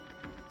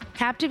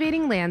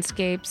Captivating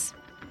landscapes,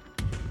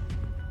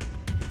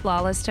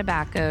 flawless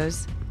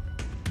tobaccos,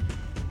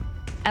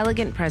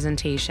 elegant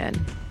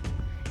presentation.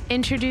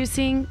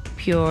 Introducing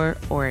Pure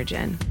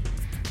Origin.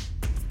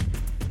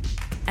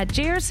 At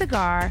JR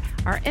Cigar,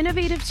 our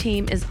innovative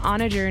team is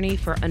on a journey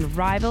for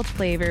unrivaled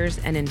flavors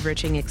and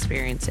enriching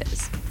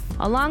experiences.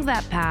 Along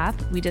that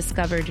path, we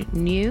discovered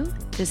new,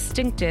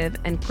 distinctive,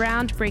 and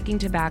groundbreaking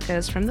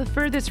tobaccos from the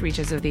furthest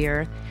reaches of the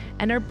earth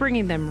and are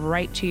bringing them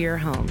right to your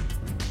home.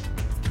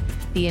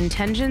 The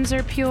intentions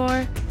are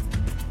pure,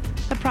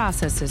 the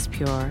process is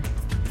pure,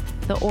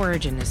 the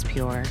origin is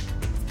pure.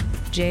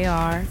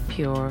 JR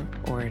Pure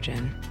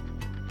Origin.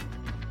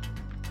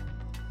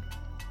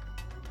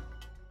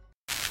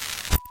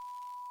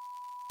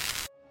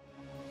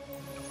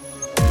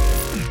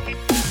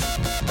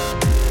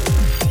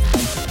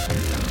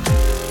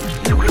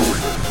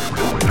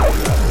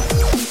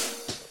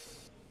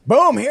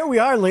 Boom, here we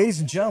are,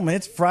 ladies and gentlemen.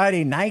 It's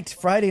Friday night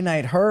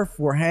Herf.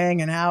 We're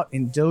hanging out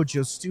in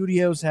Dojo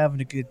Studios, having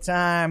a good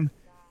time.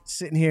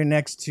 Sitting here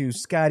next to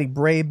Scotty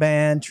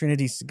Braband,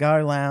 Trinity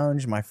Cigar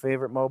Lounge, my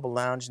favorite mobile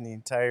lounge in the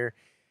entire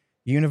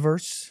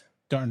universe.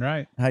 Darn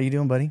right. How you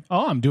doing, buddy?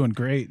 Oh, I'm doing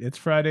great. It's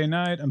Friday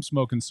night. I'm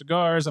smoking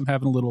cigars. I'm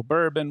having a little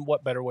bourbon.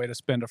 What better way to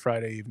spend a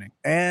Friday evening?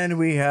 And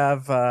we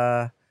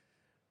have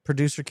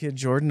producer kid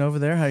Jordan over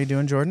there. How you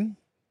doing, Jordan?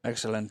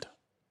 Excellent.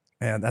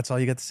 And that's all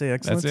you got to say?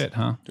 Excellent. That's it,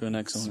 huh? Doing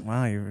excellent.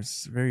 Wow, you're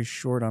very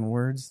short on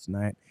words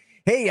tonight.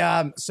 Hey,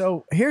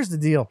 so here's the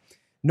deal.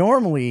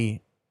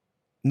 Normally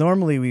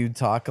we would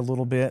talk a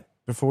little bit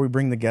before we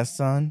bring the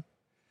guests on.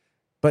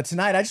 But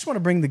tonight, I just want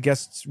to bring the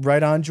guests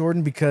right on,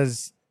 Jordan,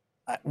 because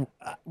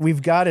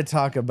we've got to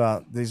talk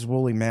about these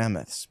woolly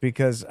mammoths.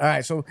 Because, all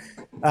right, so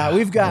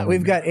we've got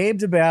Abe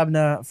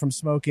Dababneh from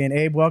Smoke-In.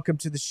 Abe, welcome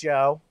to the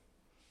show.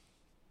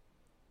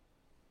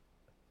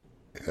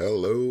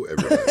 Hello,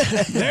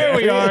 everybody. There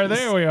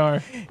we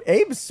are.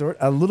 Abe's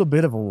a little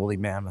bit of a woolly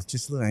mammoth.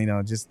 Just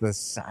the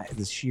size,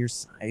 the sheer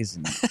size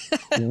and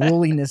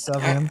woolliness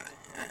of him.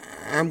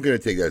 I'm going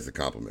to take that as a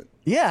compliment.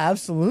 Yeah,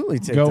 absolutely.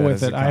 Go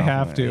with it. I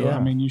have to. Yeah. I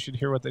mean, you should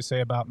hear what they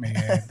say about me.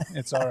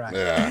 It's all right.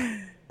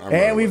 Yeah.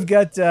 And we've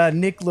got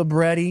Nick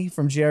Libretti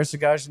from JR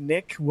Cigars.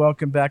 Nick,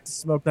 welcome back to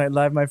Smoke Night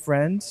Live, my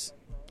friends.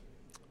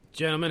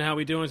 Gentlemen, how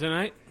we doing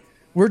tonight?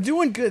 We're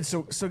doing good.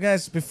 So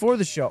guys, before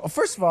the show,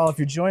 first of all, if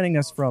you're joining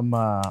us from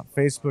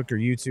Facebook or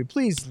YouTube,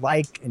 please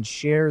like and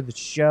share the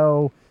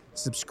show.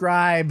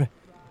 Subscribe.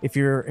 If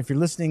you're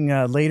listening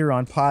later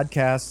on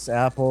podcasts,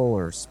 Apple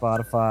or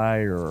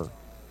Spotify or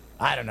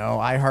I don't know,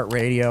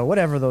 iHeartRadio,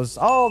 whatever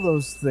all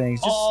those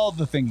things. Just all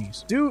the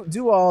thingies.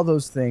 Do all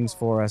those things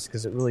for us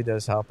because it really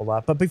does help a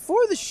lot. But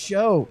before the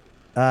show,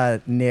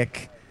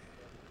 Nick,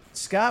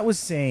 Scott was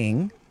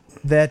saying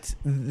that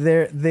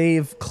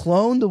they've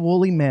cloned a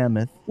woolly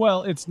mammoth.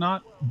 Well, it's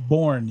not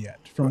born yet.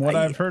 From what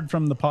I've heard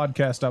from the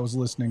podcast I was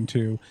listening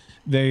to,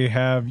 they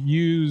have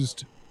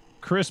used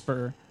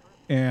CRISPR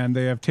and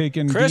they have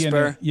taken CRISPR?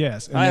 DNA.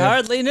 Yes. I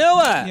hardly knew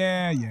it.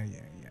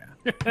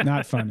 Yeah.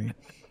 Not funny.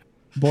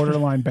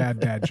 Borderline bad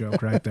dad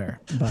joke right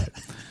there. But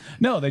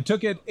no, they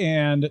took it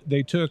and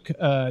they took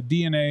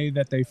DNA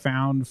that they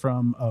found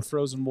from a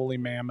frozen woolly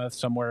mammoth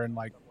somewhere in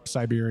like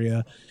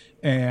Siberia,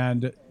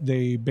 and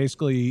they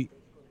basically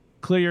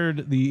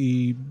cleared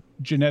the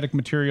genetic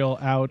material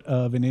out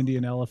of an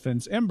Indian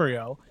elephant's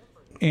embryo,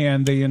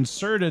 and they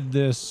inserted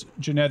this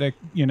genetic,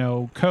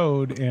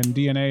 code and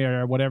DNA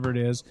or whatever it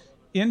is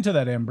into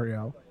that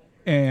embryo,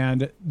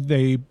 and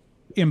they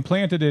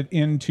implanted it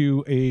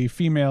into a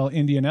female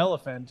Indian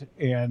elephant,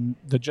 and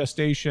the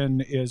gestation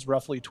is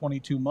roughly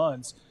 22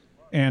 months.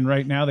 And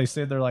right now they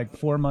say they're like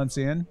 4 months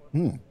in.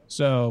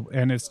 So,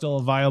 and it's still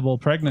a viable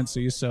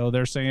pregnancy. So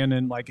they're saying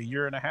in like a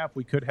year and a half,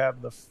 we could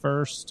have the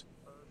first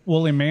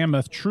woolly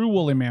mammoth, true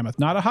woolly mammoth,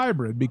 not a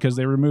hybrid, because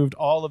they removed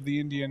all of the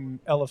Indian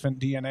elephant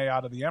DNA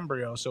out of the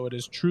embryo. So it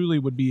is truly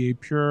would be a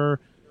pure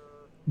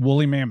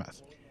woolly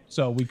mammoth.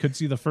 So we could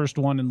see the first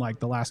one in like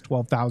the last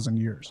 12,000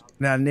 years.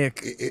 Now,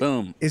 Nick,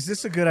 Boom. Is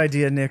this a good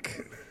idea,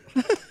 Nick?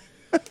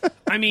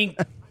 I mean,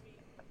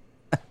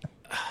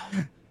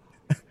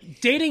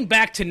 dating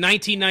back to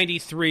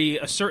 1993,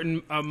 a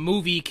certain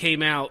movie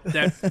came out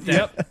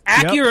that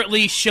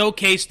accurately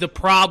showcased the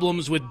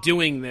problems with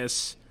doing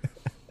this.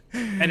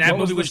 And that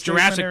movie was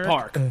Jurassic Eric?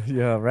 Park.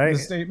 Yeah, right. The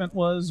statement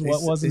was,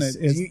 what wasn't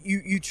it?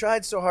 You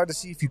tried so hard to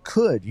see if you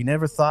could. You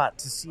never thought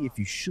to see if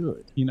you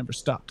should. You never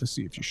stopped to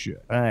see if you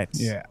should. Right.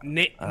 Yeah.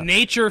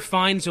 Nature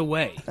finds a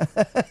way.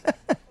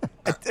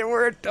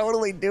 We're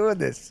totally doing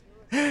this.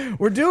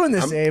 We're doing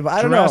this, Abe.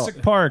 I don't Jurassic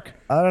know. Park.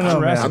 I don't know,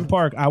 Jurassic man.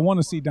 Park. I want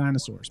to see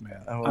dinosaurs,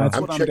 man. That's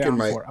I'm what I'm checking down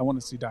my- for. I want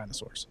to see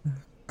dinosaurs.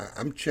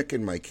 I'm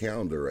checking my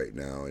calendar right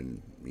now,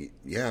 and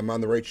yeah, I'm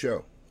on the right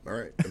show. All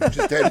right. I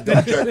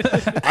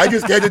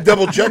just had to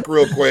double check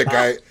real quick.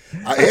 I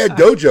had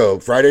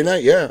Dojo Friday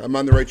night. Yeah, I'm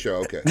on the right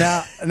show. Okay.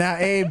 Now,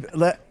 Abe,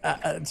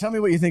 tell me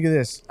what you think of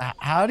this.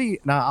 How do you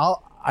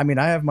now? I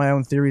have my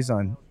own theories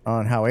on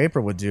how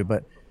April would do,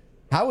 but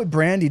how would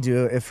Brandy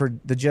do if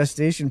the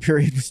gestation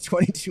period was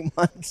 22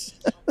 months?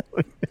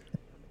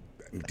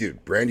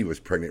 dude, Brandy was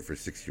pregnant for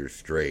 6 years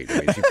straight.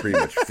 I mean, she pretty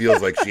much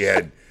feels like she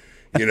had,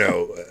 you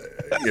know.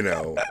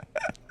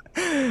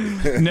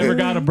 Never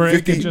got a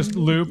break. It just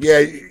looped.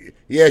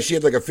 Yeah, she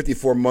had like a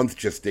 54-month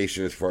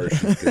gestation as far as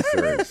she's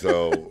concerned.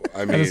 So,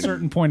 I mean, at a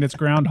certain point, it's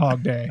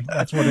Groundhog Day.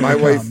 That's what it my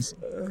becomes.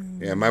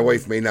 My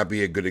wife may not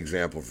be a good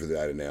example for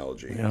that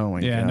analogy. Oh my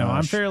Yeah, gosh. no,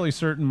 I'm fairly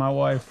certain my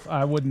wife.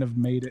 I wouldn't have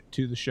made it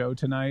to the show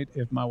tonight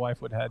if my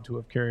wife would have had to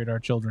have carried our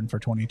children for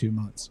 22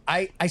 months.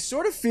 I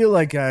sort of feel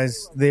like,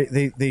 guys,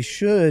 they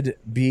should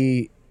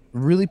be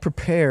really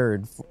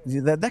prepared.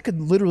 That could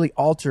literally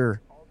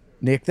alter,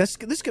 Nick. This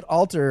could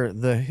alter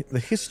the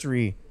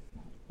history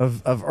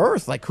of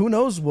Earth. Like, who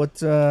knows what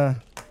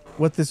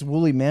this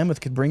woolly mammoth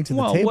could bring to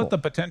the table. What the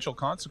potential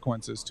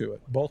consequences to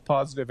it, both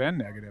positive and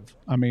negative.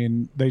 I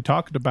mean, they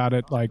talked about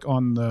it like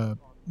on the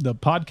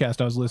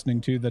podcast I was listening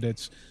to, that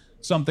it's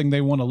something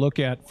they want to look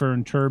at for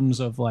in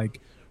terms of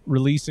like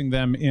releasing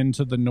them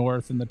into the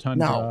north and the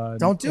tundra. No,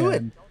 don't do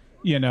it.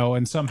 You know,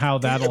 and somehow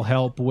that'll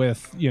help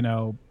with, you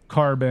know,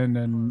 carbon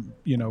and,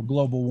 you know,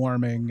 global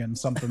warming and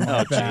something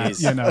like that.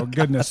 Geez. You know,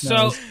 goodness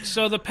knows.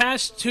 So the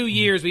past 2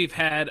 years, we've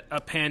had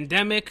a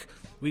pandemic,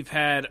 we've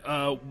had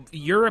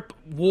Europe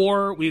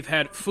war, we've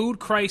had food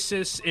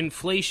crisis,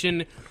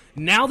 inflation.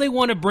 Now they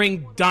want to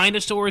bring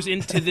dinosaurs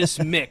into this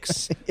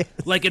mix,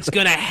 like it's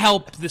going to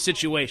help the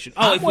situation.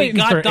 Oh, if we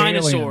got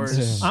dinosaurs,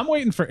 aliens. I'm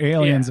waiting for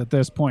aliens at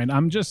this point.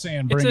 I'm just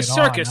saying, bring it's a it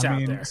circus on. out I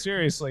mean, there.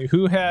 Seriously,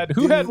 who had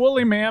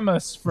woolly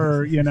mammoths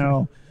for, you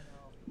know,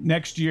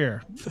 next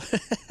year?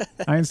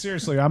 I mean,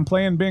 seriously, I'm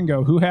playing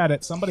bingo. Who had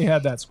it? Somebody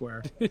had that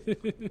square.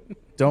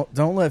 Don't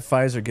let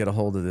Pfizer get a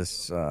hold of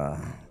this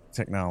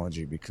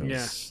technology,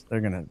 because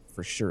they're gonna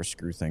for sure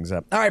screw things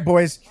up. All right,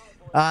 boys.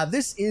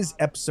 This is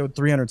episode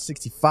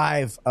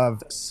 365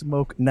 of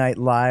Smoke Night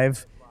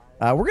Live.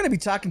 We're going to be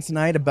talking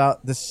tonight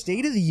about the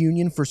state of the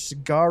union for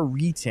cigar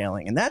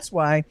retailing, and that's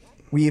why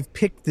we have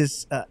picked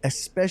this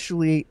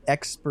especially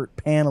expert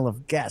panel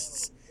of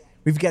guests.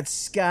 We've got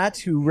Scott,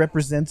 who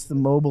represents the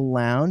Mobile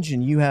Lounge,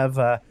 and you have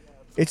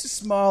it's a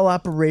small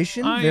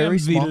operation. I very am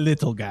small. the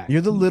little guy.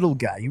 You're the little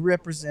guy. You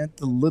represent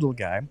the little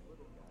guy.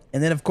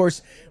 And then, of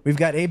course, we've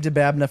got Abe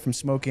DeBabna from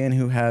Smoke Inn,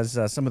 who has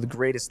some of the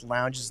greatest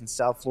lounges in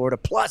South Florida,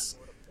 plus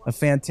a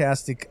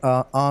fantastic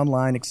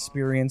online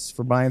experience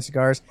for buying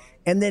cigars.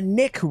 And then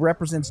Nick, who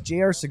represents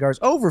JR Cigars,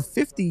 over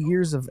 50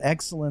 years of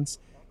excellence.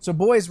 So,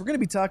 boys, we're going to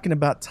be talking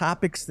about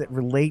topics that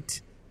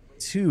relate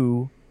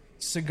to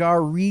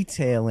cigar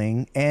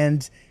retailing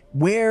and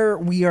where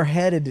we are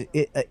headed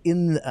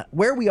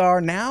where we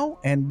are now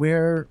and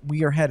where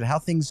we are headed, how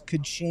things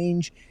could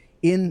change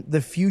in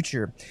the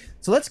future.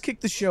 So let's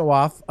kick the show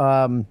off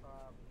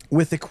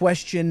with a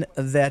question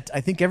that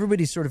I think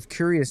everybody's sort of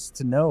curious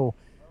to know.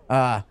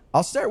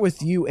 I'll start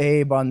with you,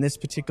 Abe, on this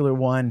particular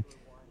one.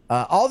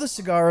 All the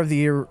Cigar of the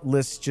Year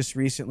lists just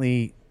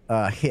recently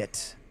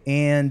hit.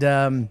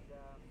 And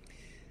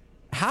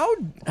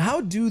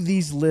how do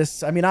these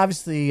lists, I mean,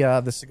 obviously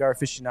the Cigar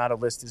Aficionado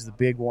list is the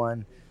big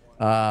one.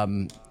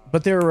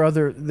 But there are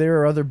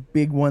other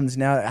big ones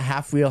now.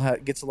 Half Wheel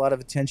gets a lot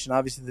of attention.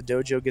 Obviously, the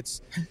Dojo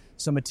gets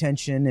some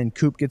attention, and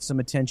Coop gets some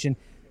attention.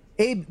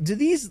 Abe,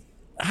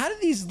 how do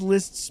these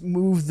lists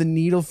move the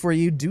needle for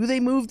you? Do they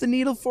move the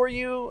needle for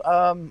you?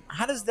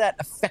 How does that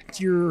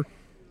affect your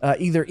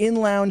either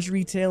in-lounge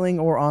retailing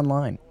or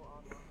online?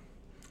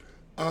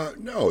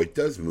 No, it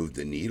does move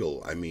the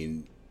needle. I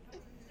mean,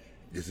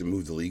 does it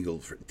move the needle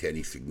to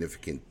any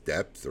significant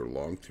depth or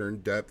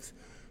long-term depth?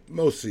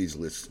 Most of these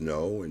lists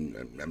no, and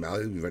I'll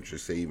even venture to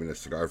say even a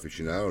Cigar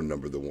Aficionado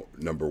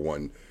number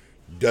one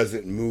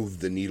doesn't move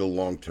the needle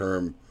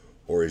long-term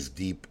or as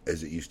deep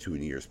as it used to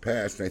in years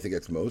past. And I think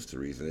that's most of the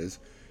reason is,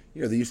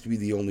 you know, they used to be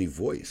the only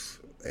voice,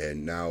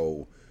 and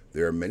now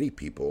there are many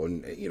people.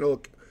 And, you know,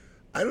 look,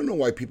 I don't know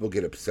why people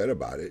get upset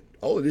about it.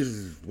 All it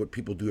is what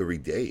people do every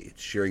day.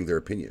 It's sharing their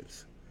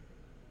opinions.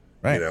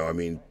 Right. You know, I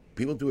mean,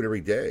 people do it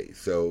every day.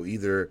 So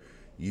either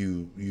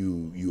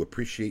you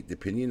appreciate the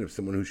opinion of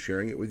someone who's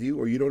sharing it with you,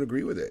 or you don't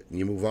agree with it and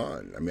you move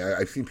on. I mean,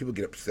 I've seen people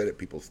get upset at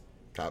people's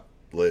top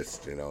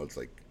list. You know, it's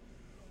like,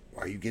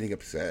 why are you getting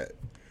upset?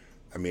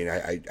 I mean,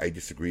 I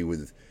disagree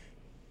with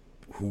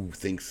who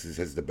thinks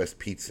has the best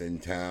pizza in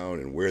town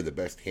and where the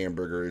best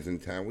hamburger is in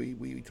town.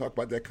 We talk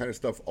about that kind of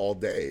stuff all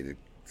day.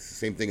 It's the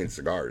same thing in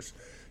cigars.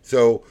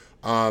 So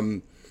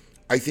I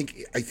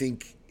think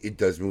it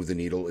does move the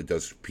needle. It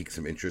does pique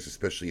some interest,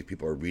 especially if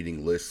people are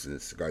reading lists and a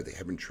cigar they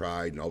haven't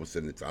tried, and all of a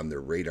sudden it's on their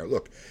radar.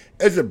 Look,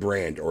 as a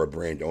brand or a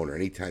brand owner,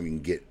 anytime you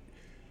can get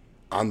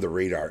on the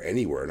radar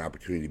anywhere, an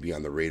opportunity to be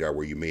on the radar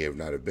where you may have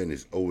not have been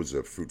is always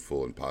a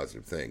fruitful and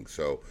positive thing.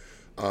 So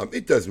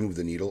it does move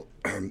the needle.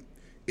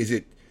 Is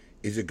it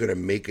going to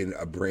make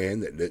a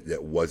brand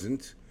that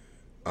wasn't?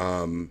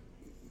 I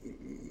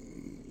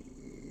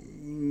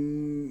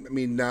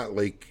mean, not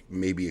like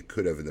maybe it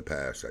could have in the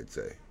past, I'd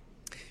say.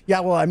 Yeah,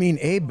 well, I mean,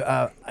 Abe,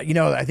 you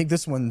know, I think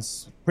this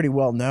one's pretty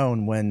well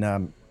known.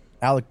 When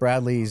Alec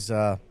Bradley's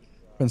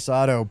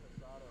Pensado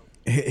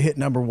hit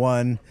number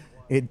one,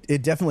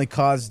 it definitely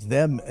caused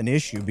them an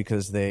issue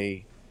because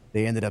they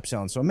they ended up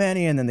selling so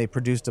many, and then they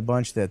produced a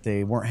bunch that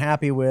they weren't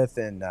happy with,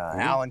 and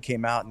Alan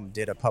came out and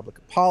did a public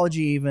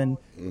apology even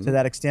to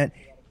that extent.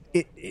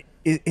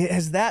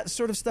 Has that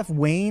sort of stuff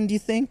waned, do you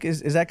think?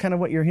 Is that kind of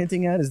what you're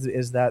hinting at?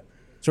 Is that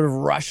sort of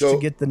rush to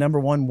get the number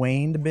one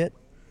waned a bit?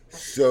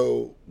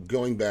 So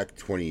going back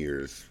 20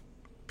 years,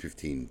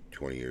 15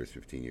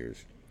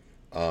 years,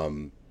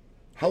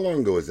 how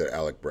long ago was that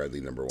Alec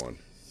Bradley number one?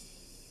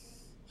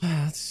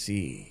 Let's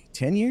see,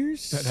 10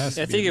 years? That has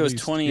to I be think at it was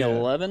least,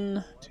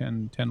 2011.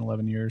 10,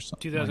 11 years.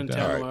 Something 2010,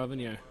 like that. 11,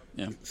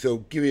 yeah. So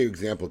give you an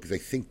example, because I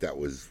think that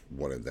was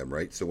one of them,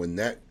 right? So when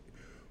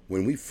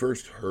we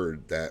first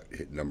heard that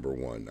hit number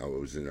one, I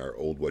was in our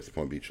old West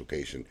Palm Beach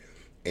location,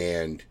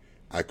 and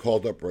I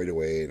called up right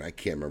away, and I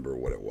can't remember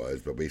what it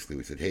was, but basically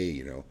we said,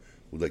 hey,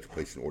 we'd like to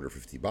place an order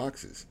 50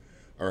 boxes.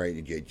 All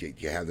right, do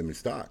you have them in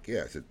stock?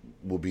 Yeah, I said,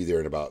 we'll be there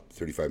in about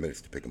 35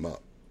 minutes to pick them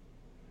up.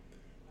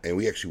 And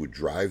we actually would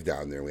drive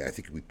down there, and I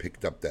think we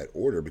picked up that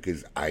order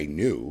because I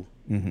knew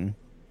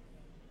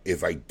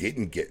if I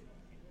didn't get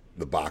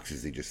the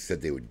boxes they just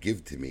said they would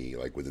give to me,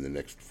 like within the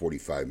next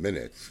 45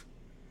 minutes,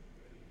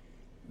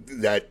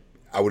 that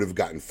I would have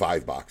gotten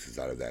 5 boxes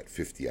out of that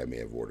 50 I may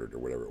have ordered or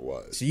whatever it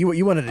was. So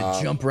you wanted to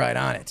jump right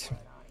on it.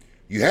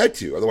 You had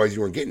to, otherwise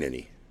you weren't getting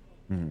any.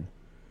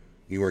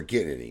 You weren't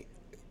getting any.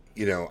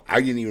 I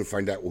didn't even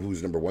find out who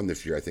was number one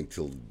this year, I think,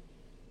 till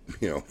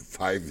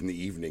 5 in the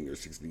evening or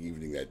 6 in the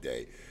evening that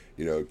day.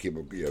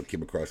 It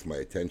came across my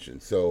attention.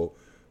 So,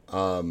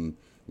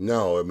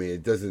 no, I mean,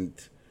 it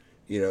doesn't.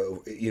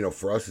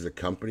 For us as a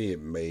company,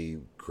 it may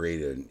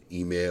create an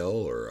email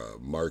or a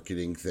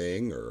marketing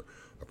thing or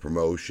a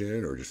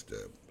promotion or just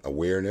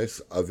awareness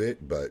of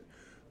it, but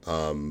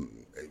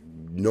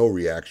no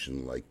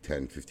reaction like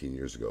 10, 15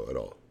 years ago at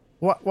all.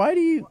 What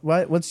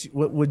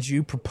would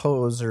you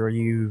propose, or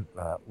you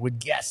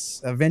would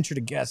venture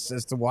to guess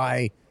as to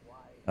why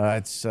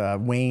it's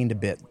waned a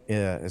bit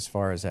as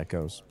far as that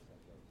goes?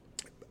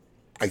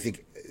 I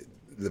think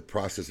the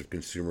process of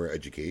consumer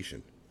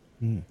education.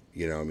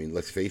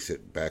 Let's face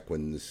it, back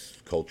when this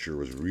culture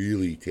was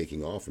really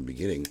taking off and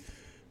beginning,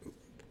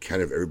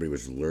 kind of everybody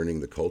was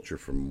learning the culture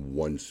from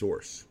one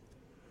source.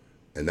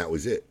 And that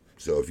was it.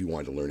 So if you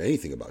wanted to learn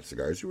anything about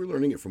cigars, you were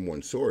learning it from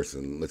one source.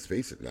 And let's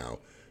face it now,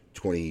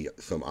 20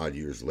 some odd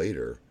years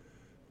later,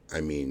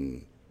 I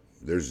mean,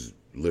 there's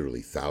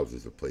literally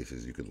thousands of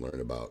places you could learn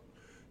about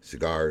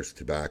cigars,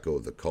 tobacco,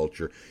 the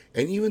culture.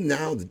 And even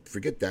now,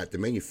 forget that, the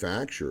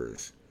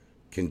manufacturers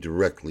can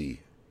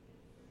directly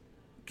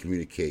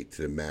communicate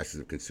to the masses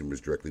of consumers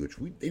directly, which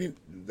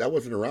that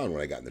wasn't around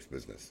when I got in this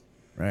business.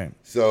 Right.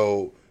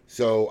 So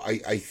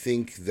I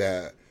think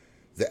that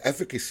the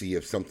efficacy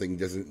of something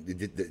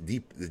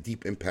the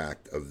deep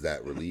impact of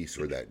that release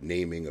or that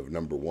naming of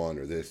number one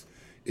or this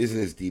isn't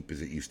as deep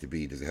as it used to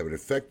be. Does it have an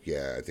effect?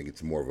 Yeah, I think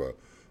it's more of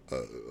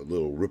a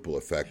little ripple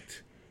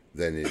effect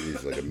than it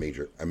is like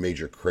a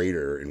major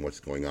crater in what's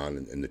going on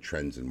in the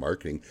trends in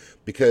marketing.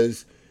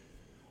 Because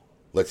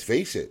let's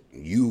face it,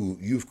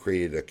 you've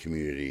created a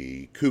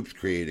community, Coop's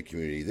created a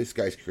community, this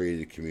guy's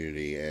created a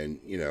community, and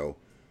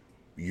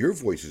your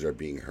voices are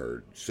being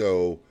heard.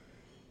 So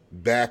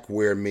back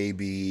where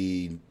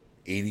maybe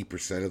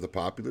 80% of the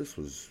populace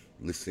was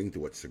listening to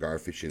what Cigar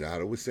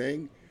Aficionado was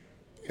saying,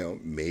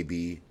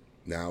 maybe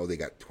now they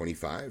got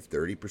 25,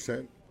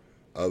 30%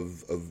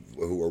 of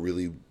who are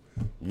really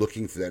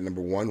looking for that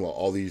number one, while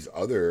all these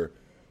other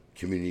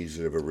communities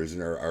that have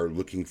arisen are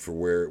looking for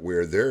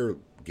where they're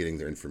getting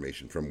their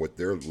information from, what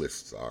their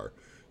lists are.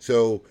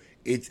 So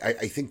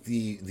I think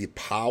the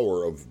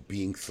power of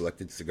being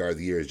selected Cigar of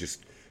the Year has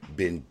just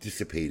been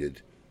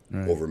dissipated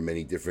over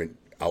many different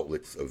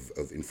outlets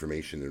of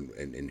information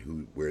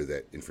and where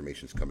that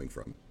information is coming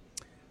from.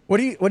 What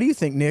do you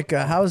think, Nick?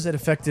 How has it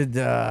affected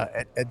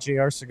at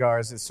JR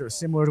Cigars? Is it sort of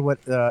similar to what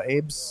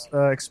Abe's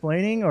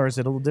explaining, or is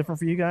it a little different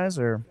for you guys?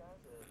 Or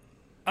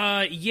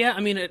yeah,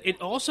 I mean, it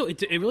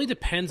really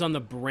depends on the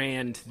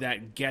brand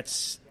that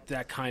gets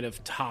that kind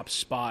of top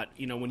spot.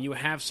 When you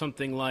have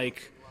something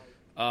like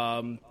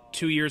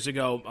 2 years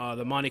ago,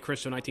 the Monte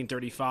Cristo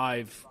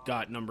 1935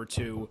 got number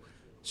 2.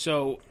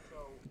 So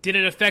did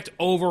it affect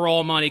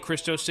overall Monte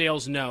Cristo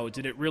sales? No.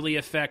 Did it really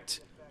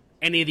affect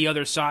any of the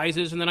other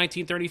sizes in the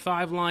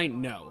 1935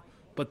 line? No.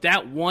 But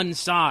that one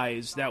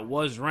size that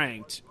was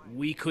ranked,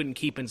 we couldn't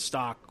keep in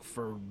stock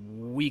for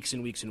weeks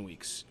and weeks and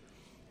weeks.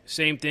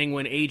 Same thing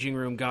when Aging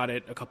Room got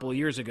it a couple of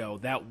years ago.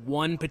 That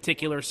one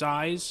particular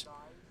size,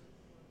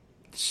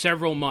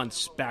 several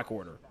months back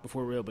order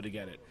before we were able to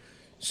get it.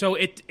 So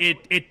it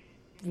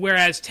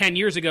whereas 10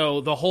 years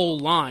ago, the whole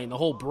line, the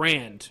whole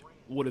brand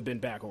would have been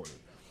back ordered.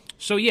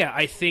 So yeah,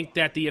 I think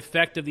that the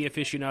effect of the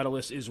aficionado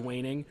list is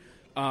waning.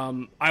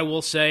 I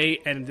will say,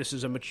 and this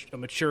is a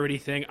maturity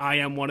thing, I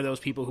am one of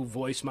those people who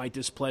voice my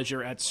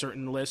displeasure at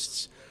certain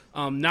lists.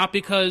 Not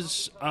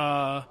because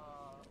I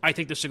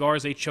think the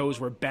cigars they chose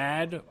were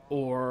bad,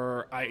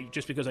 or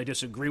just because I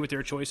disagree with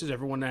their choices.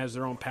 Everyone has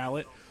their own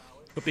palate.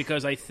 But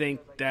because I think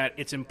that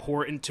it's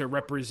important to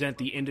represent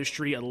the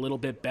industry a little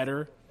bit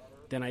better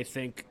than I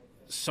think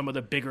some of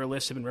the bigger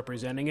lists have been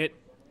representing it.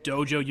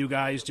 Dojo, you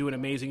guys do an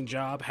amazing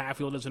job.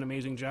 Hatfield does an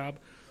amazing job.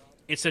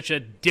 It's such a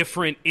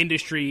different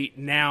industry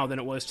now than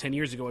it was 10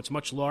 years ago. It's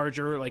much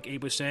larger. Like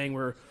Abe was saying,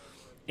 we're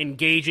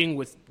engaging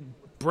with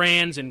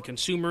brands and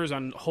consumers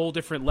on whole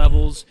different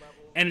levels.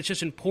 And it's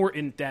just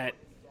important that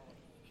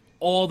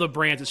all the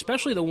brands,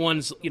 especially the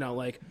ones,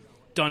 like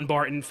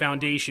Dunbarton,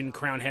 Foundation,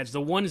 Crown Heads, the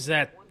ones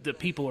that the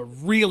people are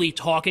really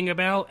talking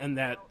about and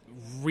that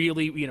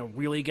really,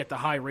 really get the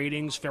high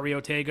ratings,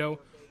 Ferio Tego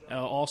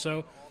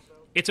also.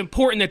 It's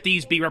important that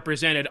these be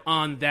represented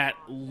on that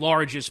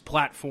largest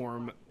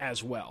platform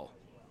as well.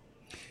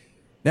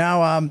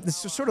 Now, this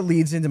sort of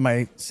leads into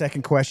my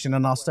second question,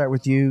 and I'll start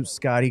with you,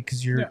 Scotty,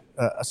 because you're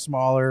a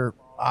smaller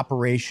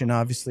operation,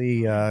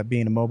 obviously,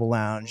 being a mobile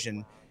lounge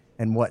and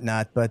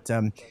whatnot. But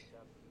I'm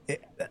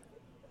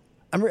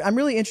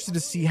really interested to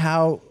see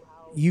how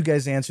you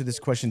guys answer this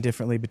question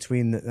differently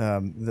between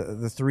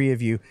the three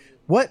of you.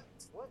 What,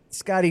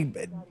 Scotty,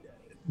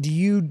 do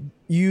you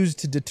use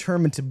to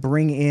determine to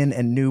bring in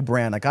a new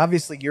brand? Like,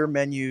 obviously, your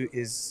menu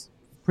is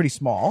pretty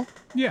small.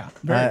 Yeah,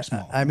 very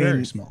small. I mean,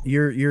 very small.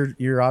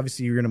 You're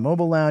obviously you're in a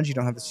mobile lounge. You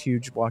don't have this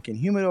huge walk-in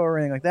humidor or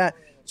anything like that.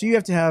 So you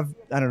have to have,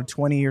 I don't know,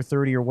 20 or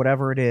 30 or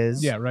whatever it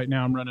is. Yeah, right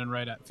now I'm running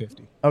right at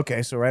 50.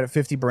 Okay, so right at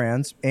 50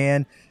 brands.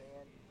 And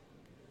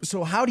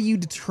so how do you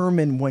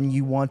determine when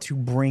you want to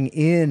bring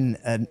in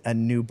a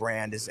new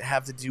brand? Does it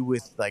have to do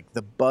with like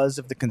the buzz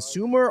of the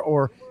consumer,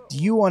 or do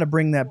you want to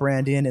bring that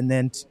brand in and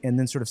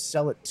then sort of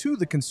sell it to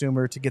the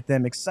consumer to get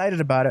them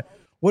excited about it?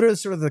 What are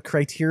sort of the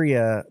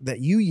criteria that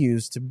you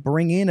use to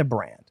bring in a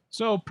brand?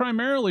 So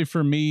primarily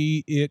for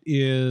me, it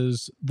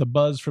is the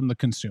buzz from the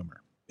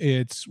consumer.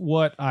 It's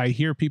what I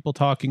hear people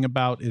talking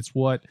about. It's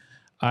what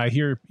I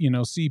hear,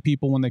 see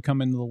people when they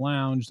come into the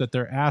lounge that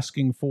they're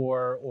asking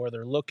for, or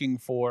they're looking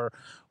for,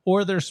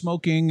 or they're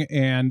smoking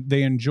and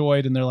they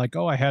enjoyed and they're like,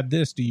 oh, I had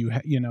this. Do you,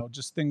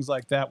 just things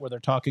like that where they're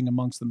talking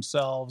amongst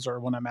themselves, or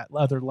when I'm at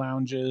other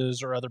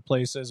lounges or other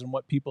places and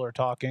what people are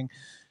talking.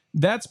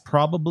 That's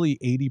probably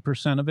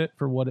 80% of it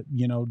for what it,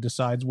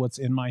 decides what's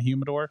in my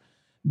humidor.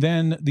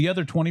 Then the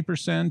other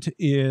 20%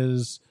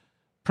 is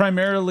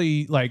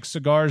primarily like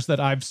cigars that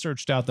I've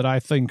searched out that I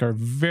think are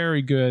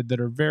very good, that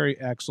are very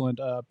excellent.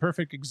 A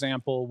perfect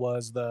example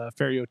was the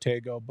Ferio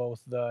Tego,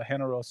 both the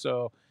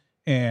Generoso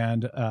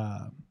and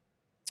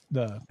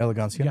the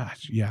Elegancia.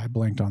 Gosh, yeah, I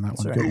blanked on that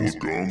one.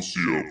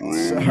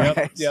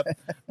 Right. Yep.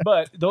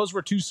 But those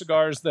were two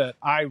cigars that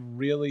I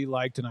really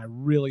liked and I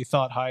really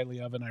thought highly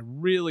of, and I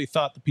really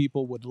thought the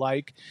people would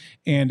like.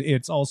 And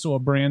it's also a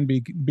brand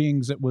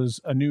being it was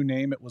a new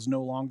name. It was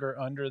no longer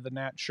under the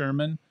Nat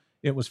Sherman.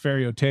 It was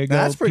Ferio Tego.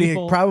 That's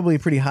probably a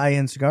pretty high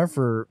end cigar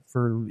for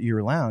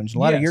your lounge. A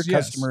lot of your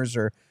customers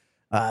are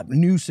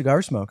new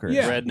cigar smokers.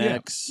 Yeah,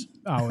 rednecks.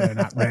 Oh, they're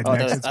not rednecks. Oh,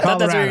 It's I thought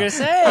that's what you were Colorado. going to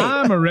say.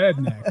 I'm a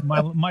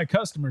redneck. My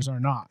customers are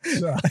not.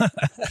 So.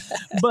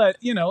 But,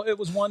 it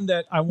was one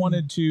that I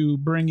wanted to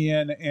bring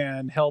in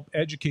and help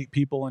educate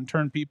people and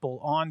turn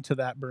people on to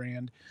that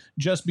brand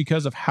just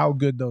because of how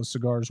good those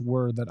cigars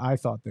were that I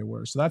thought they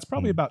were. So that's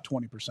probably about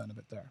 20% of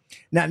it there.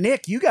 Now,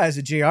 Nick, you guys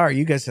at JR,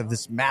 you guys have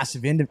this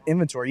massive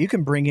inventory. You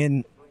can bring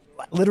in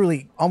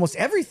literally almost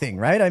everything,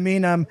 right? I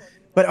mean,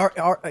 but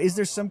is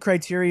there some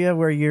criteria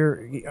where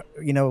you're,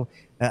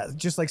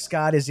 just like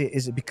Scott, is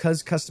it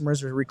because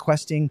customers are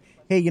requesting,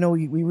 hey,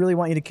 we really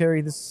want you to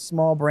carry this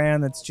small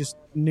brand that's just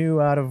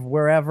new out of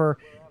wherever,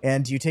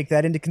 and do you take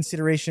that into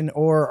consideration,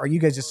 or are you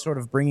guys just sort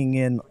of bringing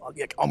in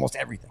like almost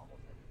everything?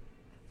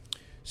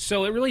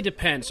 So it really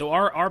depends. So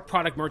our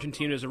product merchant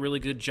team does a really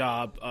good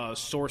job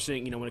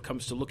sourcing, when it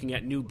comes to looking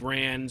at new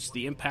brands,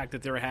 the impact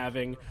that they're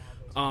having.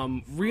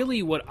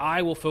 Really what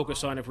I will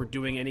focus on if we're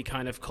doing any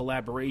kind of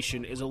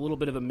collaboration is a little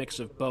bit of a mix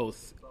of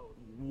both.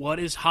 What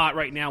is hot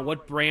right now?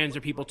 What brands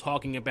are people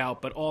talking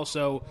about? But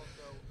also,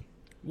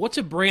 what's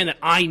a brand that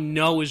I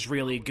know is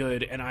really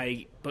good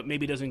but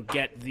maybe doesn't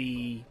get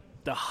the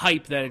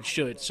hype that it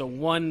should? So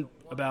one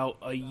about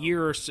a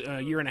year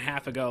and a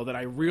half ago that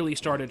I really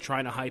started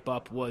trying to hype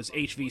up was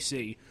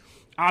HVC.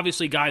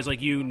 Obviously, guys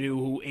like you knew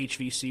who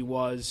HVC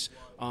was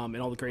and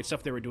all the great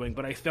stuff they were doing,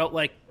 but I felt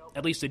like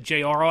at least the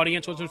JR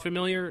audience wasn't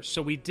familiar,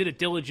 so we did a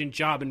diligent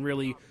job in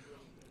really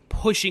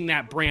pushing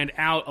that brand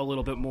out a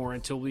little bit more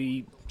until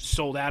we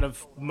sold out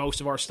of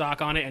most of our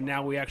stock on it, and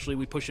now we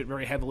push it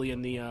very heavily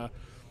in the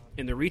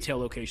retail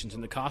locations,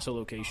 in the Casa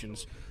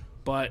locations.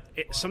 But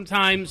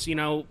sometimes,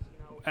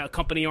 a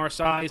company our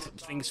size,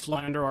 things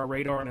fly under our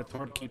radar, and it's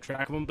hard to keep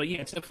track of them. But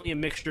yeah, it's definitely a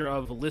mixture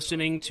of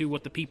listening to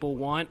what the people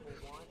want,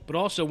 but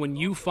also when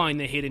you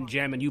find the hidden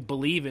gem and you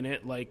believe in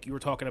it, like you were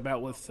talking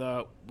about with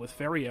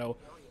Ferio,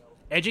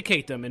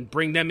 educate them and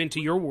bring them into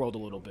your world a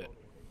little bit.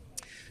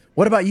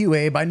 What about you,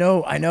 Abe? I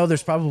know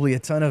there's probably a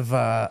ton of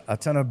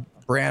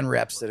brand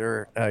reps that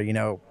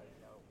are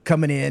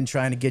coming in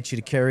trying to get you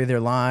to carry their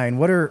line.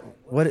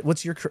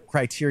 What's your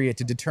criteria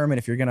to determine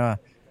if you're gonna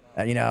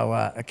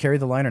carry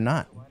the line or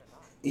not?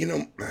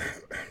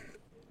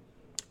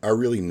 Our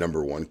really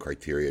number one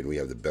criteria, and we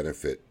have the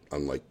benefit,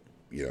 unlike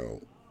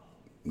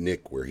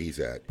Nick where he's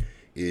at,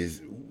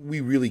 is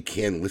we really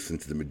can listen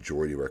to the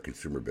majority of our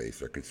consumer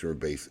base. Our consumer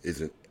base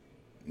isn't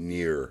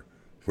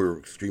we're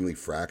extremely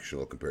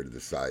fractional compared to the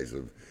size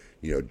of,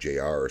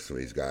 JR or some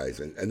of these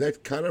guys. And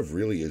that kind of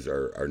really is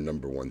our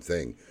number one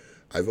thing.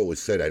 I've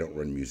always said I don't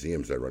run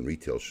museums, I run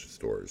retail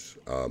stores.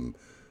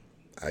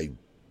 I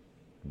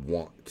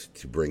want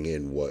to bring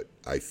in what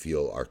I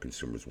feel our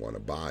consumers want to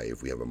buy.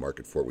 If we have a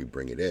market for it, we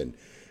bring it in.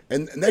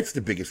 And that's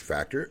the biggest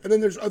factor. And then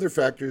there's other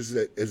factors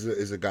that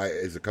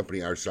as a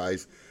company our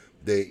size,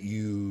 that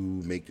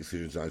you make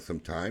decisions on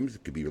sometimes.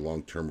 It could be your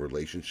long-term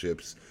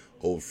relationships,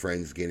 old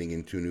friends getting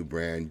into a new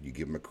brand. You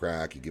give them a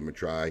crack, you give them a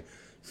try.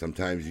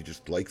 Sometimes you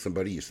just like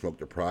somebody, you smoke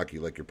their product,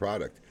 you like your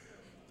product.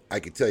 I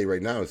can tell you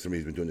right now, as somebody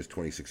who's been doing this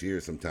 26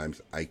 years,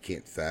 sometimes I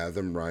can't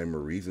fathom rhyme or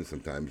reason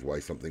sometimes why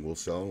something will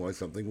sell and why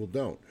something will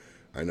don't.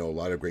 I know a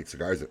lot of great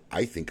cigars that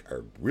I think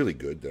are really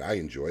good, that I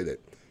enjoy, that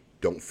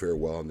don't fare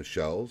well on the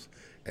shelves.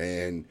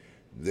 And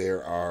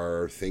there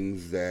are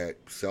things that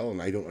sell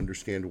and I don't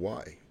understand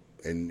why.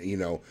 And,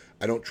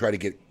 I don't try to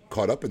get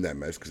caught up in that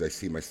mess because I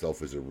see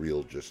myself as a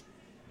real just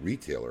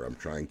retailer. I'm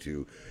trying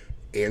to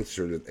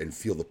answer and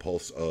feel the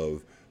pulse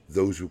of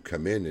those who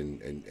come in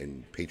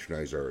and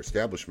patronize our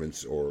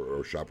establishments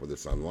or shop with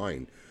us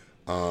online.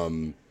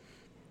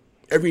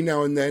 Every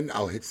now and then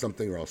I'll hit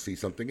something or I'll see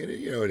something, and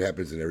it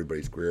happens in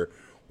everybody's career,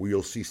 where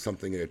you'll see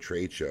something at a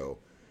trade show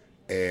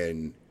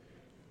and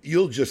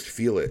you'll just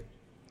feel it,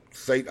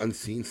 sight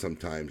unseen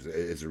sometimes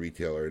as a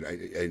retailer.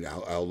 And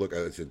I'll look at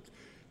it and say,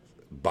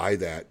 buy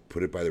that,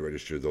 put it by the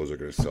register. Those are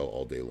going to sell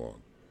all day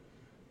long.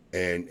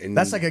 And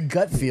that's like a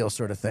gut feel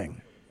sort of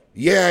thing.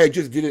 Yeah, I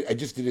just did it. I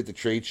just did it at the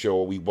trade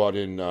show. We bought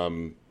in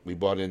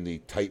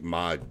the Type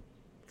Mod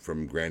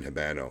from Grand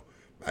Habano.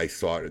 I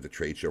saw it at the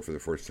trade show for the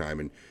first time,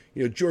 and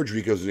George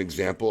Rico's an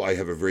example. I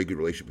have a very good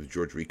relationship with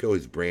George Rico.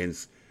 His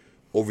brands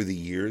over the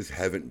years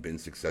haven't been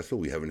successful.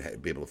 We haven't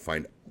been able to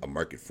find a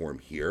market for him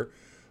here,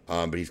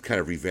 but he's kind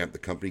of revamped the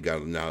company,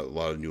 got now a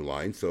lot of new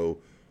lines. So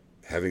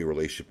having a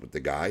relationship with the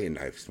guy, and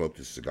I've smoked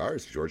his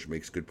cigars. George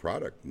makes good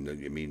product.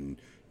 I mean,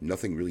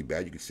 nothing really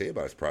bad you could say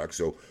about his product.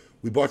 So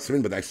we bought some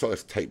in, but I saw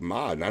this Type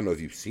Mod, and I don't know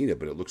if you've seen it,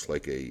 but it looks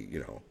like a,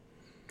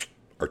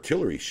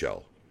 artillery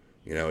shell.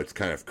 It's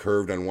kind of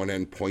curved on one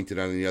end, pointed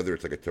on the other.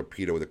 It's like a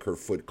torpedo with a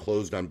curved foot,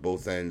 closed on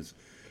both ends,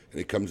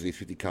 and it comes in these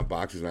 50-count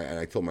boxes. And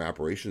I told my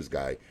operations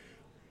guy,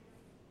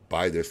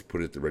 buy this,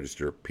 put it at the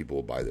register, people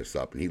will buy this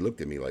up. And he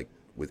looked at me like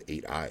with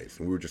 8 eyes.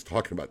 And we were just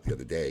talking about it the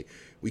other day.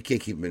 We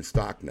can't keep them in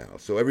stock now.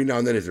 So every now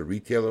and then as a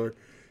retailer,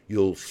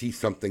 you'll see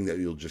something that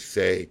you'll just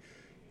say,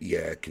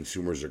 yeah,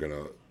 consumers are going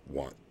to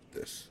want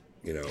this.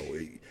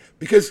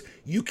 Because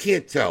you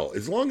can't tell.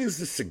 As long as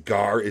the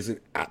cigar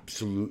isn't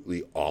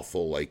absolutely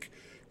awful, like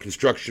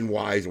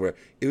construction-wise, or whatever,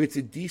 if it's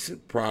a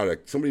decent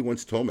product, somebody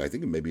once told me, I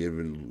think maybe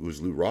even it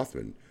was Lou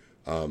Rothman,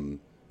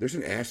 there's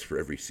an ass for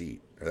every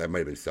seat. That might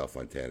have been Sal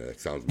Fontana. That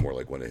sounds more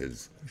like one of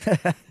his.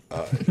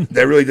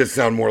 That really does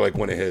sound more like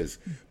one of his.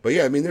 But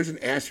yeah, I mean, there's an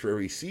ass for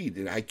every seat,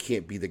 and I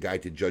can't be the guy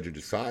to judge or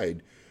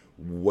decide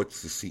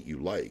what's the seat you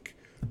like.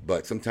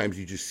 But sometimes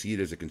you just see it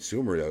as a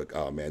consumer, like,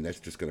 oh man, that's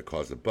just going to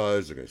cause a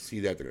buzz. They're going to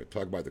see that. They're going to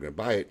talk about it. They're going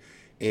to buy it.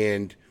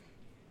 And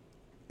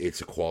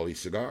it's a quality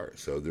cigar.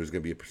 So there's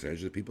going to be a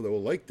percentage of people that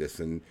will like this.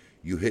 And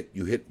you hit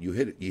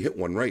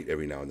one right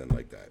every now and then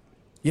like that.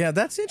 Yeah,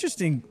 that's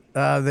interesting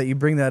that you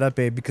bring that up,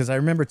 Abe, because I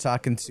remember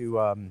talking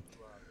to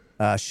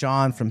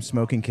Sean from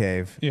Smoking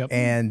Cave. Yep.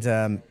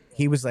 And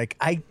he was like,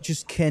 I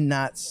just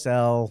cannot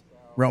sell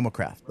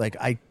Romacraft. Like,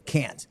 I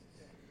can't.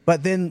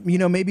 But then,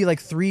 maybe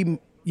like 3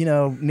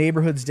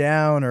 neighborhoods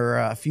down or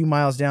a few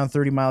miles down,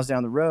 30 miles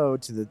down the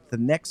road to the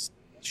next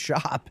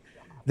shop,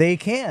 they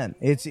can.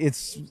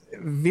 It's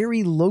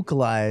very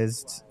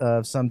localized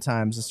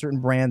sometimes. A certain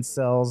brand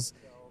sells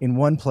in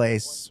one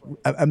place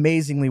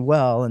amazingly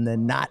well and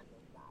then not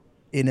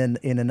in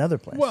another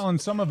place. Well, and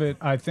some of it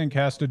I think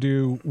has to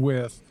do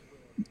with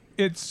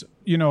it's,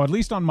 at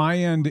least on my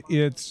end,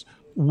 it's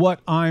what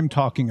I'm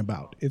talking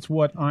about. It's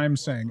what I'm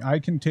saying. I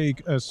can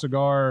take a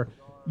cigar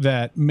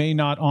that may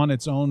not on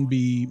its own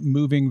be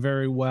moving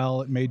very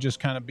well. It may just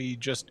kind of be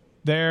just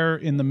there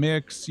in the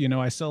mix.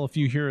 I sell a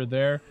few here or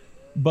there.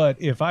 But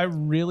if I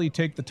really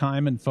take the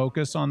time and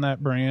focus on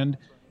that brand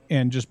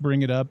and just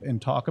bring it up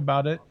and talk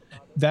about it,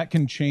 that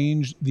can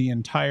change the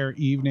entire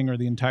evening or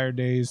the entire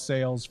day's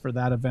sales for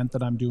that event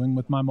that I'm doing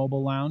with my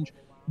mobile lounge,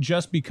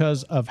 just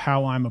because of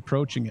how I'm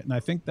approaching it. And I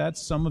think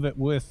that's some of it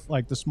with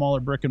like the smaller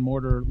brick and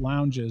mortar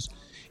lounges.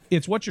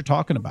 It's what you're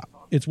talking about.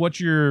 It's what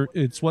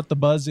the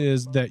buzz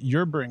is that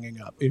you're bringing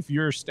up. If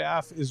your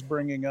staff is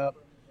bringing up,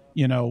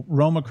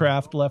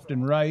 Romacraft left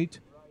and right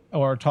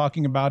or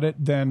talking about it,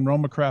 then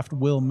Romacraft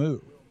will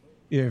move.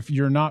 If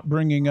you're not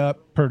bringing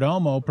up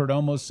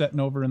Perdomo's sitting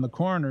over in the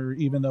corner,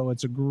 even though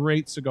it's a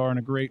great cigar and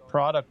a great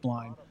product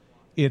line,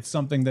 it's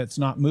something that's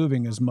not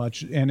moving as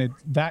much, and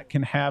that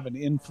can have an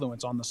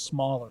influence on the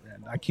smaller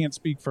end. I can't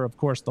speak for, of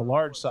course, the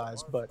large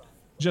size, but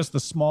just the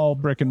small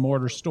brick and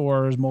mortar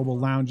stores, mobile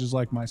lounges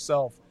like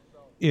myself,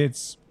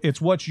 it's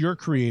what you're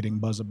creating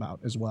buzz about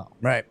as well.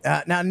 Right.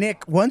 Now,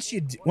 Nick, once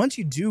you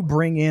do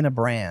bring in a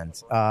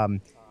brand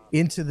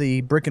into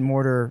the brick and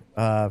mortar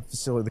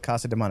facility, the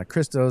Casa de Monte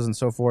Cristos and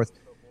so forth,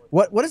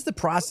 what is the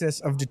process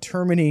of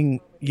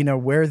determining,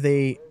 where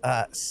they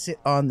sit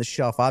on the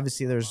shelf?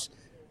 Obviously, there's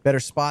better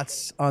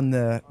spots on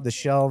the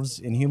shelves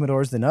in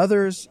humidors than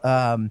others.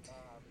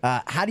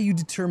 How do you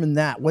determine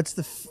that? What's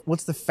the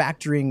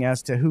factoring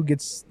as to who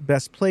gets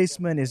best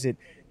placement? Is it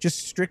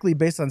just strictly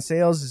based on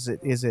sales?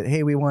 Is it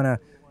hey, we want to,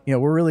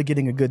 we're really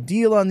getting a good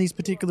deal on these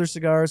particular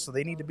cigars, so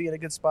they need to be in a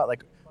good spot?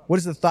 Like, what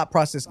is the thought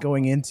process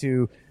going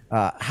into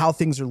how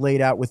things are laid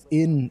out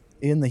within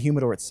the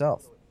humidor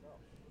itself?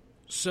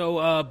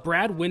 So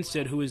Brad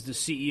Winstead, who is the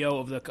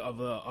CEO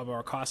of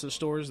our Casa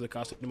stores, the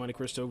Casa de Monte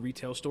Cristo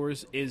retail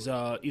stores, is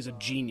a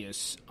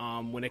genius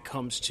when it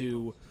comes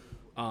to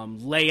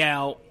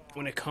layout.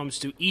 When it comes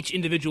to each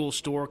individual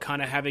store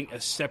kind of having a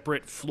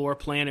separate floor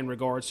plan in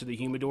regards to the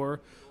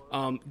humidor.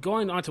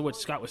 Going on to what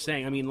Scott was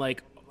saying, I mean,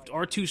 like,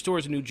 our 2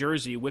 stores in New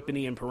Jersey,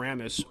 Whippany and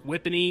Paramus.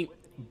 Whippany,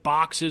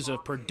 boxes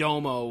of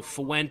Perdomo,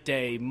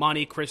 Fuente,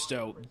 Monte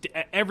Cristo,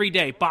 every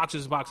day,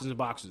 boxes and boxes and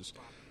boxes.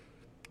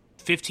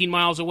 15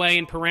 miles away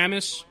in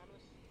Paramus,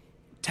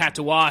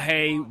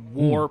 Tatuaje,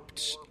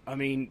 Warped, I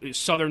mean,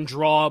 Southern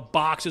Draw,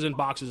 boxes and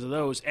boxes of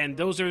those. And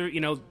those are,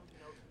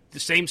 the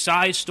same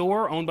size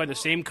store, owned by the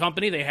same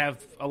company. They have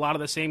a lot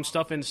of the same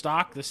stuff in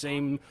stock, the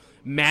same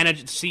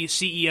managed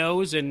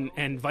CEOs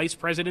and vice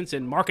presidents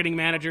and marketing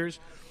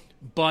managers.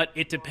 But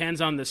it depends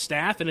on the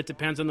staff, and it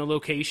depends on the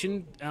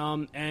location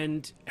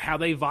and how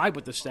they vibe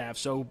with the staff.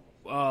 So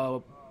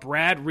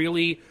Brad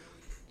really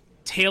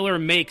tailor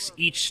makes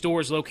each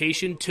store's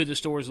location to the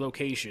store's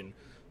location.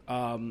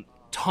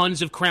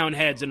 Tons of Crown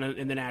Heads in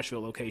the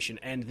Nashville location,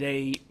 and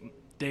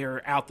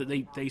they're out that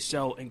they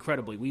sell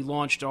incredibly. We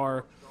launched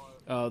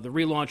the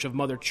relaunch of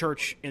Mother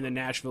Church in the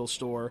Nashville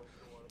store,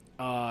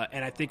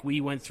 and I think we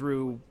went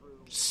through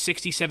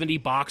 60, 70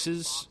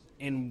 boxes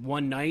in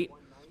one night.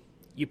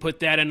 You put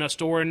that in a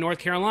store in North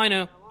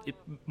Carolina,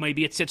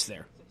 it sits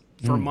there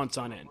for months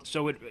on end.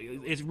 So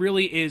it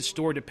really is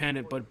store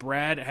dependent, but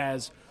Brad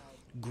has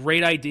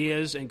great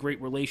ideas and great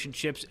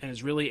relationships and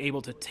is really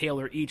able to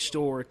tailor each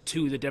store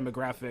to the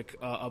demographic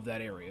of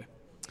that area.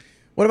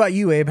 What about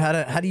you, Abe?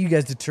 How do you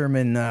guys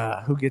determine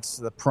who gets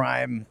the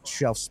prime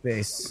shelf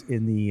space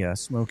in the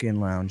smoke-in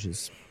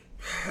lounges?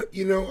 I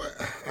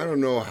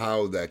don't know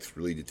how that's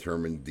really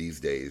determined these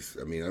days.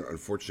 I mean,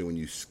 unfortunately, when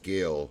you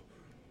scale,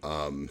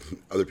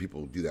 other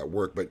people do that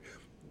work. But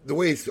the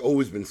way it's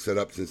always been set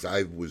up since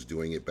I was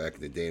doing it back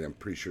in the day, and I'm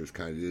pretty sure it's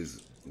kind of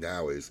is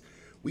now, is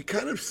we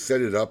kind of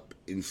set it up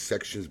in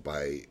sections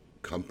by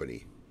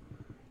company,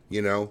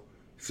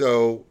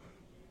 So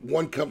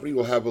one company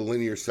will have a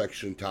linear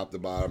section top to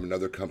bottom.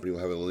 Another company will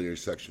have a linear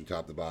section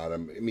top to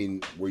bottom. I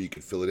mean, where you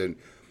could fill it in.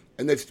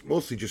 And that's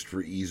mostly just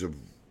for ease of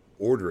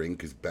ordering,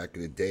 because back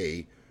in the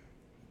day,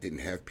 didn't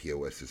have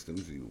POS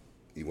systems. You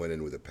went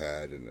in with a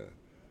pad and a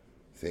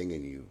thing,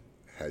 and you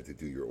had to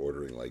do your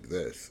ordering like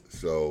this.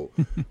 So,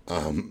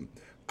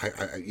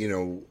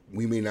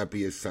 we may not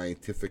be as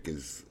scientific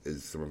as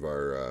some of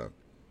our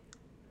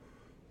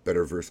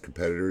better versed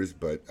competitors,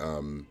 but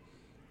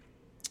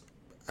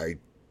I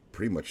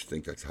pretty much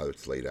think that's how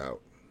it's laid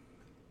out.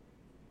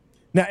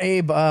 Now,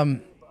 Abe,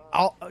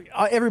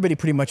 everybody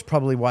pretty much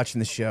probably watching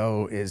the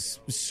show is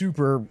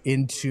super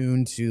in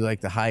tune to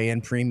like the high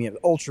end premium,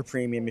 ultra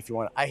premium, if you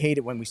want. I hate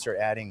it when we start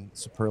adding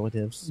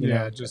superlatives.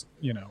 Just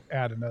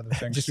add another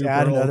thing. Just super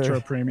add another,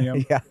 ultra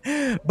premium.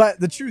 Yeah, but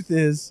the truth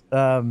is,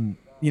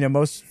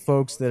 most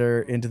folks that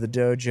are into the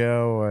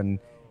dojo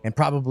and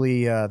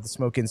probably the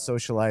smoke-in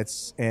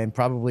socialites and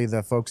probably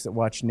the folks that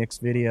watch Nick's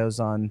videos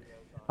on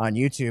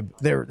YouTube,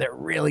 they're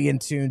really in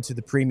tune to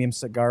the premium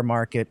cigar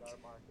market.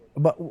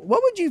 But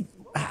what would you?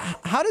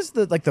 How does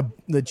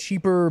the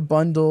cheaper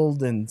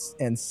bundled and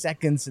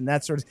seconds and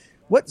that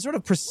what sort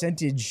of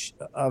percentage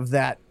of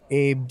that,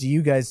 Abe, do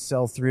you guys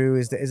sell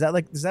through? Does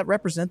that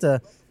represent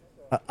a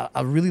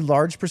really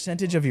large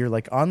percentage of your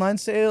like online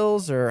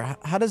sales, or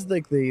how does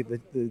the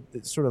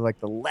sort of like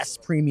the less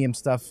premium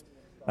stuff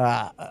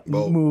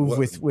move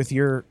with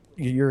your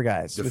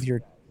guys with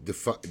your?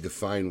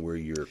 Define where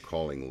you're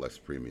calling less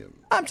premium.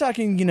 I'm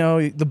talking,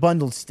 the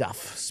bundled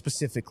stuff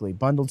specifically.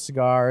 Bundled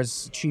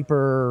cigars,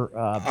 cheaper,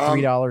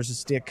 $3 a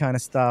stick kind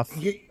of stuff.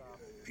 I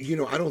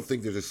don't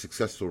think there's a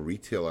successful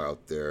retailer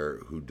out there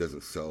who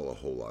doesn't sell a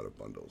whole lot of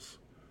bundles.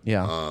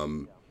 Yeah.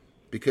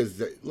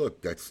 Because,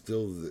 that's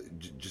still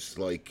just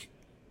like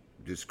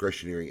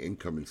discretionary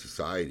income in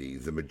society.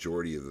 The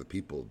majority of the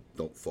people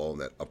don't fall in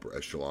that upper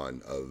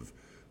echelon of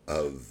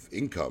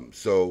income.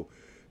 So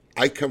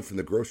I come from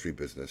the grocery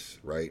business,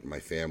 right? My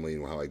family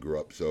and how I grew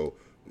up. So,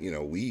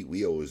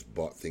 we always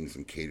bought things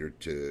and catered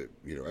to,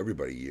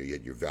 everybody. You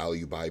had your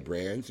value buy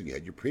brands and you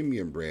had your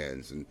premium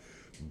brands, and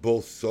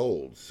both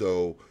sold.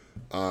 So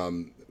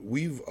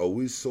we've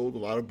always sold a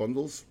lot of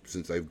bundles.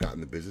 Since I've gotten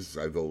the business,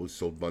 I've always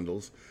sold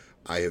bundles.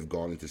 I have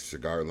gone into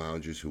cigar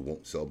lounges who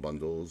won't sell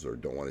bundles or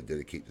don't want to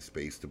dedicate the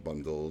space to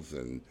bundles.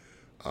 And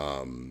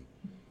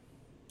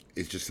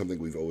it's just something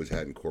we've always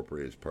had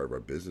incorporated as part of our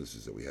business,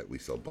 is that we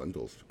sell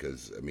bundles.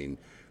 Because,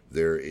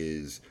 there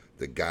is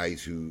the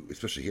guys who,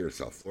 especially here in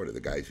South Florida,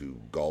 the guys who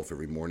golf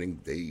every morning,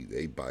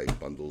 they buy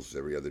bundles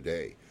every other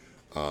day.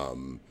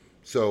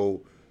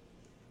 So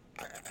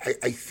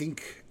I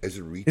think as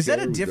a retailer, Is that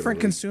a different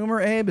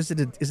consumer, Abe? Is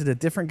it a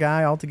different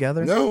guy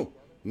altogether? No.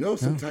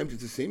 Sometimes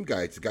it's the same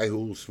guy. It's a guy who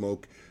will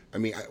smoke. I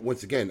mean,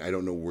 once again, I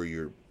don't know where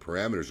your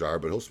parameters are,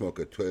 but he'll smoke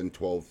a $10,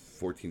 $12,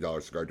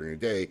 $14 cigar during the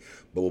day,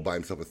 but will buy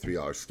himself a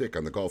 $3 stick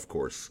on the golf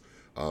course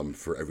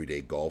for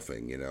everyday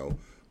golfing. You know,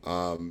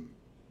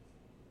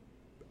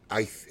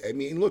 I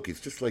mean, look, it's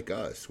just like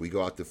us. We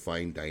go out to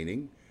fine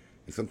dining,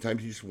 and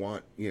sometimes you just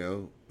want, you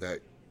know, that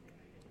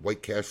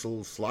White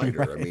Castle slider.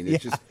 Right, I mean,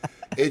 it's just,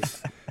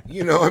 it's,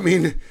 you know, I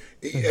mean,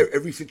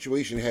 every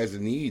situation has a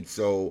need.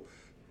 So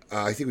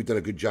I think we've done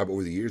a good job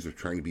over the years of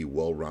trying to be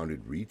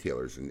well-rounded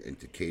retailers and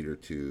to cater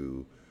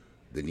to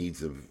the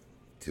needs of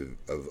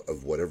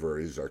whatever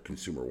it is our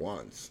consumer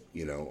wants.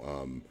 You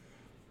know,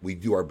 we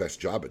do our best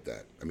job at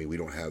that. I mean, we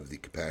don't have the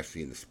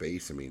capacity and the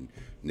space. I mean,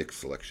 Nick's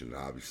selection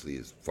obviously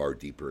is far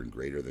deeper and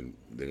greater than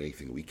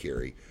anything we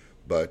carry.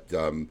 But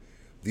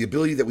the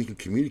ability that we can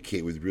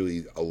communicate with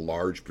really a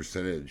large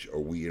percentage,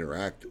 or we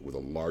interact with a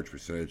large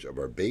percentage of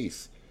our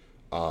base,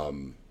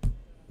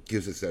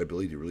 gives us that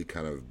ability to really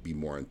kind of be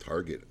more on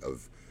target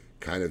of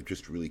kind of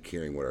just really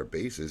caring what our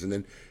base is. And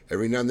then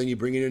every now and then you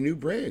bring in a new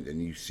brand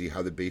and you see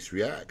how the base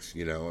reacts,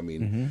 you know, I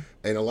mean,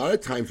 and a lot of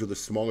times with the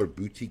smaller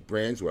boutique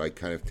brands, what I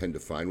kind of tend to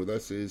find with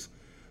us is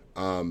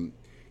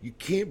you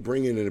can't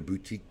bring in a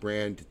boutique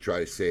brand to try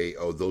to say,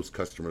 oh, those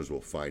customers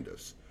will find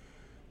us.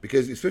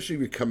 Because especially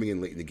if you're coming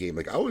in late in the game,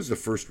 like I was the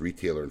first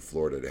retailer in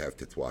Florida to have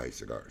Tatuaje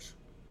cigars.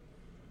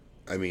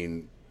 I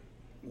mean,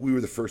 we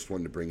were the first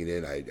one to bring it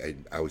in.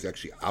 I was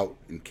actually out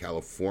in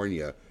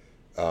California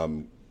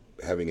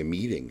having a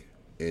meeting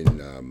in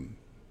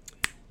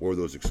what were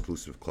those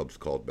exclusive clubs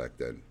called back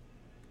then?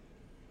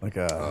 Like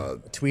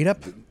a Tweet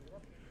Up?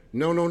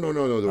 No.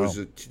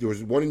 There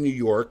was one in New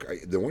York.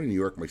 The one in New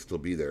York might still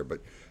be there, and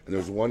there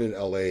was one in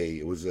L.A.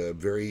 It was a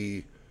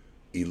very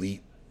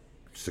elite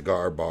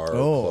cigar bar,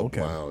 club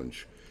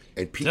lounge.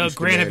 And Pete the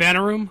Grand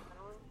Havana Room?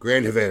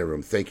 Grand Havana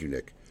Room. Thank you,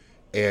 Nick.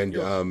 And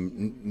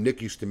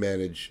Pete used to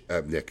manage,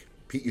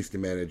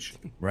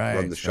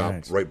 run the shop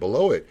right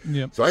below it.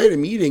 Yep. So I had a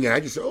meeting, and I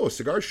just said, a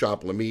cigar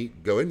shop, let me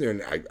go in there.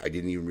 And I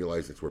didn't even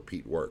realize that's where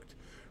Pete worked,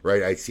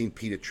 right? I'd seen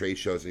Pete at trade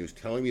shows, and he was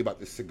telling me about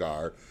this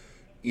cigar.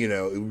 You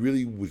know, it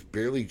really was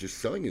barely just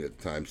selling it at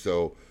the time.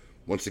 So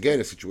once again,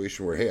 a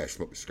situation where, hey, I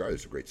smoked a cigar.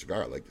 This is a great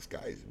cigar. I like this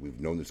guy. We've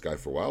known this guy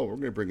for a while. We're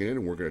going to bring it in,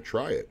 and we're going to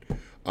try it.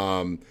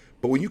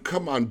 But when you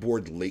come on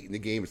board late in the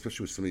game,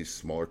 especially with some of these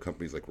smaller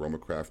companies like Roma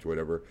Craft or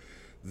whatever,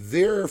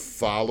 their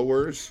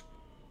followers,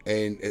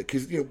 and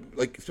because, you know,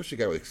 like especially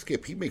a guy like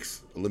Skip, he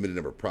makes a limited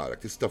number of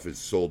product. This stuff is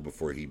sold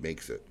before he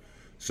makes it.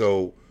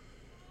 So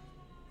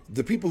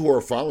the people who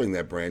are following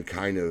that brand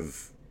kind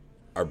of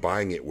are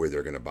buying it where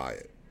they're going to buy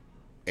it.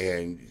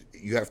 And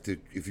you have to,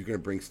 if you're going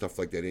to bring stuff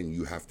like that in,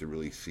 you have to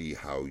really see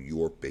how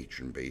your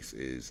patron base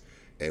is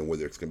and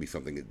whether it's going to be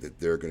something that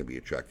they're going to be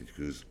attracted to.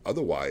 Because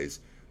otherwise,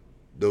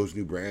 those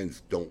new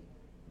brands don't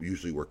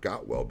usually work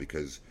out well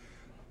because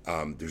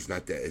there's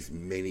not that as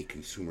many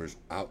consumers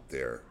out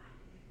there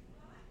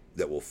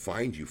that will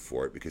find you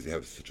for it because they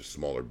have such a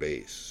smaller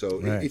base.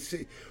 So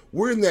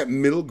we're in that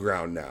middle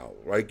ground now,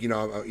 right?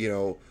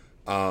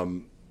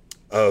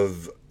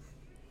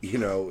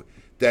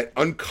 That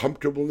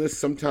uncomfortableness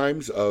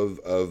sometimes of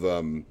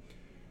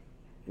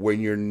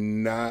when you're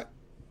not,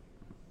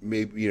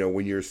 maybe,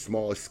 when you're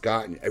small as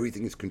Scott and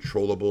everything is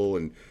controllable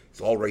and it's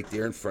all right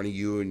there in front of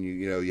you, and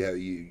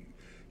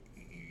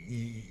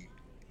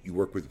you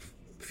work with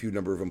a few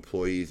number of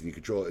employees and you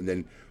control it, and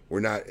then we're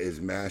not as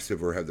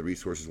massive or have the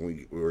resources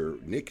where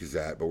Nick is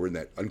at, but we're in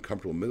that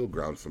uncomfortable middle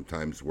ground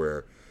sometimes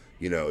where,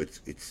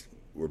 it's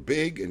we're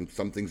big and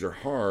some things are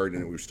hard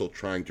and we're still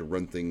trying to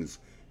run things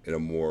in a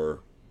more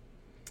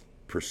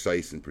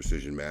precise and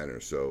precision manner.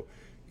 So,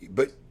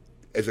 but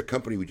as a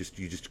company, you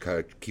just kind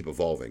of keep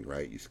evolving,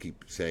 right? You just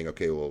keep saying,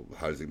 okay, well,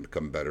 how does it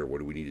become better? What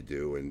do we need to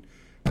do? And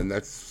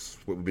that's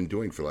what we've been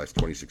doing for the last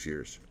 26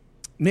 years.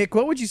 Nick,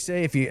 what would you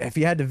say if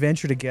you had to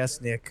venture to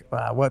guess, Nick,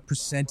 what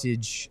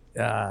percentage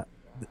of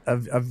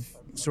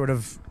sort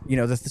of,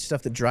 the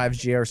stuff that drives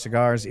JR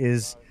Cigars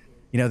is,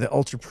 the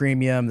ultra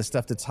premium, the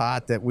stuff that's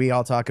hot that we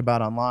all talk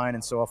about online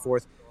and so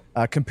forth,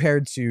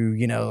 compared to,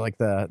 like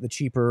the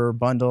cheaper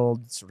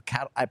bundled sort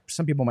of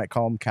some people might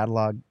call them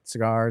catalog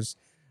cigars.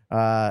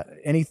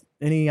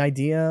 Any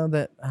idea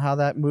that how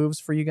that moves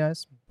for you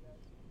guys?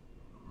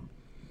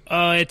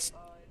 It's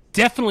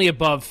definitely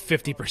above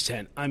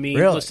 50%. I mean,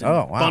 really? Listen,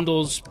 oh, wow.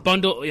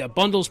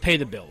 bundles pay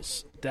the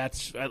bills.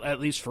 That's at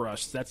least for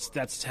us.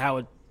 That's how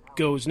it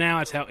goes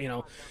now. It's how,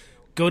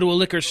 go to a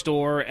liquor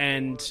store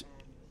and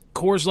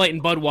Coors Light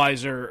and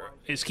Budweiser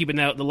is keeping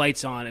the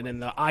lights on, and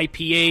then the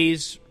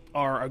IPAs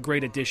are a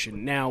great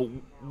addition. Now,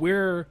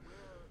 we're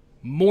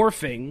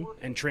morphing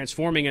and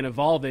transforming and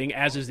evolving,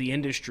 as is the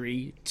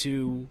industry,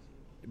 to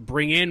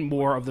bring in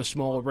more of the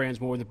smaller brands,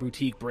 more of the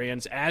boutique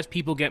brands. As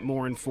people get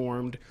more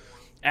informed,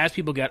 as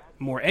people get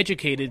more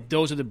educated,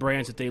 those are the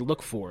brands that they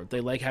look for.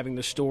 They like having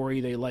the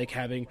story. They like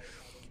having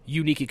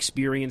unique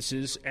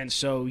experiences. And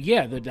so,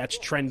 yeah, that's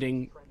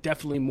trending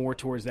definitely more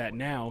towards that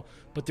now.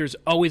 But there's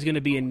always going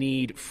to be a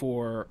need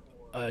for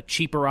a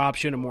cheaper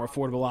option, a more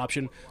affordable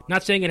option.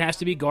 Not saying it has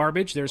to be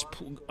garbage. There's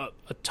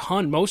a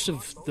ton. Most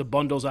of the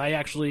bundles I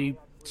actually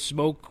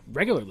smoke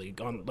regularly,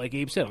 on, like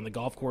Abe said, on the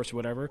golf course or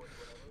whatever.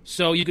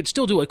 So you could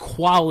still do a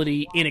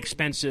quality,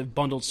 inexpensive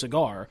bundled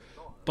cigar.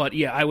 But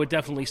yeah, I would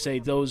definitely say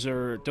those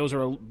are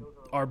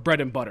our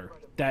bread and butter.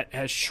 That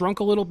has shrunk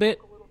a little bit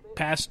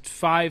past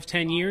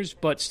 5-10 years,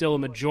 but still a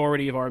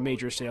majority of our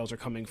major sales are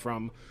coming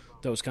from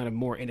those kind of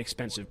more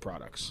inexpensive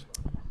products.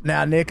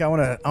 Now, Nick, I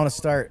want to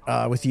start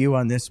with you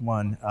on this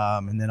one,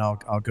 and then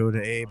I'll go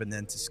to Abe and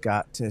then to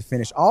Scott to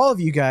finish. All of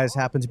you guys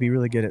happen to be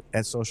really good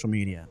at social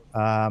media,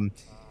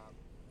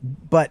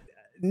 but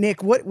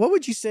Nick, what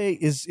would you say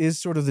is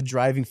sort of the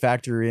driving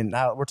factor in?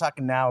 We're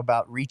talking now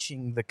about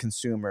reaching the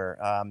consumer.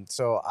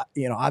 So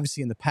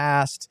obviously in the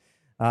past,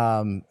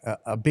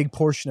 a big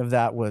portion of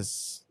that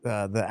was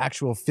the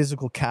actual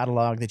physical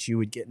catalog that you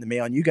would get in the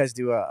mail, and you guys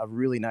do a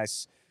really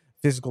nice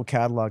physical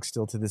catalog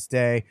still to this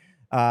day.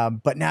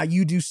 But now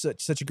you do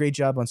such a great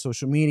job on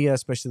social media,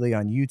 especially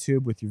on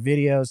YouTube with your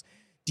videos.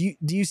 Do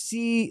you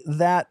see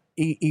that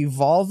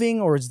evolving,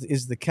 or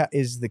is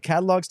the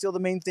catalog still the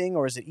main thing,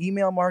 or is it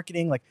email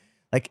marketing? Like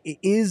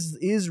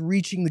is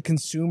reaching the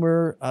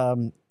consumer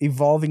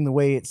evolving the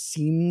way it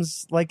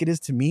seems like it is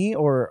to me,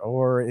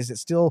 or is it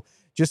still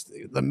just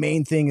the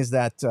main thing is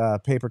that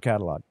paper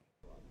catalog?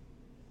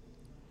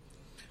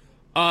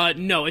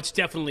 No, it's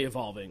definitely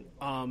evolving.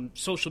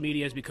 Social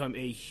media has become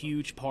a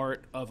huge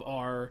part of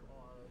our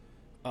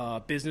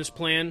business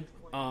plan.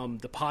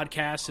 The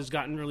podcast has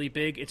gotten really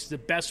big. It's the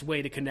best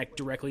way to connect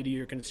directly to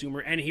your consumer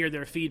and hear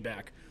their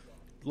feedback.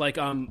 Like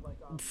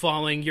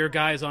following your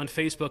guys on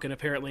Facebook, and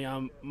apparently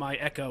my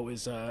echo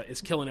is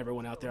killing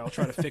everyone out there. I'll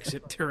try to fix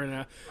it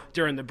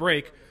during the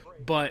break,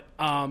 but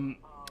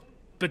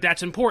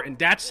that's important.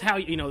 That's how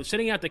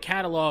sending out the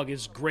catalog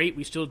is great.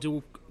 We still do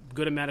a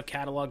good amount of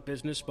catalog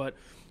business, but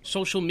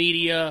social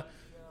media,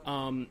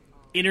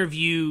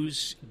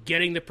 interviews,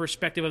 getting the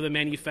perspective of the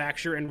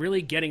manufacturer, and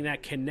really getting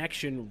that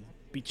connection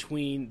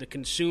between the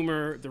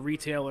consumer, the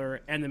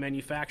retailer, and the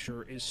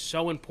manufacturer is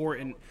so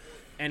important,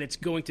 and it's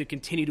going to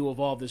continue to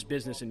evolve this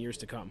business in years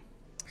to come.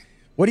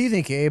 What do you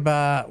think, Abe?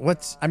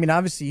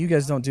 Obviously you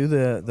guys don't do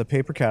the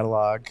paper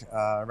catalog,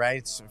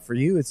 right? For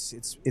you,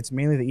 it's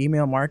mainly the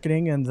email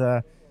marketing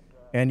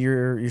and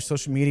your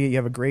social media. You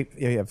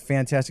have a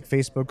fantastic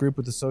Facebook group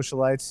with the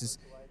socialites.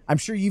 I'm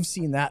sure you've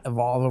seen that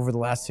evolve over the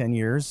last 10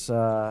 years,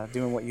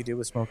 doing what you do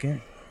with Smoke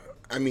Inn.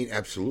 I mean,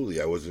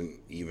 absolutely. I wasn't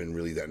even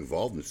really that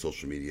involved in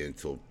social media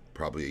until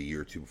probably a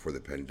year or two before the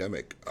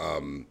pandemic.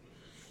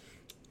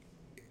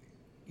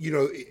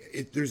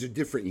 There's a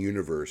different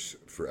universe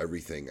for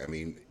everything. I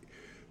mean,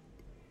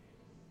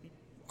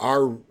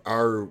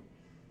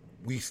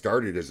 we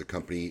started as a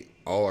company,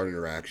 all our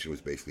interaction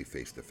was basically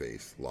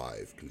face-to-face,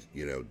 live,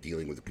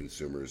 dealing with the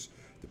consumers,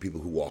 the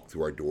people who walked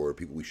through our door,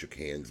 people we shook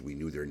hands, we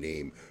knew their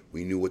name,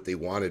 we knew what they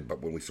wanted,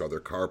 but when we saw their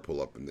car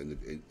pull up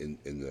in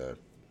the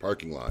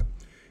parking lot.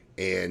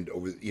 And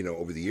over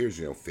the years,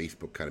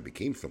 Facebook kind of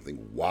became something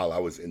while I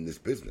was in this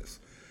business.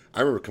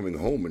 I remember coming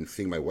home and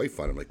seeing my wife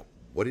on it. I'm like,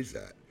 what is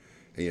that?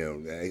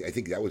 And, I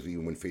think that was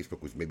even when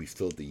Facebook was maybe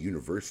still at the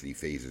university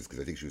phases,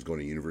 because I think she was going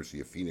to University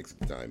of Phoenix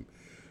at the time.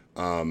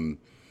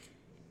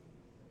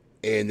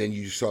 And then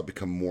you just saw it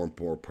become more and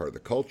more part of the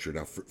culture.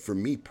 Now, for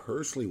me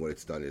personally, what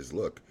it's done is,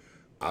 look,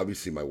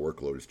 obviously my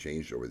workload has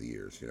changed over the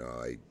years.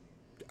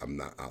 I'm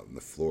not out on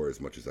the floor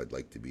as much as I'd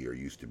like to be or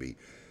used to be.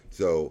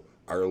 So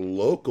our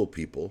local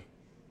people,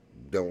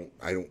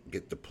 I don't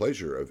get the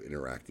pleasure of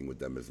interacting with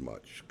them as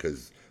much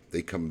because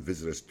they come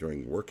visit us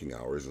during working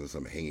hours, and as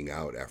I'm hanging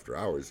out after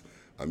hours,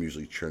 I'm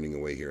usually churning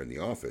away here in the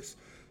office.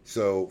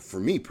 So for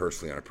me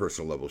personally, on a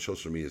personal level,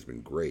 social media has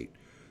been great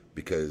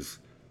because,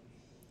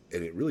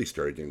 and it really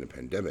started during the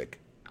pandemic,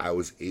 I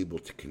was able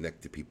to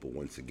connect to people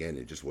once again.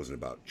 It just wasn't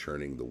about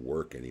churning the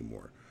work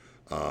anymore.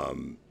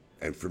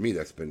 And for me,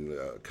 that's been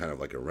kind of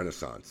like a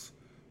renaissance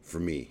for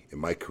me in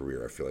my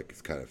career. I feel like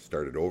it's kind of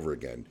started over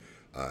again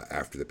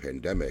after the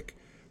pandemic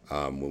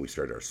when we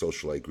started our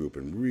socialite group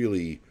and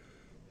really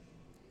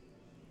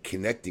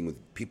connecting with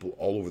people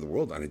all over the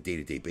world on a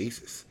day-to-day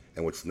basis.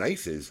 And what's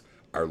nice is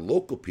our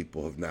local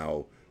people have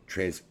now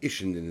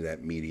transitioned into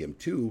that medium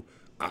too.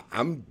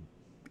 I'm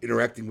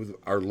interacting with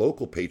our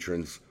local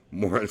patrons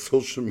more on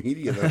social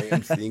media than I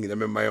am seeing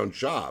them in my own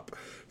shop.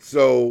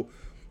 So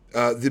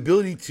the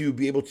ability to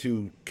be able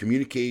to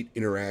communicate,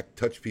 interact,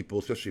 touch people,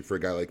 especially for a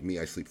guy like me,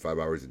 I sleep 5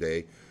 hours a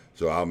day.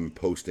 So I'm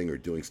posting or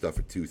doing stuff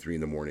at 2, 3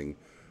 in the morning.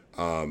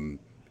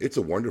 It's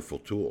a wonderful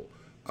tool.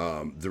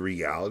 The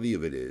reality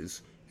of it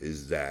is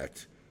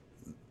that,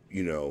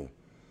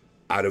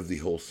 out of the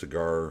whole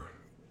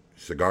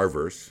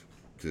cigarverse,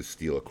 to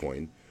steal a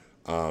coin,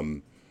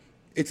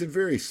 it's a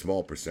very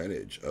small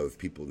percentage of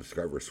people in the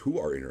cigarverse who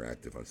are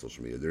interactive on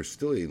social media. There's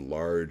still a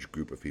large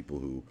group of people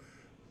who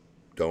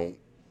don't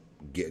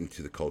get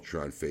into the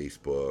culture on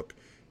Facebook,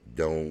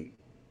 don't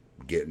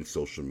get in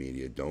social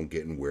media, don't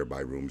get in Whereby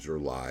Rooms or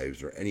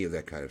Lives or any of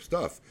that kind of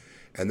stuff.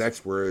 And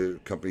that's where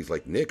companies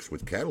like Nick's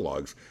with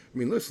catalogs, I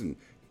mean, listen,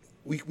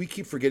 we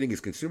keep forgetting as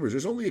consumers,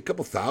 there's only a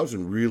couple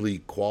thousand really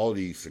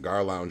quality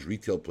cigar lounge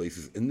retail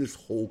places in this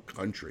whole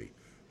country.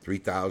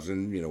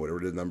 3,000, whatever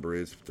the number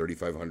is,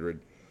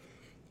 3,500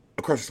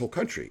 across this whole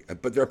country.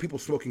 But there are people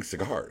smoking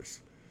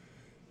cigars,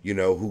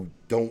 who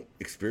don't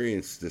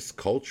experience this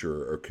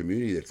culture or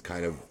community that's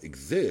kind of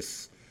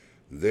exists.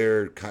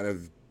 They're kind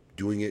of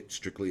doing it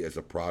strictly as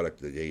a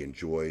product that they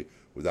enjoy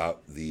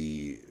without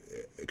the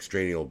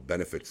extraneous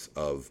benefits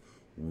of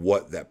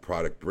what that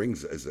product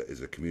brings as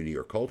a community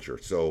or culture.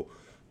 So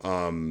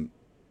the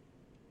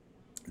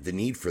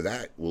need for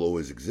that will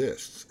always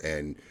exist.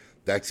 And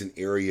that's an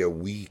area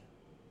we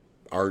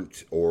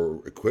aren't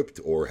or equipped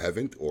or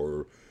haven't,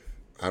 or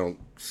I don't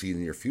see in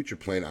the near future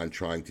plan on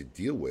trying to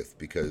deal with,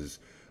 because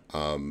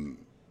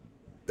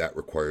that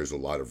requires a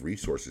lot of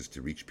resources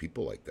to reach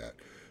people like that.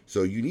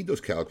 So you need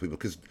those catalog people,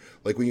 because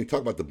like when you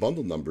talk about the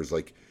bundle numbers,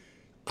 like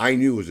I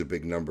knew it was a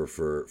big number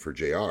for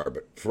JR,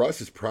 but for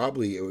us it's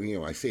probably,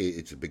 I say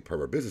it's a big part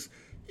of our business.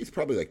 It's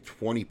probably like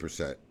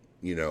 20%,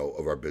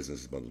 of our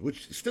business is bundles,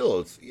 which still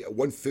it's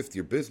 1/5 of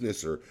your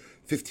business, or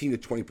 15 to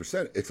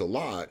 20%. It's a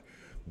lot,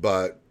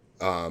 but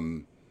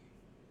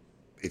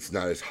it's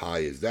not as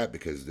high as that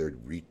because their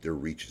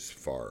reach is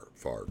far,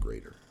 far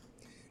greater.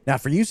 Now,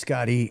 for you,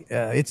 Scotty,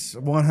 it's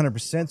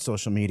 100%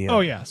 social media. Oh,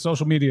 yeah.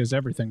 Social media is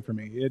everything for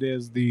me. It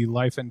is the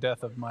life and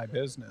death of my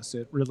business.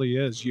 It really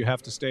is. You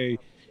have to stay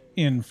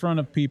in front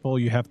of people.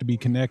 You have to be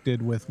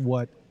connected with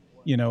what,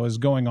 is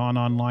going on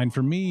online.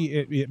 For me,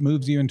 it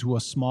moves you into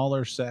a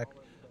smaller sect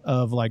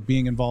of like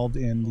being involved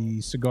in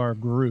the cigar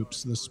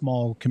groups, the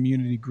small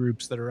community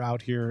groups that are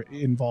out here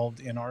involved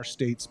in our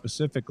state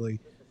specifically,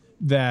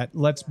 that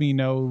lets me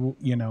know,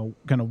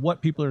 kind of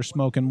what people are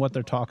smoking, what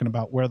they're talking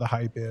about, where the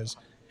hype is,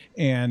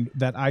 and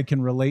that I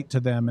can relate to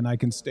them and I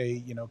can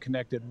stay,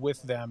 connected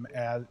with them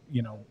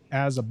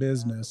as a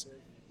business,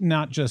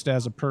 not just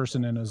as a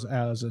person and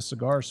as a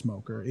cigar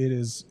smoker. It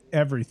is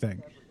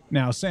everything.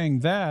 Now,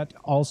 saying that,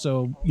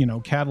 also,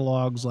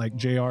 catalogs like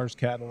JR's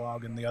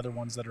catalog and the other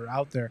ones that are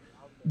out there,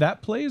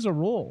 that plays a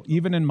role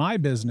even in my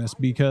business,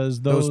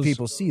 because those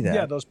people see that.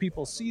 Yeah, those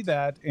people see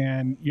that.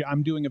 And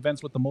I'm doing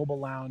events with the Mobile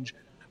Lounge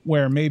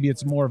where maybe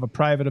it's more of a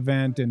private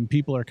event and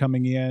people are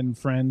coming in,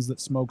 friends that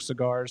smoke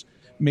cigars.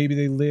 Maybe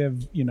they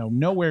live,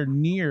 nowhere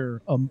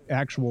near an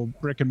actual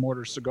brick and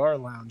mortar cigar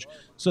lounge.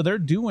 So they're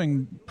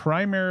doing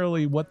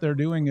primarily what they're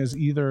doing is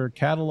either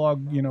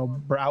catalog,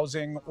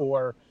 browsing,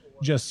 or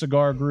just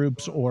cigar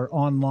groups, or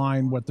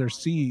online what they're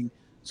seeing.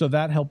 So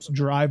that helps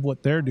drive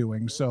what they're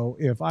doing. So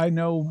if I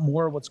know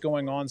more what's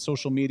going on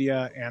social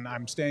media and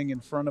I'm staying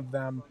in front of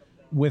them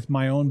with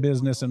my own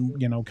business and,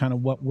 kind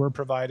of what we're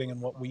providing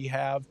and what we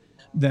have,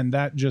 then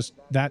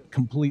that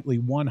completely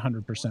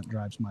 100%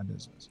 drives my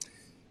business.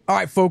 All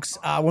right, folks,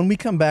 when we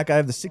come back, I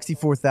have the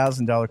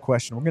 $64,000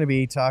 question. We're going to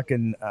be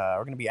talking,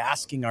 we're going to be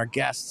asking our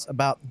guests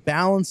about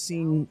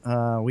balancing.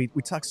 We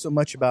talk so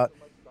much about,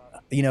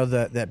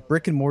 that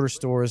brick and mortar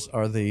stores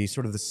are the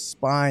sort of the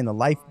spine, the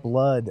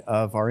lifeblood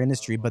of our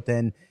industry, but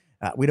then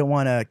we don't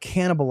want to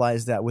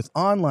cannibalize that with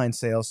online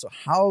sales. So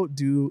how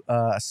do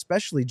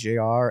especially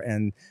JR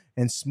and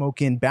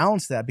Smoke Inn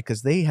balance that,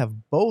 because they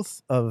have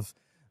both of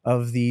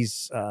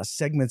these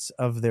segments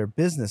of their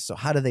business. So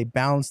how do they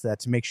balance that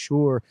to make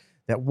sure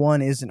that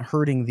one isn't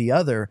hurting the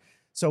other?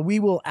 So we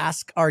will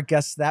ask our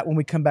guests that when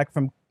we come back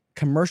from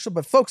commercial.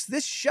 But folks,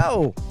 this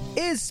show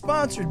is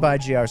sponsored by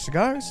JR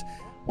Cigars,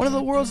 one of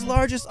the world's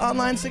largest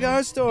online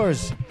cigar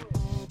stores.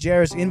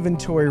 JR's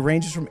inventory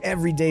ranges from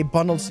everyday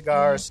bundled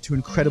cigars to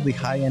incredibly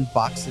high-end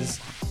boxes,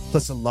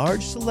 plus a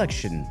large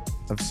selection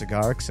of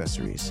cigar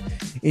accessories.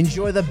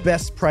 Enjoy the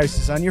best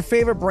prices on your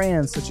favorite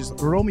brands such as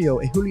Romeo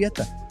y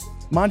Julieta,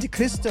 Monte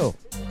Cristo,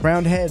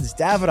 Crowned Heads,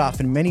 Davidoff,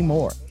 and many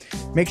more.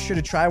 Make sure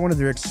to try one of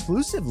their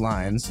exclusive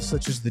lines,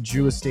 such as the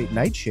Drew Estate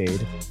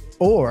Nightshade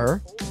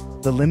or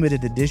the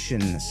limited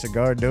edition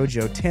Cigar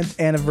Dojo 10th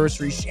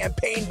Anniversary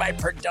Champagne by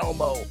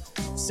Perdomo.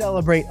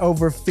 Celebrate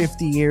over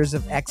 50 years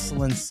of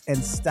excellence and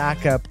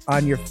stock up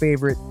on your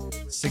favorite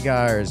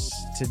cigars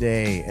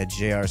today at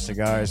JR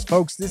Cigars.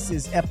 Folks, this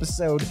is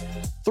episode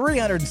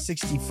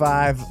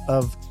 365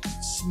 of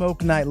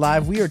Smoke Night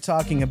Live. We are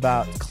talking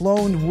about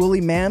cloned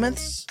woolly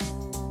mammoths.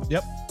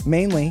 Yep.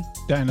 Mainly.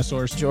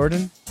 Dinosaurs.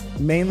 Jordan.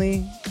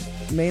 Mainly.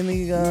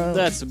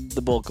 That's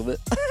the bulk of it.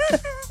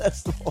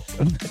 That's the bulk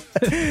of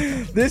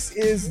it. This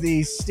is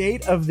the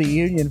State of the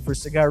Union for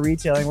cigar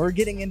retailing. We're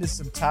getting into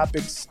some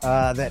topics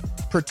that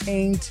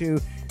pertain to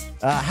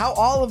how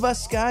all of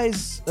us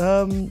guys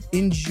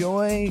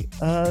enjoy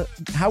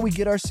how we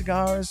get our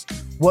cigars,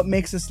 what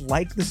makes us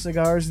like the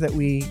cigars that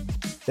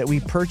we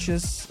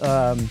purchase.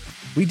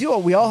 We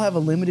all have a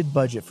limited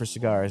budget for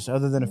cigars,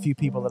 other than a few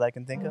people that I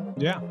can think of.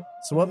 Yeah.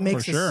 So what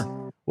makes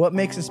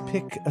us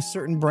pick a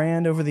certain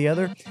brand over the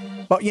other?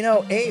 But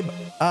Abe,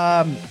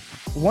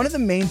 one of the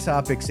main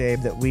topics,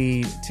 Abe, that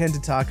we tend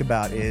to talk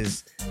about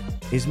is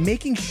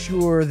making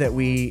sure that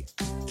we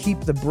keep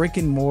the brick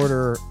and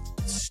mortar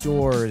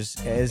stores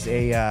as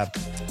a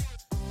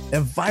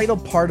vital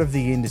part of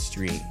the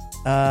industry.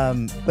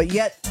 But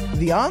yet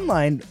the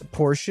online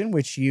portion,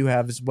 which you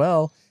have as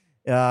well,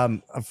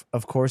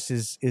 of course,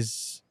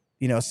 is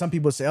some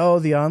people say, oh,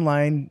 the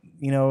online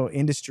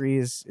industry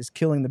is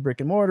killing the brick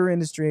and mortar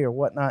industry or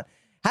whatnot.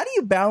 How do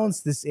you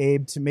balance this,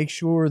 Abe, to make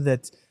sure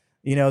that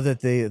that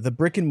the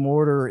brick and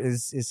mortar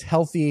is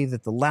healthy,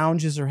 that the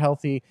lounges are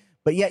healthy,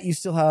 but yet you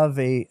still have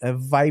a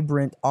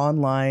vibrant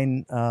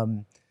online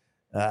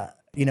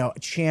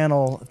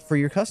channel for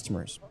your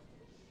customers?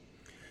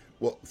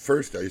 Well,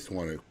 first, I just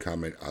want to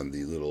comment on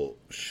the little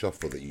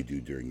shuffle that you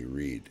do during your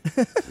read.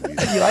 I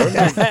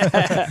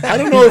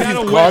don't know if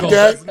you've caught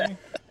that.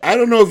 I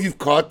don't know if you've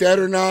caught that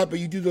or not, but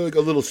you do like a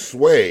little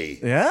sway.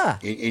 Yeah.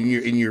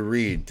 In your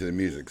read to the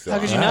music. So how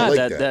could you not?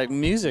 Like that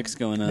music's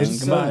going on.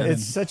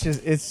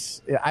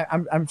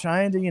 I'm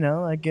trying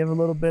to give a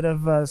little bit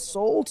of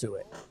soul to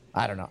it.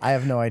 I don't know. I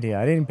have no idea.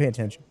 I didn't pay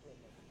attention.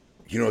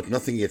 It's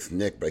nothing against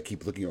Nick, but I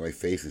keep looking at my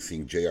face and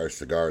seeing JR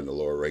Cigar in the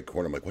lower right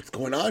corner. I'm like, what's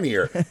going on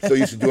here? I'm so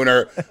used to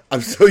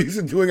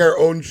doing our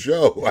own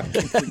show. I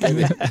keep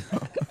forgetting.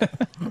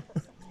 I'm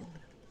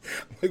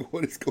like,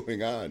 what is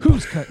going on?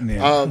 Who's cutting in?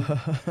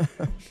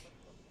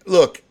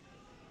 Look,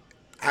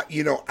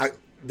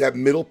 that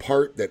middle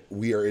part that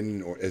we are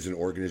in as an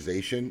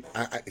organization,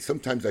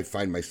 sometimes I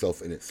find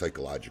myself in it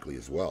psychologically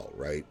as well,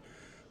 right?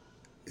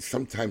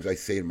 Sometimes I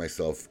say to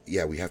myself,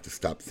 yeah, we have to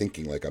stop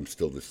thinking like I'm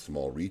still this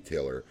small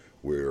retailer.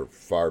 We're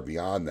far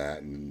beyond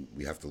that, and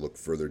we have to look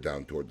further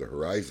down toward the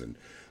horizon.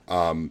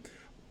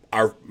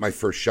 My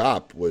first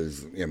shop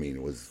was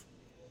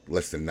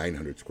less than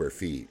 900 square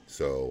feet,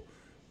 so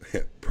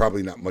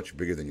probably not much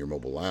bigger than your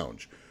mobile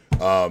lounge.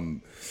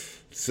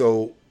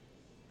 So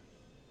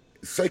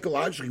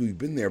psychologically, we've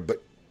been there,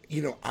 but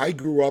I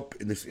grew up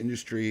in this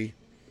industry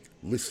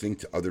listening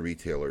to other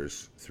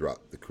retailers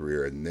throughout the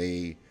career, and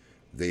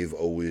they've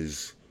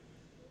always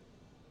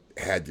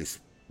had this,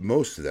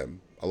 most of them,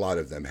 a lot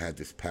of them had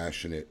this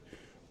passionate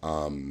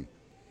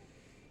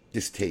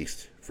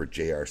distaste for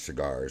JR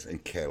Cigars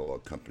and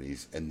catalog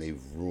companies, and they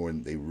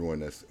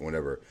ruin us,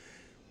 whatever.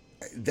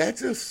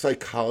 That's a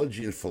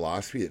psychology and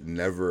philosophy that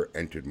never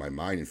entered my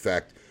mind. In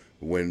fact,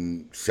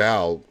 when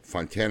Sal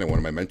Fontana, one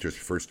of my mentors,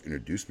 first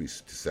introduced me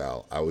to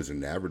Sal, I was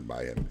enamored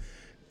by him.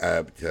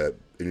 To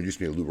introduce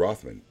me to Lou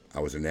Rothman,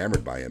 I was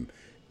enamored by him,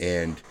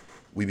 and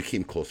we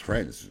became close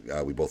friends.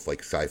 We both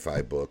like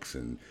sci-fi books,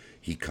 and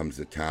he comes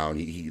to town.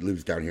 He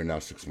lives down here now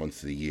 6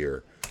 months of the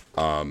year.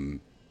 And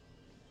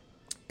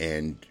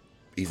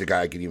he's a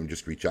guy I can even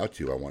just reach out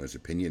to. I want his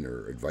opinion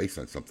or advice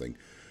on something.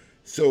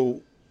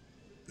 So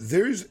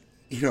there's,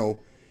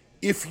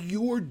 if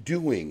you're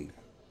doing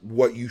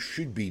what you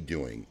should be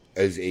doing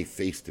as a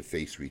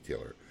face-to-face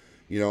retailer,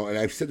 and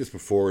I've said this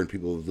before and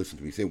people have listened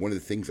to me say, one of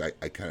the things I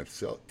kind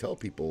of tell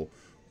people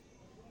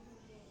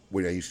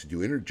when I used to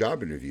do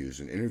job interviews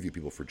and interview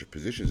people for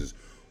positions is,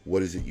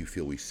 what is it you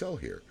feel we sell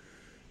here?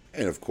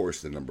 And of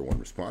course, the number one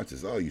response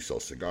is, oh, you sell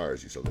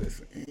cigars, you sell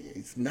this.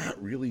 It's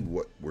not really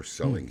what we're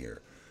selling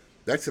here.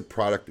 That's a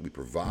product that we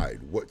provide.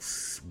 What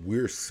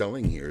we're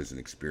selling here is an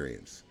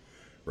experience,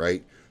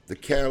 right? The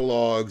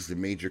catalogs, the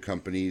major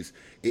companies,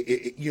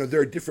 there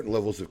are different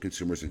levels of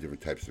consumers and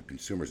different types of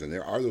consumers. And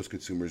there are those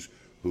consumers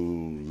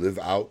who live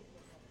out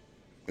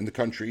in the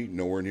country,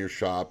 nowhere near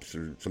shops,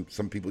 or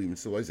some people even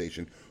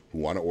civilization, who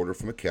want to order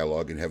from a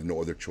catalog and have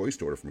no other choice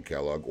to order from a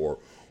catalog, or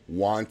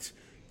want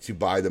to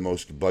buy the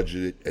most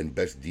budgeted and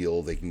best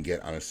deal they can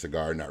get on a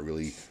cigar, not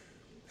really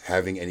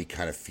having any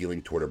kind of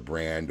feeling toward a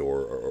brand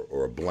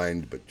or a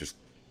blend, but just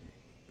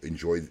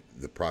enjoy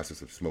the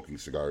process of smoking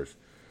cigars.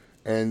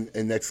 And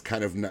that's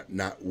kind of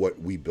not what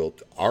we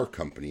built our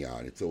company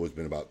on. It's always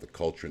been about the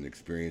culture and the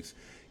experience,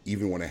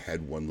 even when I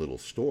had one little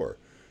store.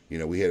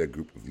 We had a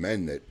group of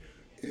men that,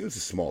 it was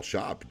a small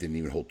shop. It didn't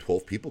even hold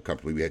 12 people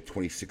comfortably. We had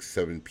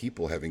 7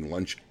 people having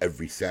lunch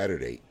every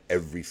Saturday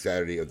of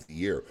the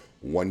year.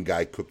 One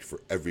guy cooked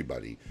for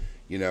everybody,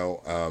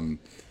 and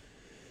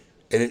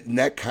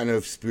that kind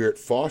of spirit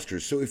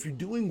fosters. So if you're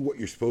doing what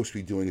you're supposed to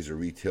be doing as a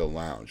retail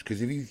lounge,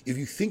 because if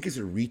you think as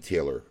a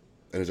retailer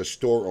and as a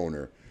store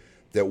owner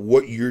that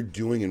what you're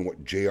doing and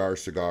what JR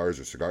Cigars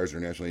or Cigars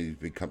International, these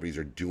big companies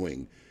are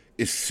doing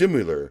is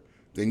similar,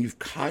 then you've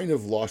kind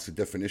of lost the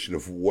definition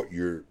of what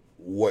you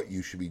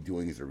should be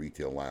doing as a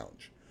retail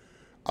lounge.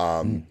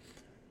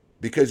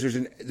 Because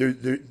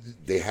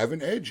they have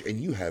an edge and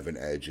you have an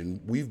edge.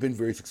 And we've been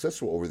very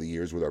successful over the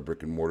years with our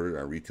brick and mortar and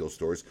our retail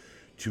stores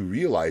to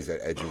realize that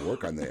edge and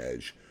work on the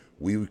edge.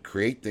 We would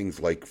create things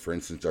like, for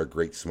instance, our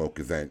Great Smoke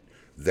event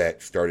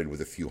that started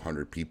with a few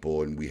hundred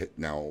people, and we hit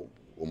now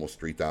almost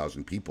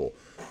 3,000 people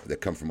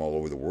that come from all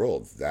over the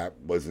world. That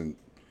wasn't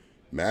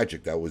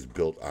magic. That was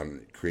built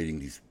on creating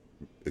these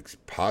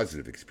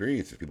positive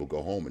experiences. People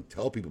go home and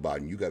tell people about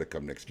it, and you got to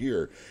come next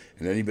year.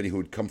 And anybody who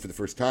would come for the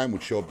first time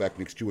would show up back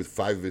next year with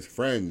 5 of his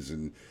friends.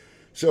 And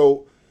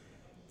so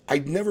I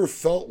never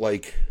felt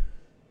like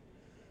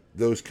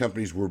those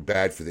companies were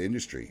bad for the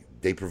industry.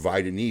 They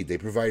provide a need. They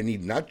provide a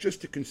need not just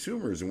to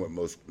consumers and what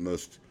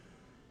most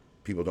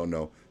people don't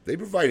know, they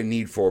provide a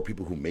need for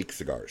people who make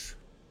cigars,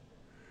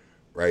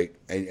 right?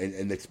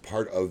 And it's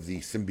part of the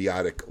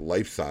symbiotic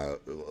life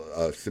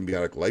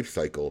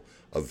cycle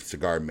of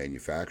cigar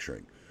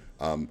manufacturing.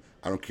 I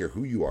don't care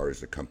who you are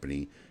as a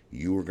company,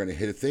 you are going to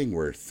hit a thing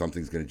where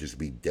something's going to just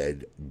be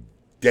dead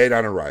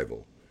on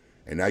arrival.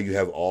 And now you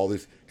have all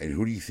this, and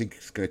who do you think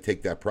is going to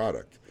take that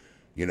product?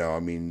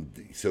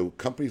 So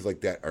companies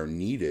like that are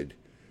needed.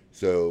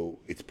 So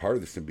it's part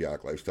of the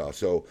symbiotic lifestyle.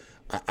 So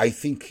I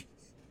think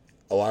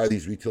a lot of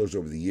these retailers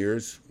over the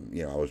years,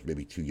 I was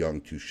maybe too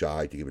young, too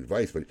shy to give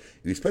advice, but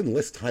if you spend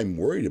less time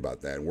worried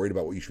about that and worried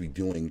about what you should be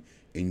doing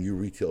in your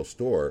retail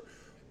store,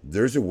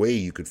 there's a way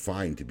you could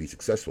find to be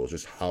successful. It's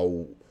just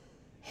how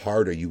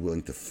hard are you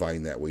willing to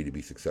find that way to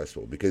be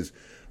successful? Because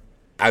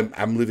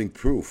I'm living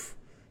proof,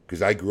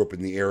 because I grew up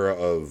in the era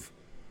of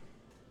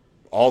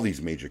all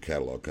these major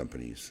catalog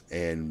companies,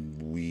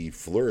 and we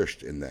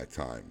flourished in that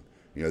time.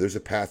 There's a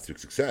path to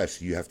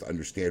success. You have to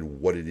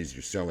understand what it is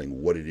you're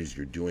selling, what it is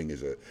you're doing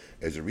as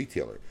a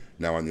retailer.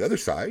 Now, on the other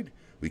side,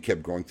 we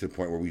kept growing to the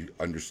point where we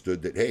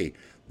understood that, hey,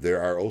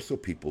 there are also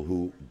people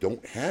who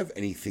don't have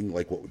anything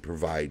like what we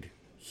provide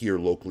here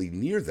locally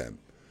near them.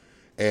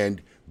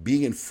 And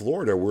being in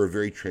Florida, we're a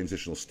very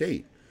transitional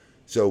state.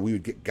 So we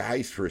would get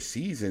guys for a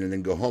season and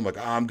then go home like,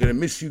 I'm going to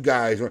miss you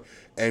guys.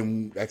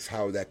 And that's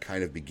how that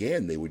kind of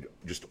began. They would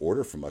just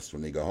order from us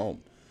when they go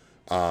home.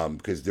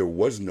 Because there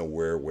was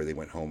nowhere where they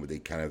went home where they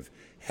kind of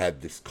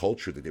had this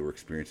culture that they were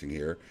experiencing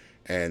here.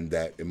 And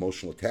that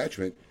emotional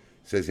attachment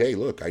says, hey,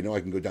 look, I know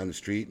I can go down the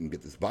street and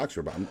get this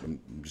boxer, but I'm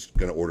just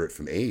going to order it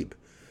from Abe.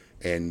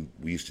 And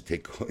we used to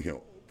take,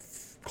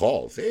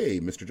 calls. Hey,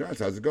 Mr.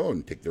 Johnson, how's it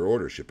going? Take their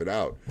order, ship it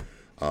out,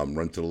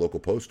 run to the local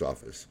post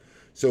office.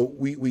 So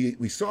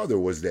we saw there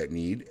was that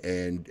need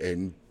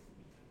and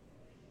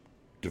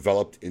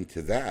developed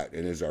into that.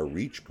 And as our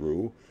reach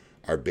grew,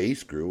 our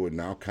base grew, and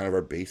now kind of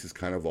our base is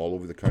kind of all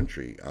over the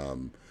country.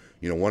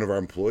 One of our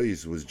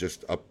employees was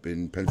just up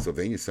in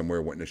Pennsylvania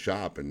somewhere, went in a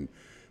shop and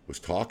was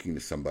talking to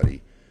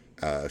somebody,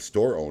 a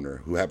store owner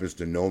who happens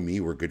to know me.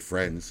 We're good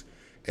friends.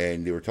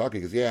 And they were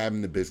talking because, I'm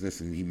in the business,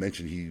 and he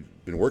mentioned he'd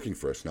been working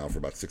for us now for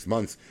about 6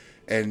 months.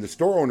 And the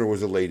store owner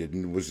was elated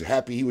and was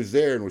happy he was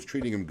there and was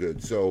treating him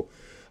good. So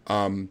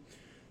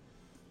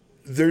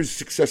there's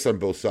success on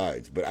both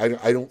sides, but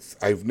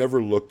I've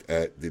never looked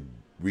at the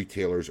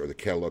retailers or the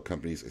catalog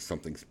companies as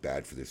something's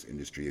bad for this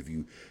industry. If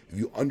you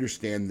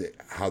understand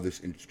how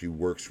this industry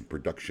works, from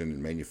production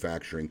and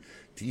manufacturing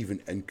to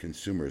even end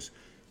consumers,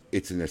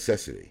 it's a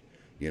necessity.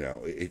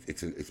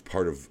 It's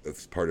part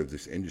of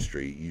this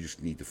industry. You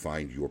just need to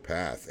find your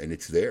path, and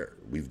it's there.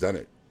 We've done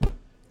it.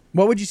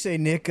 What would you say,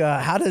 Nick?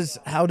 How does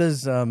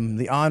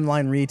the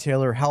online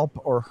retailer help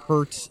or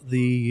hurt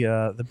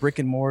the brick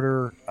and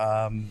mortar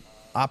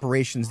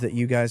operations that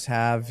you guys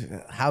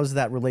have? How's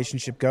that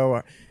relationship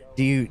go?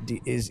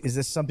 Is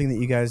this something that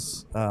you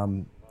guys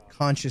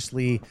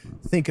consciously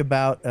think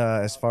about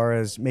as far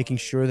as making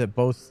sure that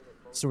both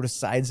sort of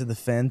sides of the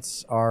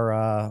fence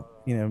are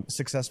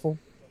successful?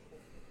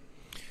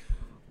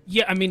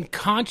 Yeah, I mean,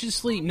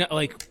 consciously,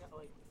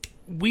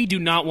 we do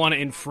not want to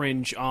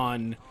infringe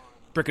on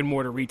brick and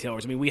mortar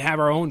retailers. I mean, we have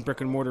our own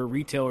brick and mortar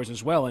retailers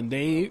as well, and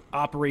they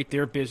operate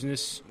their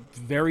business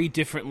very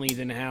differently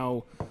than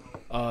how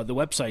the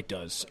website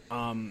does.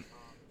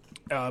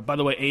 By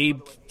the way,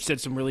 Abe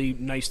said some really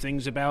nice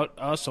things about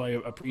us, so I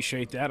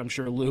appreciate that. I'm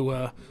sure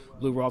Lou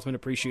Rothman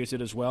appreciates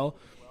it as well.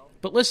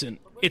 But listen,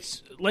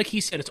 it's like he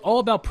said, it's all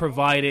about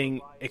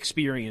providing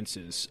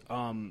experiences.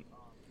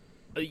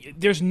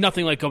 There's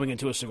nothing like going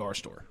into a cigar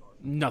store.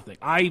 Nothing.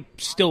 I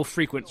still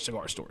frequent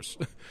cigar stores.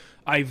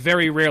 I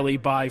very rarely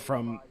buy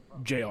from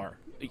JR,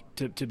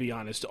 to be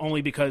honest,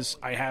 only because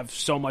I have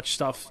so much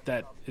stuff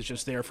that is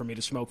just there for me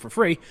to smoke for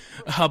free.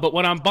 But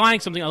when I'm buying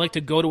something, I like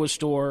to go to a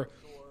store,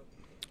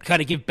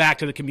 kind of give back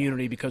to the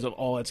community because of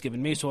all that's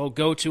given me. So I'll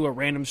go to a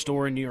random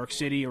store in New York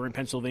City or in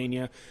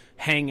Pennsylvania,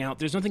 hang out.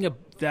 There's nothing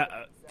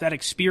that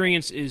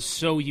experience is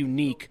so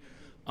unique.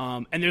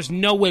 And there's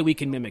no way we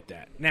can mimic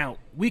that. Now,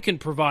 we can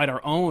provide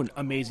our own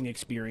amazing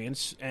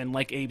experience, and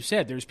like Abe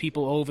said, there's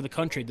people all over the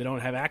country that don't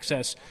have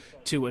access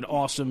to an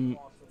awesome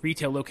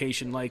retail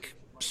location like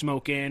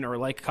Smoke Inn or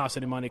like Casa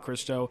de Monte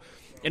Cristo,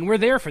 and we're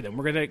there for them.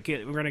 We're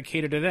gonna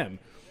cater to them.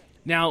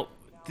 Now,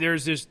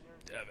 there's this,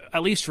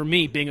 at least for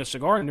me, being a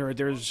cigar nerd,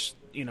 there's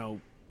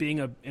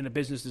being in a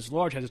business this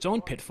large has its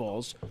own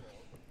pitfalls.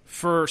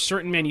 For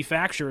certain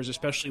manufacturers,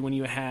 especially when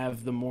you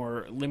have the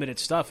more limited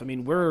stuff, I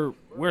mean, we're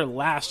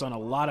last on a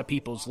lot of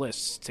people's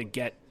lists to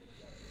get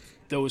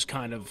those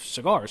kind of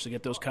cigars, to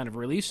get those kind of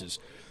releases,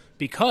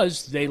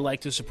 because they like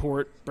to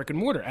support brick and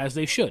mortar, as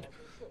they should.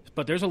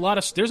 But there's a lot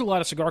of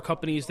cigar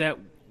companies that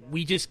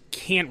we just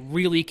can't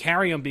really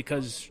carry them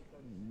because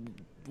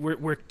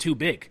we're too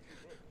big.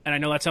 And I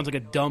know that sounds like a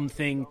dumb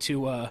thing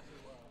to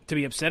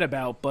be upset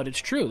about, but it's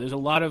true. There's a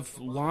lot of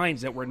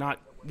lines that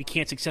we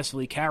can't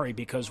successfully carry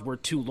because we're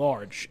too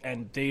large,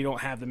 and they don't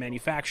have the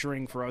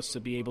manufacturing for us to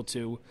be able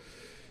to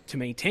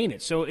maintain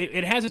it. So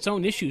it has its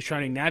own issues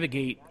trying to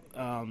navigate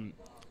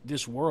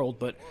this world,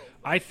 but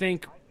I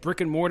think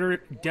brick and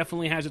mortar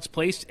definitely has its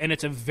place, and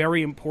it's a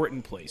very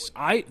important place.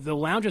 The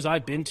lounges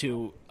I've been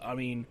to, I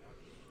mean,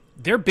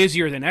 they're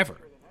busier than ever,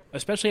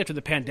 especially after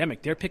the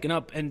pandemic. They're picking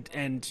up,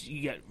 and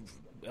you get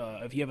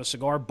if you have a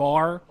cigar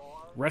bar,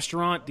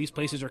 restaurant, these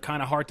places are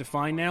kind of hard to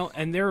find now,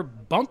 and they're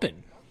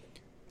bumping.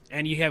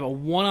 And you have a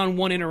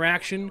one-on-one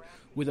interaction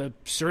with a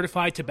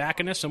certified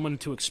tobacconist, someone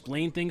to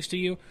explain things to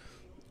you.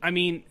 I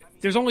mean,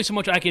 there's only so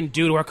much I can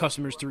do to our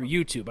customers through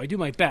YouTube. I do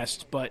my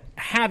best, but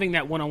having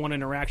that one-on-one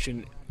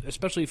interaction,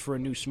 especially for a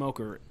new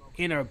smoker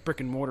in a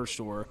brick-and-mortar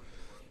store,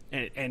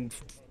 and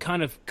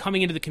kind of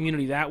coming into the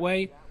community that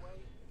way,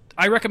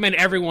 I recommend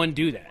everyone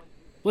do that.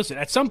 Listen,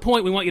 at some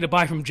point we want you to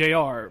buy from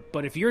JR,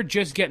 but if you're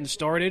just getting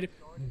started,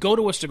 go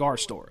to a cigar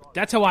store.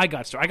 That's how I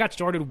got started. I got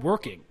started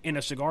working in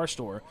a cigar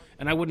store,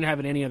 and I wouldn't have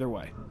it any other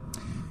way.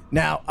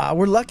 Now,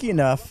 we're lucky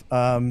enough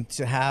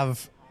to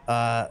have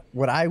we're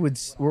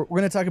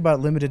going to talk about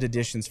limited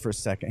editions for a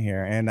second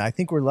here. And I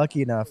think we're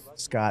lucky enough,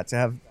 Scott, to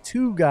have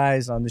two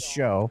guys on the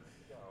show,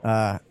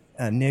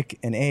 Nick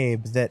and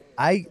Abe, that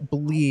I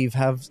believe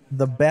have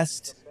the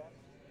best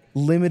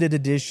limited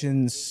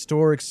edition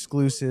store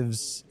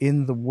exclusives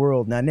in the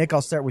world. Now, Nick,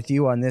 I'll start with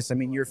you on this. I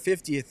mean, your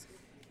 50th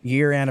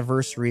year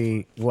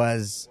anniversary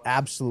was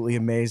absolutely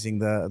amazing.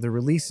 The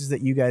releases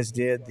that you guys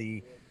did,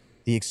 the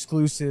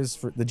exclusives,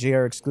 for the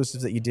JR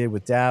exclusives that you did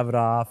with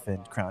Davidoff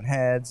and Crown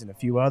Heads and a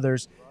few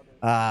others,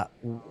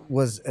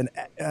 was an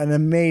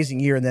amazing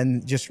year. And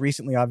then just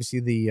recently, obviously,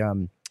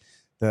 the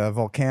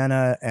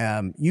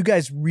Volcana. You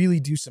guys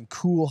really do some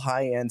cool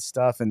high end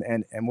stuff,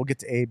 and we'll get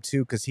to Abe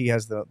too, because he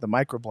has the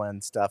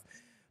microblend stuff.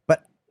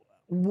 But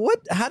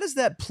how does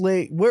that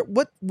play?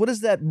 What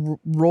does that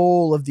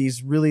role of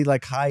these really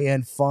like high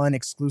end fun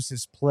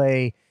exclusives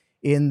play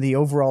in the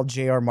overall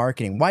JR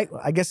marketing? Why?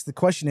 I guess the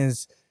question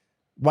is,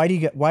 why do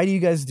you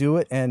guys do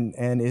it,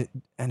 and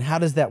how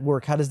does that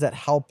work? How does that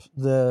help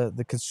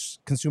the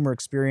consumer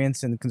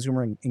experience and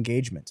consumer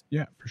engagement?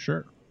 Yeah, for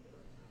sure.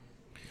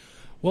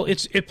 Well,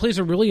 it plays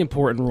a really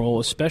important role,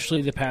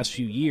 especially the past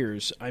few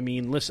years. I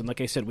mean, listen,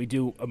 like I said, we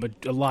do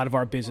a lot of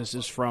our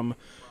businesses from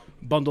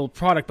bundled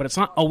product, but it's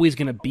not always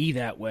going to be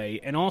that way.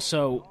 And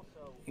also,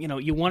 you know,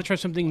 you want to try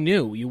something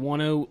new. You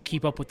want to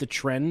keep up with the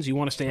trends. You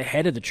want to stay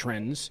ahead of the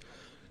trends.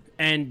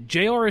 And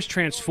JR is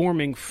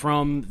transforming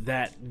from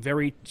that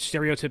very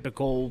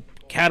stereotypical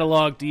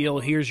catalog deal,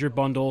 here's your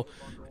bundle,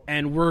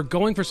 and we're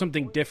going for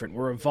something different.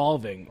 We're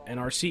evolving, and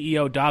our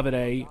CEO,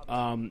 Davide,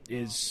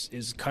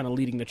 is kind of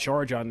leading the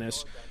charge on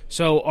this.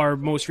 So our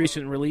most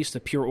recent release,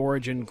 the Pure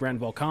Origin Gran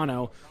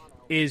Volcano,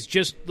 is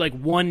just like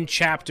one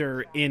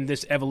chapter in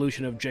this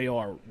evolution of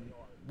JR.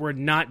 We're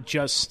not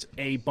just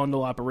a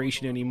bundle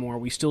operation anymore.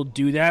 We still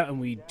do that,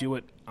 and we do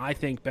it, I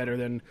think, better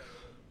than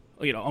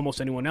almost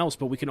anyone else,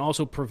 but we can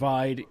also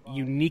provide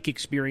unique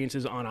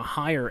experiences on a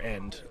higher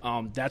end.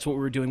 That's what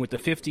we're doing with the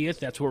 50th.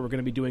 That's what we're going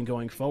to be doing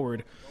going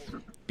forward,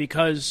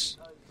 because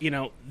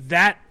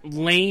that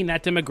lane,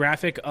 that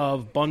demographic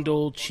of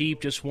bundle,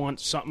 cheap, just want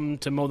something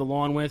to mow the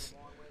lawn with,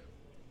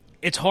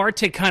 it's hard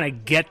to kind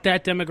of get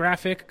that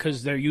demographic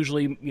because they're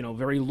usually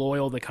very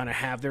loyal. They kind of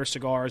have their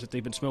cigars that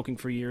they've been smoking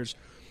for years.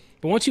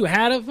 But once you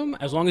have them,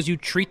 as long as you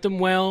treat them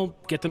well,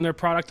 get them their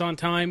product on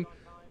time,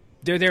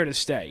 they're there to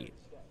stay.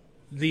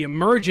 The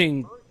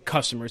emerging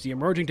customers, the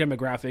emerging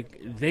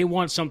demographic, they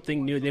want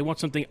something new. They want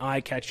something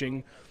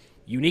eye-catching,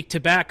 unique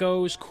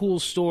tobaccos, cool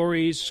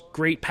stories,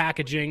 great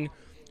packaging.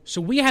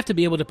 So we have to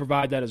be able to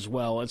provide that as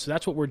well. And so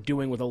that's what we're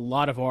doing with a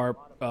lot of our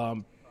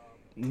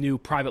new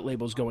private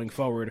labels going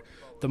forward.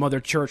 The Mother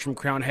Church from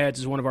Crown Heads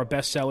is one of our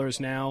best sellers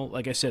now.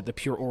 Like I said, the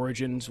Pure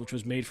Origins, which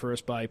was made for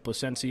us by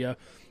Plasencia.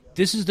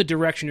 This is the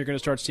direction you're going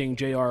to start seeing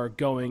JR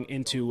going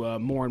into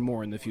more and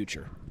more in the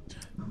future.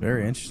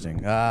 Very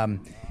interesting.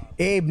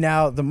 Abe,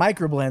 now the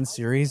microblend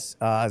series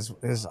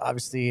is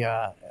obviously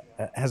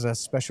has a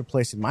special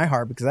place in my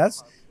heart, because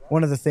that's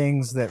one of the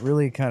things that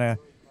really kind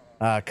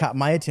of caught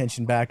my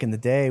attention back in the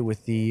day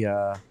with the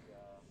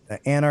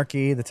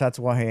Anarchy, the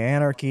Tatuaje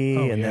Anarchy,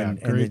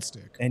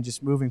 and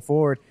just moving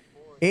forward.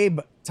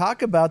 Abe,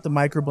 talk about the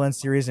microblend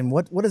series and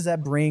what does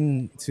that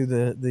bring to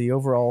the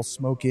overall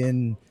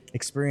smoke-in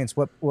experience?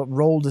 What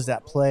role does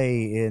that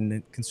play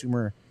in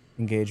consumer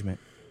engagement?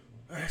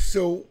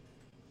 So,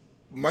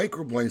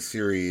 Microblend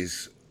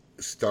series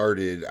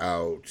started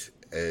out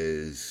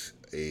as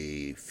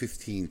a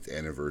 15th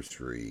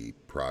anniversary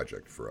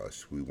project for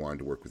us. We wanted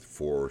to work with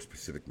 4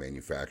 specific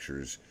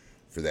manufacturers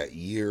for that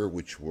year,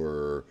 which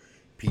were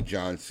Pete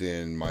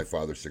Johnson, My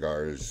Father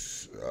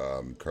Cigars,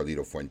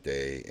 Carlito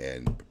Fuente,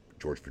 and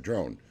George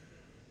Padron.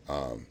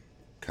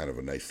 Kind of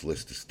a nice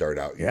list to start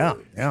out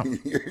your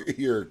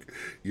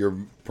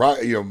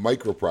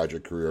micro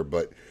project career,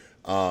 but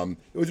it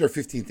was our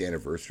 15th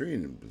anniversary,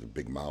 and it was a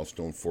big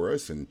milestone for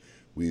us, and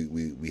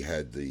we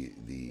had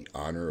the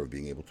honor of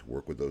being able to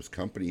work with those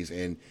companies,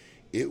 and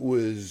it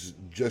was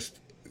just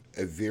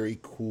a very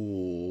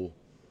cool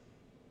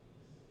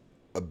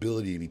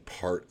ability to be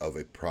part of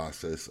a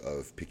process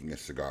of picking a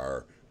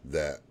cigar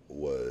that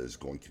was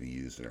going to be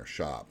used in our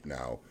shop.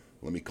 Now,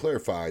 let me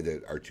clarify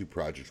that our 2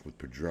 projects with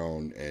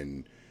Padron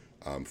and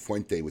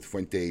Fuente,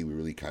 we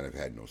really kind of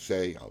had no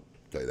say. I'll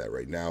tell you that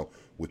right now.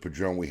 With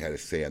Padron, we had a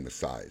say on the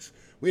size.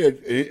 We had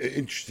an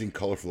interesting,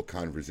 colorful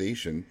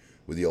conversation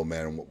with the old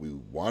man on what we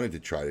wanted to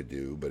try to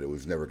do, but it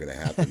was never going to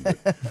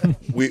happen.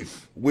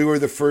 we were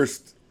the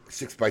first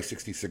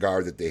 6x60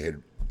 cigar that they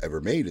had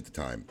ever made at the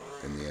time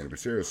in the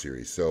Anniversario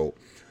series. So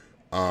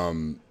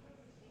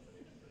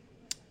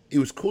it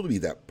was cool to be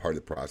that part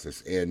of the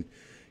process. And,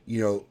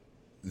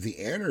 the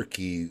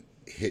Anarchy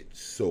hit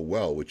so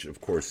well, which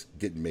of course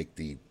didn't make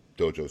the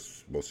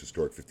Dojo's most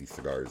historic 50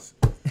 cigars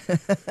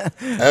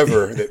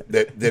ever,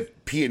 that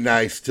Pete and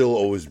I still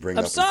always bring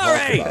up and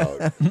talk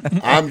about.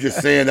 I'm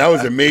just saying that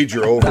was a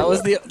major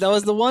overlook. That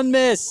was the one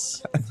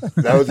miss.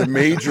 That was a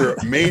major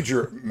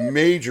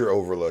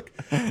overlook.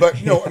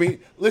 But no, I mean,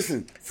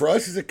 listen, for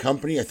us as a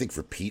company, I think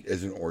for Pete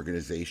as an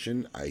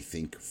organization, I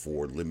think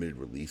for limited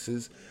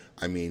releases,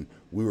 I mean,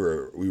 we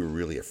were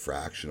really a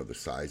fraction of the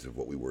size of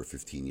what we were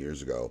 15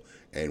 years ago,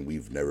 and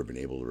we've never been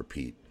able to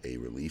repeat a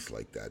release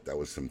like that. That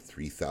was some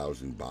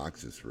 3,000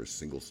 boxes for a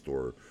single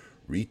store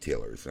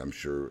retailers. And I'm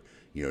sure,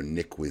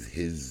 Nick, with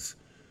his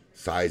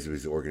size of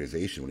his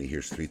organization, when he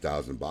hears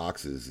 3,000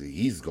 boxes,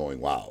 he's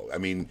going, wow. I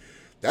mean,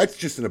 that's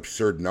just an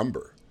absurd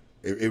number.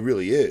 It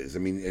really is. I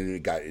mean, and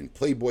it got in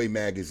Playboy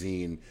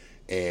magazine,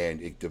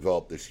 and it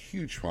developed this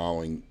huge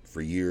following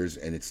for years,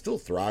 and it still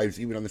thrives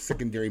even on the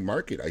secondary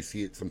market. I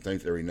see it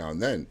sometimes every now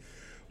and then,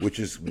 which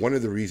is one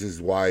of the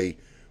reasons why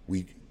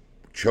we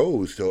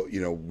chose to,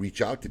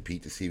 reach out to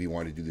Pete to see if he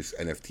wanted to do this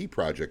NFT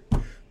project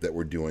that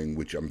we're doing,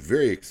 which I'm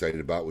very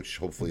excited about, which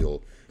hopefully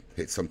will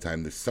hit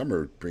sometime this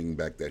summer, bringing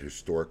back that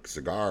historic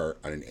cigar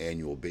on an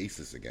annual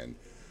basis again.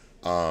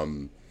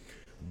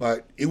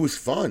 But it was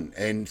fun.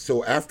 And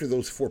so after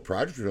those 4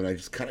 projects were done, I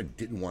just kind of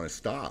didn't want to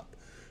stop.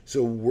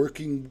 So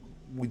working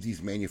with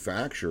these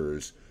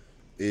manufacturers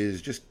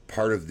is just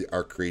part of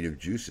our creative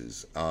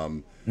juices.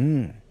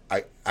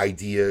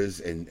 Ideas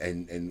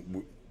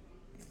and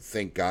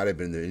thank God I've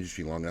been in the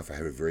industry long enough. I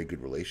have a very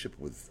good relationship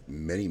with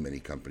many, many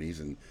companies,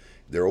 and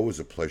they're always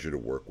a pleasure to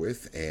work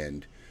with.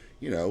 And,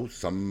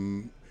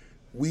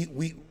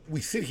 we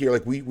sit here,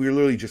 like we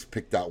literally just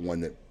picked out one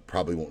that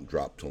probably won't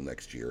drop till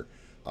next year.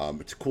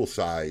 It's a cool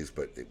size,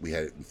 but we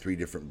had it in 3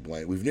 different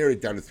blends. We've narrowed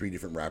it down to 3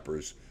 different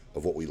wrappers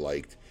of what we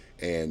liked.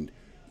 And,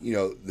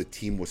 the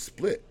team was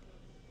split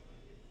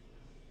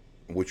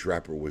which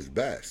wrapper was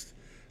best.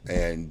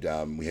 And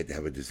we had to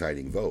have a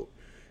deciding vote.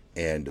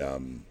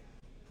 And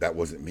that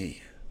wasn't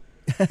me.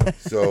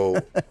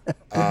 So,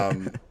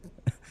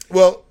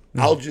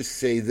 I'll just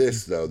say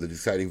this, though. The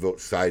deciding vote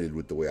sided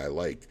with the way I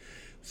liked.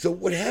 So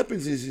what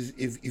happens is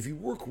if you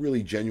work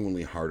really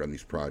genuinely hard on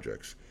these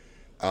projects,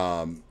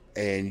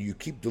 and you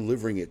keep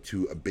delivering it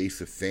to a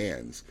base of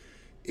fans,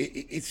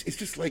 it's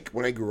just like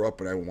when I grew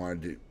up and I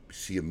wanted to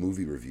see a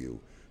movie review,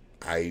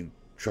 I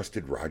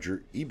trusted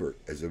Roger Ebert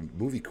as a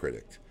movie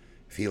critic.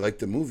 If he liked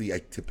the movie, I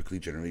typically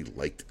generally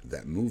liked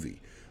that movie.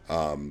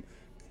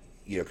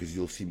 Because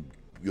you'll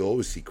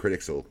always see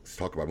critics will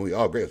talk about a movie.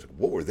 Oh, great! I was like,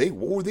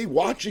 what were they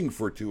watching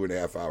for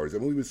 2.5 hours?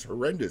 That movie was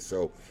horrendous.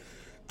 So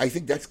I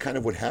think that's kind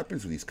of what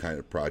happens with these kind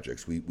of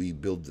projects. We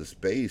build this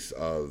base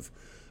of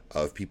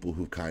people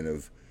who kind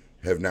of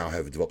have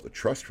developed a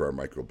trust for our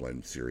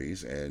microblend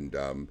series, and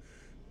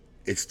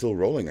it's still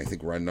rolling. I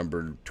think we're on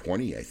number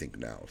 20, I think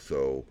now.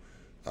 So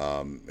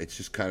it's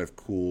just kind of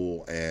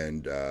cool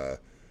and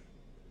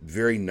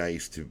very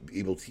nice to be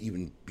able to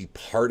even be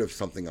part of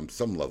something on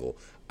some level.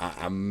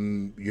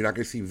 You're not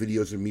going to see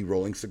videos of me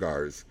rolling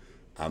cigars.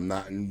 I'm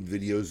not in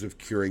videos of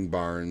curing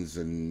barns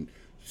and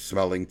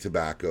smelling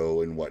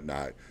tobacco and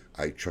whatnot.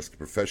 I trust the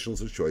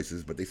professionals'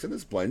 choices, but they send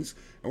us blends,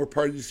 and we're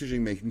part of the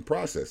decision-making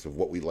process of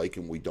what we like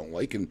and what we don't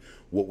like, and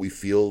what we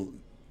feel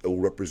will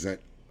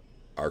represent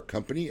our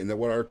company, and then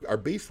what our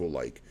base will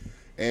like.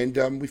 And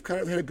we've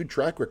kind of had a good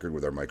track record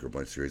with our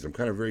microblend series. I'm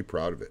kind of very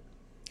proud of it.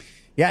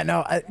 Yeah,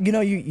 no,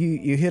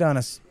 you hit on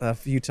a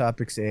few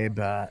topics, Abe.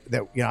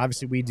 That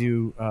obviously we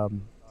do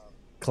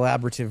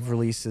collaborative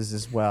releases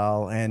as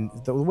well, and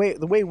the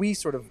way we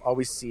sort of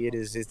always see it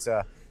is it's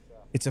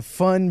a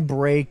fun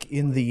break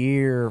in the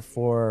year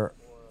for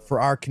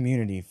our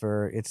community.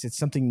 It's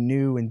something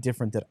new and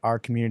different that our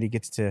community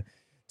gets to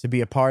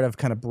be a part of.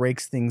 Kind of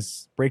breaks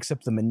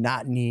up the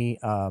monotony,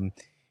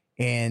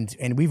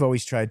 and we've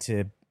always tried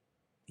to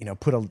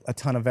put a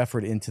ton of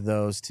effort into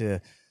those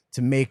to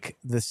make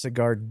the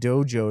Cigar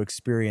Dojo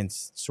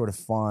experience sort of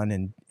fun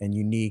and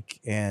unique.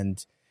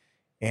 And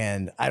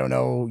I don't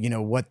know,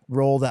 what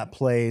role that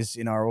plays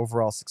in our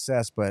overall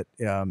success, but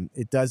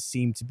it does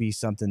seem to be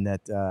something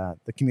that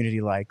the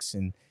community likes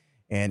and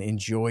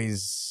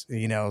enjoys,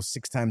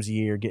 6 times a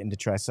year, getting to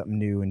try something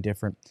new and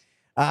different.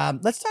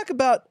 Let's talk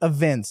about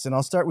events, and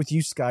I'll start with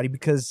you, Scotty,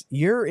 because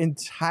your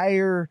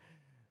entire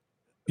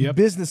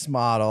business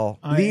model,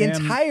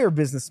 entire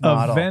business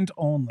model, event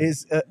only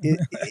is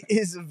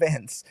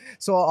events.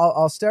 So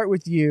I'll start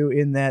with you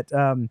in that.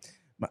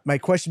 My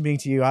question being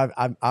to you,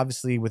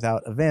 obviously,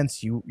 without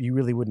events, you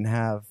really wouldn't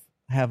have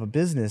a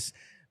business.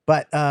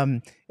 But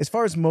as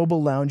far as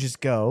mobile lounges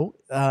go,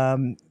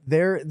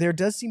 there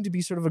does seem to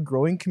be sort of a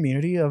growing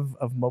community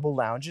of mobile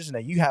lounges.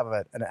 And you have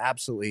an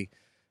absolutely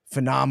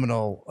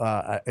phenomenal.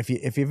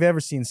 If you've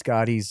ever seen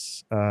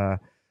Scotty's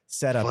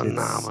setup,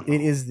 it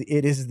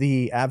is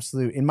the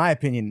absolute. In my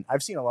opinion,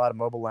 I've seen a lot of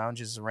mobile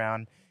lounges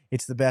around.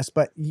 It's the best,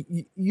 but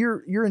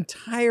you're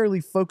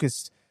entirely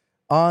focused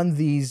on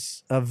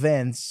these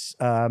events.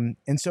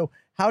 And so,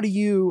 how do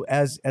you,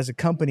 as a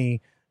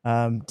company,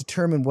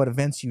 determine what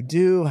events you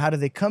do? How do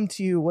they come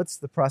to you? What's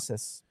the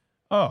process?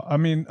 Oh, I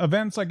mean,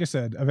 events, like I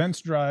said,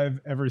 events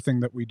drive everything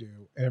that we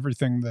do.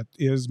 Everything that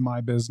is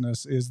my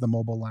business is the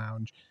mobile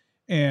lounge.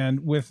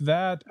 And with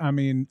that, I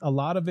mean, a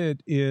lot of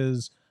it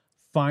is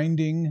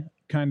finding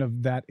kind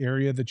of that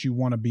area that you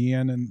want to be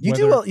in. And you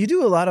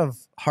do a lot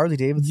of Harley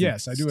Davidson.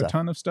 Yes, I do a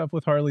ton of stuff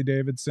with Harley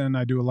Davidson.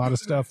 I do a lot of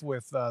stuff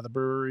with the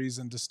breweries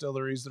and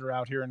distilleries that are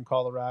out here in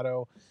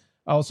Colorado.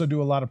 I also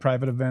do a lot of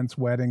private events,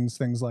 weddings,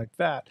 things like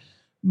that.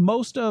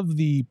 Most of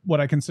what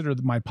I consider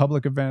my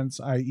public events,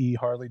 i.e.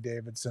 Harley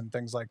Davidson,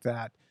 things like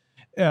that,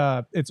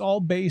 it's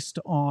all based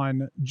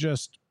on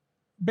just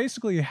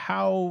basically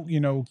how,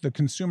 the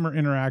consumer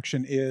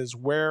interaction is,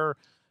 where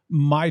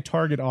my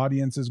target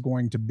audience is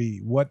going to be,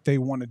 what they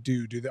want to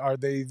do. Are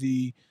they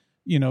the,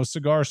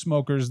 cigar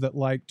smokers that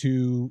like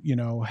to,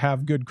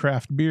 have good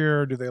craft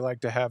beer? Do they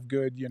like to have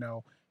good,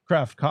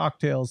 craft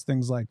cocktails,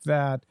 things like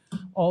that?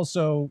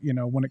 Also,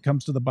 when it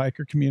comes to the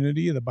biker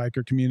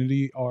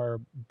community are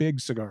big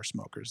cigar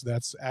smokers.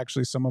 That's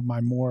actually some of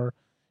my more,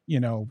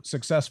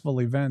 successful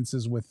events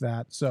is with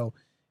that. So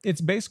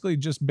it's basically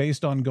just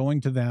based on going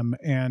to them.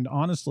 And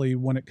honestly,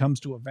 when it comes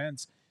to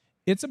events,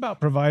 it's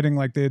about providing,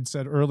 like they had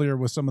said earlier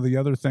with some of the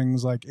other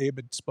things like Abe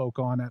had spoke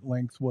on at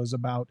length, was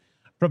about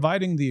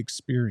providing the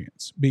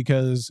experience.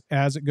 Because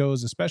as it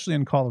goes, especially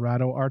in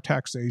Colorado, our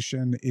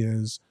taxation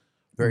is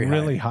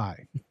really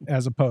high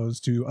as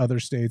opposed to other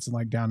states and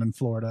like down in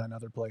Florida and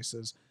other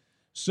places.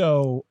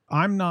 So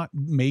I'm not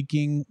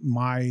making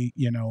my,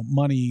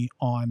 money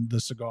on the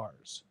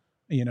cigars.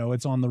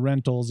 It's on the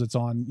rentals, it's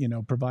on,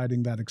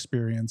 providing that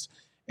experience.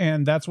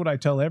 And that's what I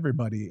tell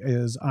everybody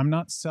is I'm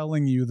not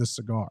selling you the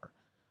cigar.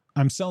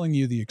 I'm selling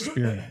you the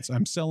experience.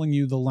 I'm selling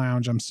you the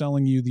lounge. I'm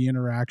selling you the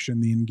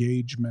interaction, the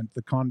engagement,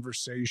 the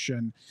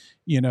conversation,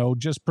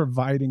 just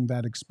providing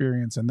that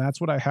experience. And that's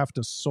what I have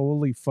to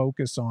solely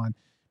focus on,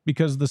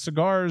 because the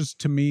cigars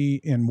to me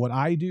in what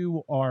I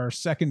do are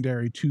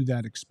secondary to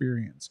that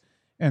experience.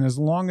 And as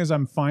long as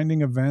I'm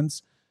finding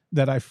events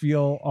that I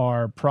feel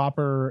are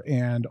proper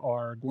and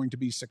are going to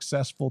be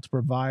successful to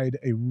provide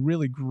a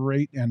really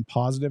great and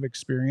positive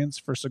experience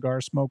for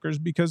cigar smokers,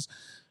 because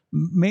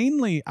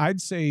mainly I'd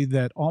say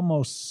that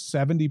almost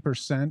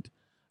 70%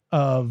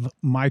 of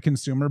my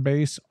consumer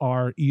base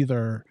are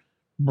either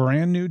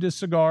brand new to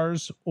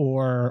cigars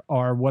or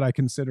are what I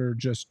consider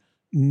just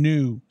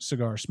new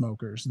cigar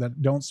smokers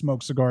that don't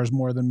smoke cigars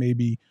more than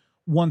maybe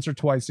once or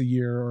twice a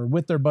year, or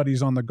with their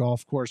buddies on the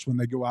golf course when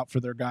they go out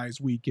for their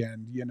guys'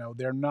 weekend.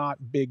 They're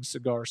not big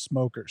cigar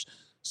smokers.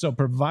 So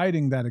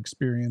providing that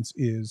experience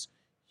is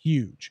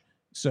huge.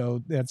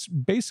 So that's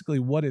basically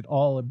what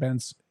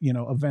events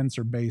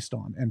are based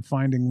on, and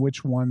finding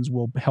which ones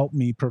will help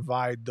me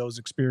provide those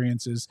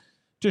experiences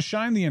to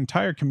shine the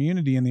entire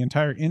community and the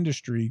entire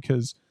industry.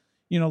 Because,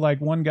 like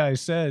one guy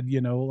said,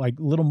 like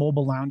little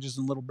mobile lounges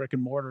and little brick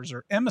and mortars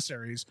are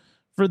emissaries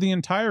for the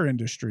entire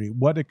industry.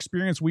 What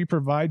experience we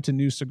provide to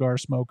new cigar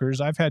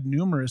smokers. I've had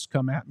numerous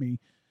come at me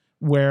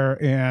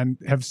and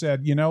have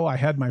said, I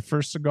had my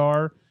first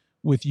cigar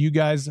with you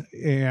guys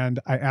and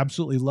I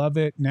absolutely love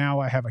it. Now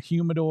I have a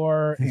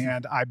humidor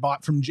and I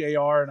bought from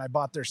JR and I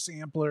bought their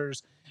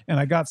samplers and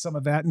I got some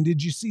of that. And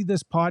did you see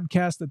this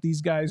podcast that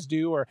these guys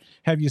do? Or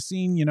have you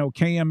seen,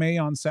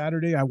 KMA on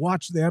Saturday? I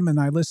watched them and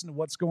I listened to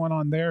what's going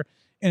on there,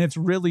 and it's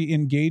really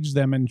engaged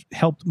them and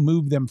helped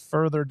move them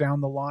further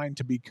down the line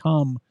to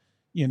become,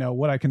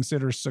 what I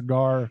consider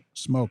cigar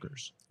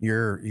smokers.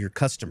 Your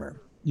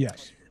customer.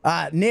 Yes.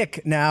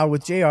 Nick, now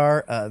with JR,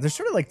 there's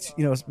sort of like,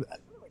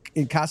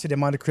 in Casa de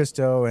Monte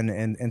Cristo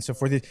and so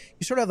forth, you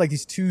sort of have like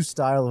these two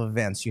style of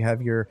events. You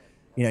have your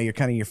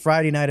kind of your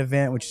Friday night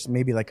event, which is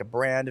maybe like a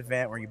brand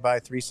event where you buy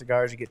 3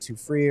 cigars, you get 2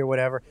 free or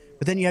whatever.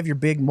 But then you have your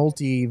big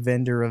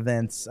multi-vendor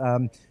events.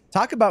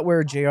 Talk about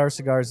where JR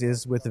Cigars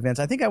is with events.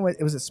 I think it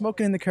was at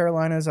Smoking in the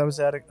Carolinas I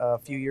was at a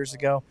few years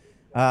ago.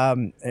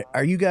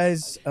 Are you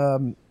guys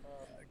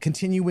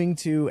continuing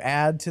to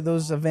add to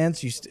those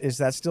events? Is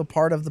that still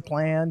part of the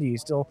plan? Do you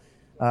still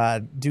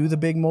do the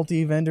big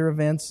multi-vendor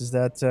events? Is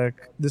that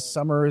this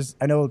summer?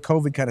 I know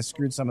COVID kind of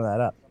screwed some of that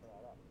up.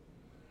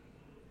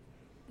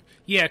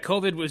 Yeah,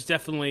 COVID was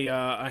definitely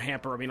a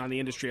hamper, on the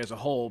industry as a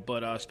whole,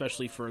 but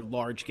especially for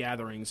large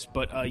gatherings.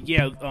 But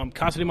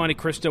Casa de Monte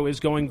Cristo is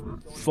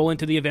going full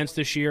into the events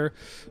this year.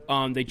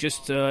 They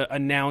just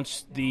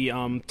announced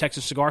the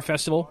Texas Cigar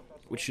Festival,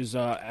 which is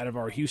out of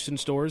our Houston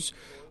stores.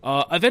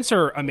 Events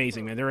are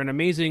amazing, man. They're an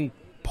amazing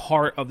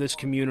part of this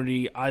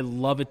community. I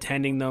love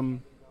attending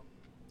them.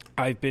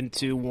 I've been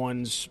to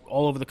ones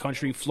all over the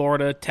country,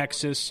 Florida,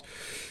 Texas,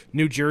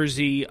 New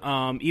Jersey.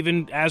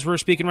 Even as we're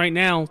speaking right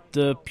now,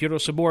 the Puerto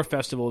Sabor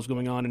Festival is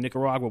going on in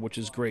Nicaragua, which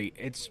is great.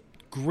 It's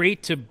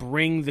great to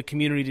bring the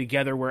community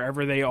together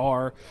wherever they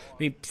are. I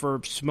mean,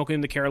 for Smoking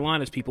in the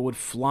Carolinas, people would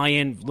fly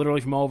in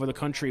literally from all over the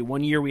country.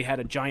 One year we had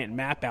a giant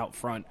map out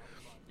front,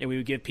 and we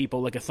would give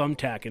people like a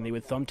thumbtack, and they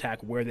would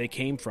thumbtack where they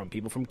came from.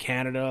 People from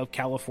Canada,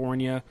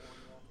 California.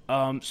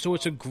 So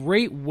it's a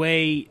great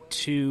way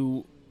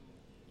to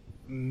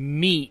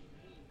meet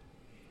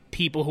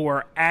people who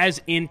are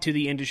as into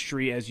the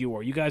industry as you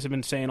are. You guys have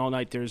been saying all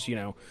night there's,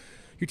 your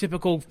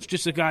typical,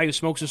 just a guy who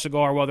smokes a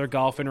cigar while they're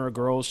golfing, or a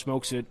girl who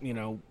smokes it,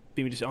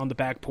 maybe just on the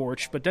back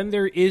porch. But then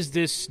there is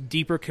this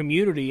deeper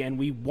community, and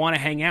we want to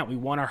hang out. We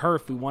want to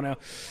herf. We want to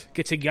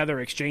get together,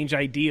 exchange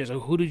ideas. Oh,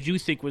 who did you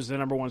think was the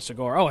number one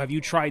cigar? Oh, have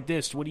you tried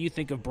this? What do you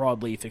think of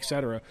broadleaf,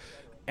 etc.?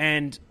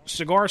 And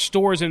cigar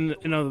stores in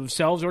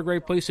themselves are a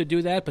great place to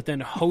do that, but then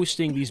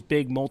hosting these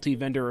big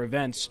multi-vendor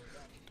events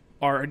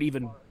are an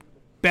even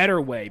better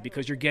way,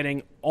 because you're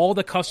getting all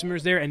the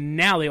customers there, and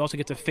now they also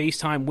get to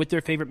FaceTime with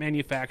their favorite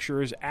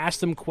manufacturers, ask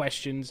them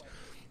questions.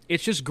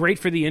 It's just great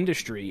for the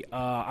industry.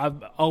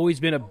 I've always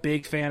been a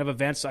big fan of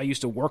events. I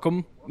used to work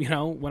them,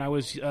 when I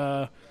was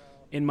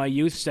in my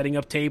youth, setting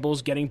up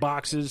tables, getting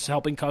boxes,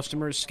 helping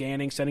customers,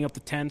 scanning, setting up the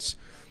tents.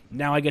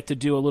 Now I get to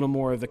do a little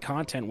more of the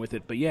content with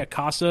it. But yeah,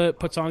 Casa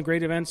puts on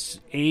great events.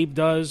 Abe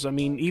does. I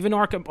mean, even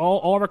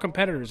all of our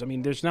competitors. I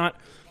mean, I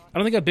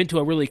don't think I've been to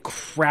a really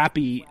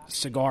crappy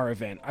cigar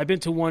event. I've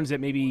been to ones that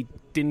maybe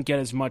didn't get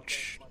as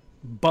much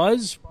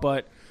buzz,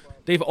 but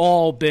they've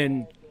all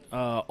been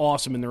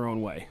awesome in their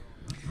own way.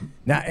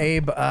 Now,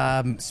 Abe,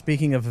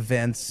 speaking of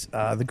events,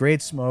 the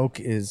Great Smoke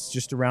is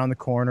just around the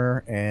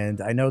corner, and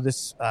I know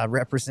this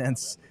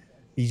represents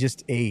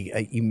just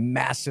a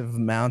massive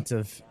amount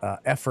of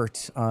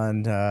effort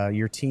on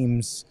your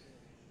team's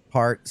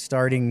part,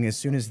 starting as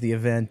soon as the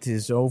event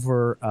is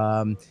over.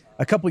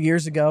 A couple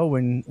years ago,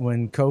 when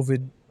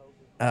COVID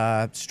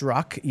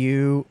struck,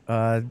 you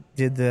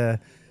did it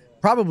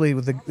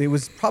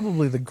was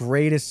probably the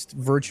greatest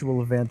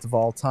virtual event of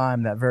all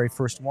time, that very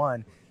first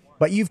one.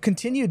 But you've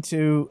continued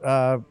to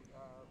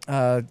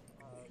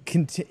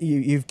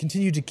you've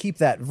continued to keep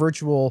that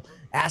virtual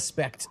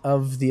aspect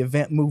of the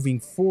event moving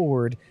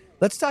forward.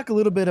 Let's talk a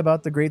little bit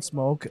about the Great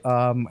Smoke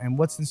and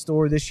what's in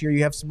store this year.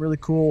 You have some really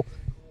cool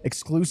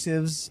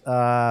exclusives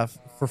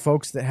for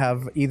folks that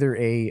have either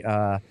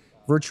a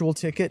virtual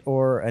ticket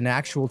or an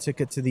actual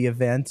ticket to the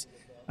event.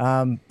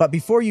 But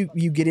before you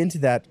get into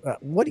that,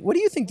 what do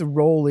you think the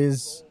role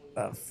is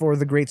for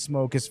the Great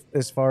Smoke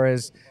as far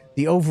as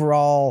the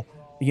overall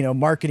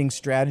marketing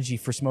strategy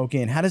for Smoke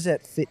Inn? How does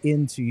that fit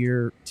into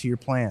your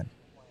plan?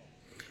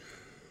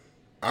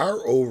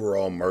 Our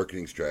overall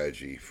marketing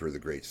strategy for the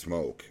Great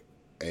Smoke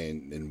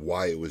and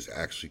why it was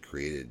actually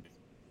created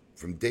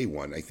from day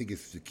one, I think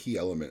it's the key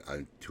element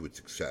to its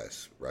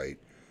success, right?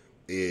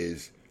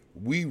 Is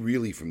we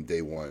really from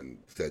day one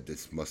said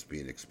this must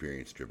be an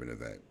experience-driven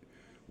event.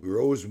 We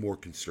were always more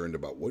concerned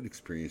about what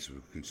experience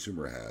the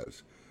consumer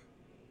has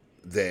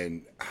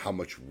than how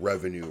much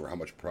revenue or how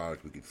much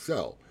product we could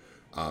sell.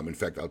 In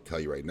fact, I'll tell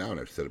you right now, and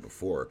I've said it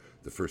before,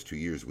 the first 2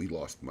 years we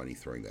lost money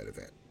throwing that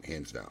event,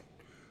 hands down.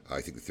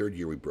 I think the third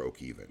year we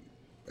broke even,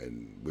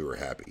 and we were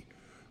happy.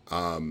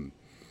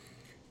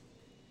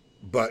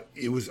 But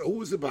it was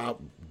always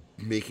about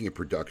making a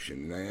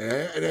production.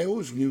 And I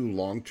always knew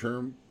long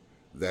term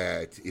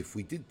that if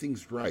we did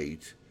things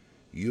right,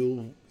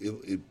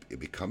 it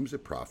becomes a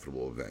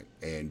profitable event.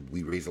 And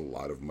we raise a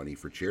lot of money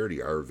for charity.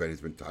 Our event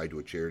has been tied to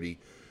a charity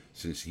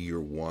since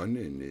year one,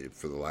 and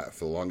for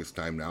the longest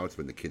time now, it's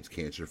been the Kids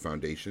Cancer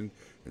Foundation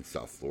in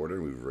South Florida,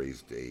 and we've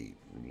raised a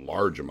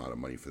large amount of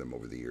money for them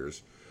over the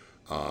years.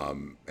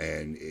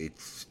 And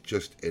it's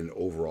just an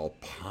overall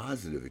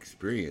positive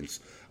experience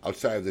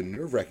outside of the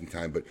nerve-wracking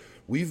time. But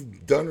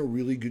we've done a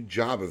really good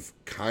job of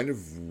kind of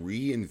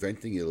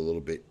reinventing it a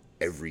little bit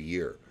every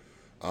year.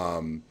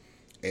 And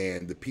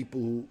the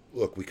people who,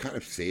 look, we kind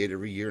of say it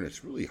every year, and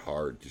it's really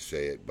hard to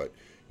say it, but,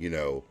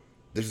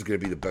 this is going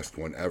to be the best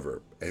one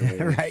ever.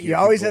 And right. You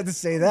always have to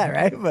say that,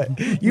 right?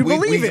 But you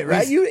believe it,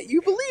 right?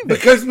 You believe it.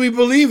 Because we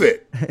believe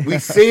it. We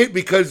say it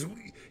because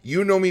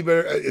you know me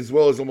better as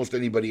well as almost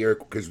anybody, Eric,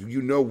 because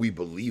we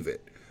believe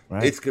it.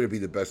 Right. It's going to be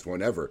the best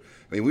one ever.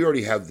 I mean, we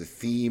already have the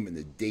theme and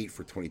the date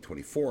for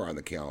 2024 on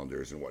the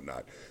calendars and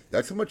whatnot.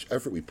 That's how much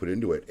effort we put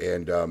into it.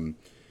 And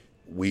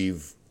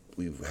we've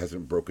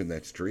hasn't broken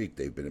that streak.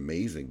 They've been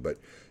amazing. But,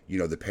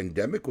 the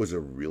pandemic was a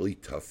really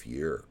tough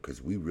year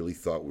because we really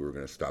thought we were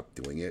going to stop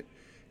doing it.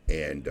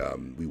 And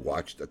we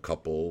watched a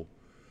couple,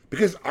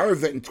 because our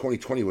event in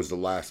 2020 was the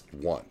last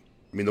one.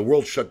 I mean, the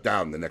world shut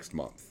down the next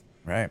month.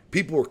 Right.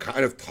 People were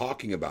kind of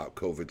talking about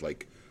COVID,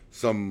 like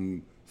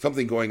something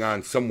going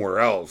on somewhere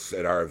else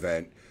at our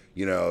event.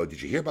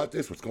 Did you hear about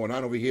this? What's going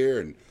on over here?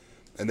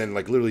 And then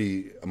like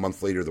literally a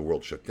month later, the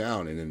world shut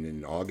down. And then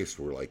in August,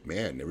 we're like,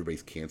 man,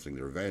 everybody's canceling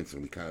their events.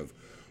 And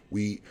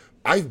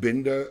I've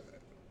been to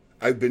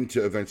I've been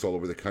to events all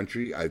over the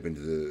country. I've been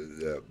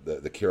to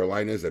the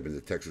Carolinas. I've been to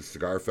the Texas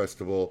Cigar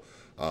Festival.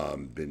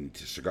 Been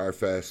to Cigar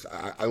Fest.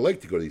 I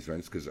like to go to these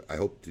events because I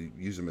hope to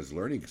use them as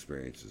learning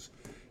experiences.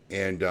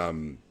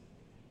 And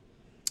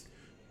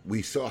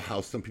we saw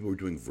how some people were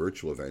doing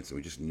virtual events, and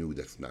we just knew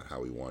that's not how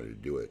we wanted to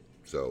do it.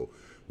 So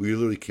we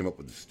literally came up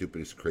with the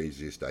stupidest,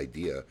 craziest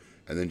idea,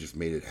 and then just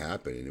made it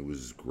happen. And it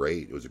was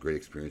great. It was a great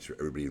experience for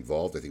everybody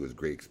involved. I think it was a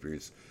great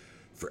experience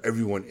for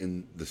everyone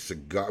in the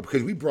cigar,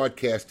 because we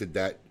broadcasted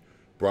that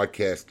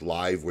broadcast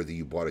live whether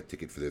you bought a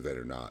ticket for the event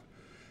or not.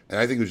 And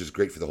I think it was just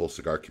great for the whole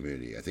cigar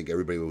community. I think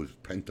everybody was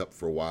pent up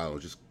for a while. It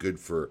was just good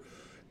for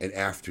an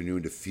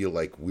afternoon to feel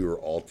like we were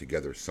all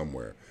together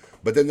somewhere.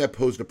 But then that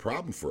posed a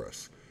problem for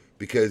us,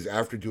 because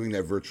after doing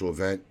that virtual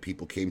event,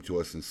 people came to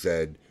us and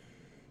said,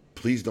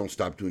 please don't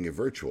stop doing it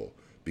virtual,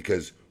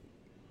 because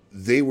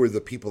they were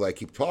the people that I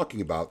keep talking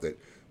about that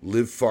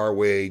live far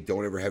away,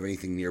 don't ever have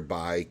anything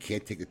nearby,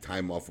 can't take the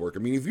time off work. I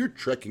mean, if you're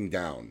trekking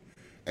down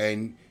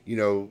and, you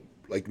know,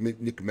 like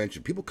Nick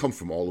mentioned, people come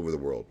from all over the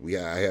world.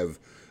 I have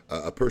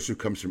a person who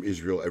comes from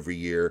Israel every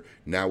year.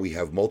 Now we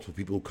have multiple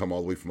people who come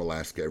all the way from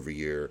Alaska every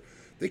year.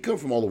 They come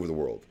from all over the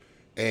world.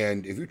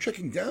 And if you're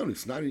trekking down,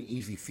 it's not an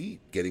easy feat,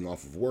 getting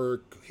off of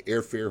work,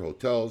 airfare,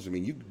 hotels. I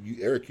mean, you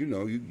Eric, you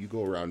know, you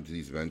go around to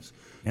these events.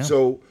 Yeah.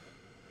 So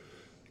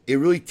it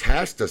really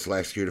tasked us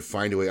last year to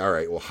find a way, all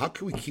right, well, how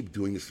can we keep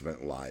doing this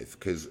event live?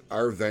 Because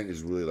our event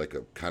is really like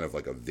a kind of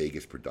like a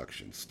Vegas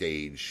production,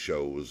 stage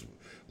shows.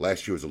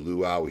 Last year was a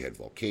luau. We had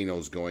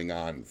volcanoes going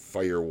on,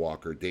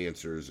 firewalker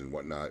dancers and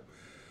whatnot.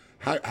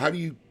 How do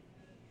you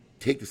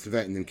take this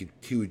event and then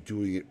continue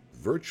doing it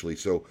virtually?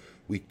 So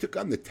we took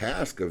on the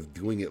task of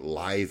doing it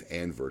live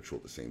and virtual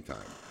at the same time.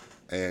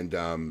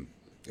 And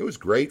it was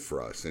great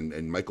for us.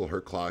 And Michael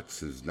Herklotz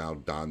has now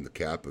donned the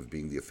cap of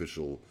being the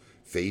official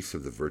face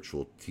of the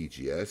virtual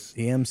TGS.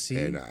 The MC.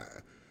 And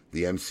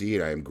the MC,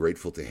 and I am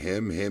grateful to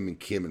him and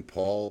Kim and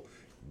Paul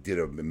did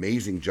an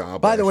amazing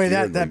job. By the way,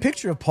 that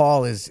picture of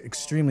Paul is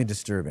extremely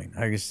disturbing.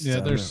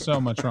 There's so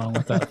much wrong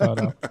with that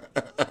photo.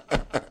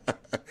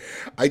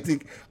 I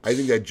think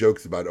that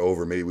joke's about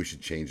over. Maybe we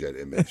should change that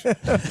image.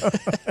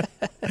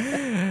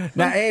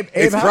 Now, Abe,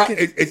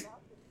 it's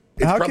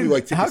probably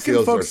why ticket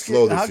sales are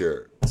slow this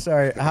year.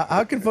 Sorry,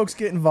 how can folks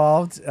get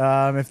involved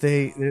if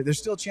there's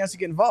still a chance to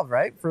get involved,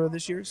 right, for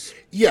this year's?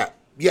 Yeah.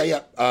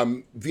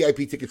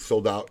 VIP tickets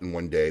sold out in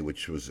one day,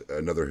 which was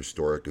another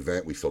historic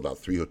event. We sold out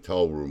 3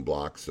 hotel room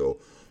blocks, so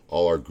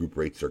all our group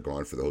rates are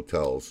gone for the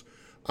hotels.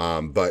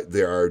 But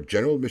there are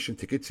general admission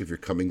tickets if you're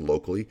coming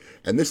locally.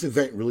 And this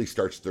event really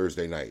starts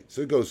Thursday night.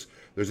 So there's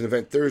an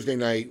event Thursday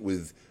night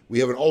we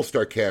have an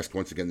all-star cast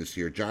once again this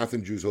year.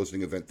 Jonathan Drew's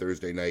hosting an event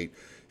Thursday night.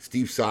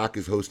 Steve Sock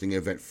is hosting an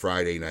event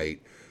Friday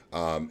night.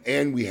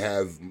 And we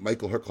have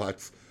Michael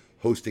Herklotz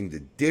hosting the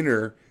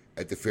dinner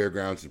at the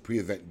fairgrounds, the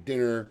pre-event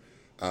dinner.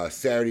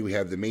 Saturday we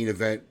have the main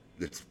event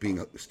that's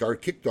being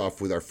kicked off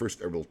with our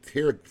first ever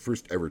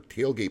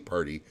tailgate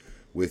party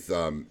with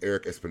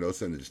Eric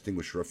Espinosa and the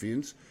Distinguished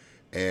Ruffians.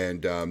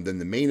 And then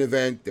the main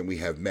event, then we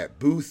have Matt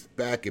Booth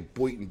back at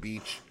Boynton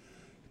Beach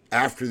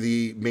after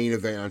the main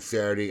event on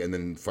Saturday. And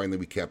then finally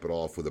we cap it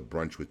off with a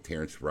brunch with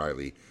Terrence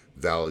Riley,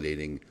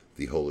 validating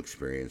the whole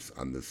experience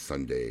on the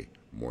Sunday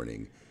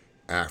morning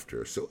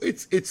after. So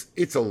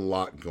it's a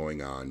lot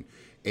going on.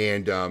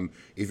 And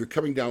if you're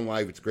coming down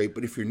live, it's great.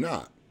 But if you're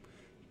not,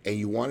 and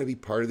you want to be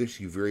part of this,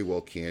 you very well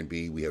can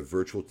be. We have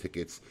virtual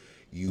tickets.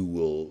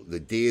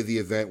 The day of the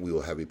event, we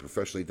will have a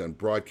professionally done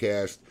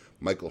broadcast.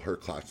 Michael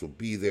Herklotz will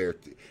be there,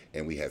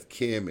 and we have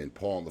Kim and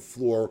Paul on the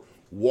floor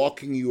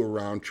walking you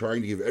around,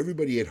 trying to give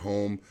everybody at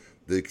home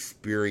the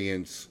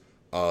experience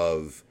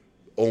of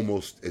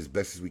almost as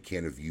best as we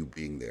can of you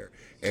being there.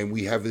 And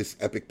we have this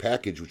epic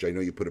package, which I know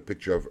you put a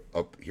picture of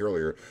up here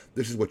earlier.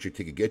 This is what your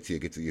ticket gets you.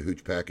 It gets you a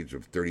huge package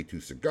of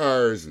 32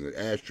 cigars and an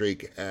ashtray,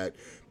 hat,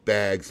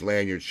 bags,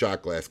 lanyard,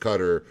 shot glass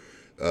cutter,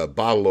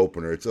 bottle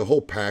opener. It's a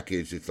whole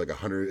package. It's like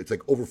it's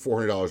like over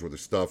 $400 worth of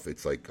stuff.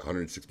 It's like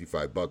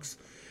 $165.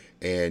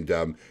 And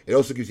it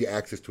also gives you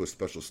access to a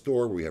special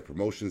store where we have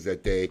promotions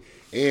that day.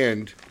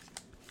 And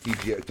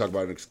talk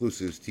about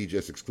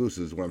TGS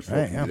exclusives, what I'm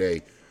smoking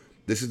today.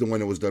 This is the one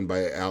that was done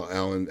by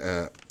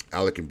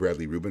Alec and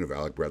Bradley Rubin of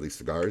Alec Bradley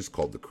Cigars,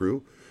 called The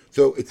Crew.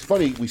 So it's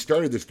funny, we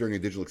started this during a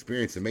digital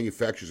experience, and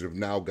manufacturers have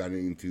now gotten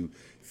into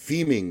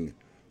theming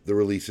the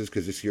releases,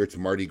 because this year it's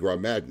Mardi Gras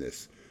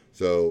Madness.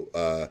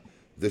 So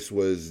this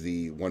was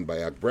the one by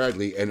Alec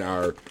Bradley, and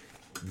our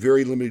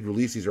very limited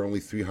releases are only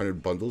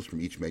 300 bundles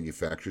from each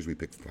manufacturer. We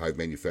pick 5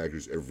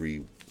 manufacturers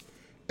every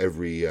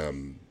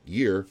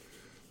year.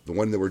 The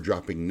one that we're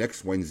dropping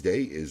next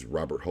Wednesday is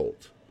Robert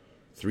Holt.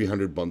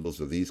 300 bundles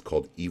of these,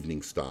 called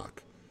Evening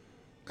Stock.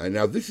 And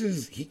now this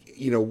is,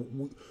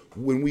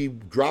 when we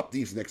drop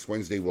these next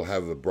Wednesday, we'll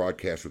have a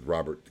broadcast with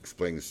Robert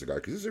explaining the cigar,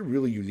 because this is a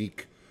really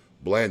unique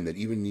blend that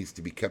even needs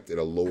to be kept at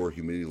a lower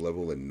humidity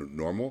level than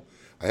normal.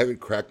 I haven't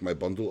cracked my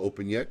bundle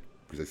open yet,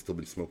 because I've still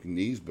been smoking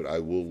these, but I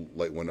will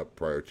light one up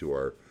prior to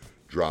our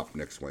drop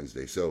next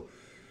Wednesday. So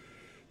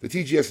the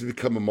TGS has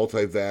become a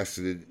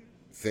multifaceted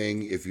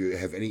thing. If you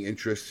have any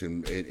interest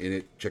in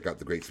it, check out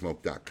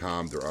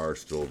thegreatsmoke.com. There are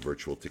still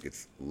virtual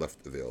tickets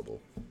left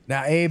available.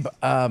 Now, Abe,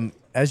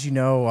 as you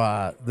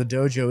know, the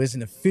dojo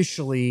isn't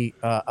officially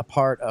a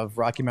part of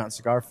Rocky Mountain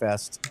Cigar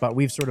Fest, but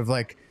we've sort of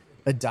like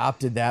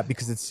adopted that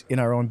because it's in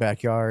our own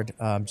backyard,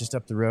 just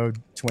up the road,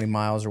 20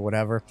 miles or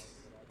whatever.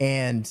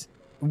 And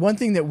one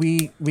thing that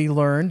we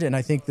learned, and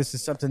I think this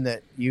is something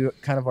that you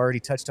kind of already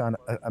touched on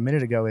a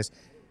minute ago, is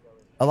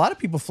a lot of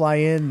people fly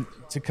in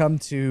to come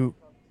to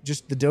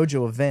just the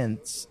dojo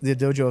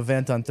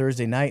event on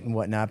Thursday night and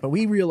whatnot. But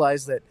we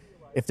realize that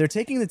if they're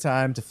taking the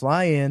time to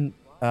fly in,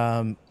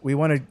 we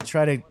want to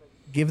try to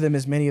give them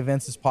as many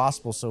events as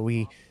possible. So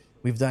we've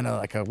done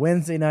a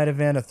Wednesday night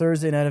event, a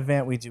Thursday night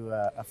event. We do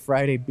a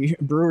Friday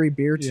brewery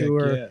beer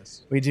tour.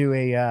 Yes. We do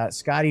a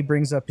Scotty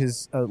brings up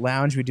his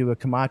lounge. We do a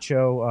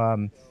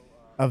Camacho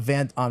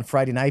event on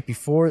Friday night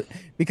before,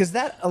 because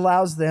that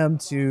allows them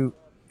to,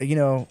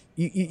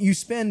 you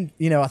spend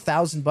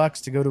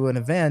 $1,000 to go to an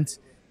event,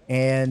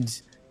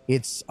 and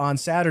it's on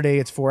Saturday.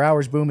 It's 4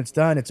 hours. Boom, it's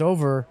done. It's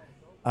over.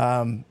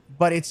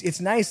 But it's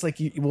nice. Like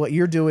what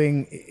you're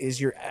doing is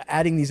you're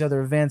adding these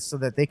other events so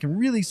that they can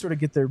really sort of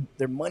get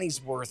their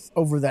money's worth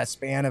over that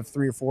span of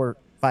 3 or 4,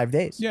 5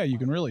 days. Yeah, you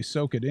can really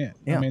soak it in.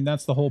 Yeah. I mean,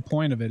 that's the whole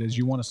point of it, is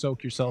you want to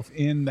soak yourself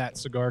in that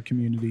cigar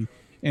community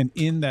and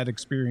in that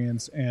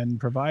experience, and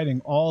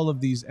providing all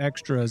of these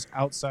extras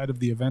outside of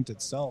the event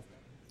itself.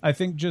 I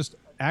think just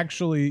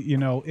actually,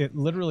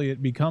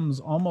 it becomes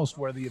almost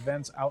where the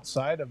events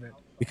outside of it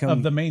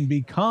of the main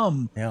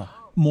become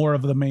more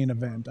of the main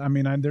event. I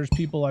mean, there's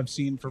people I've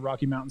seen for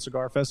Rocky Mountain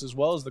Cigar Fest as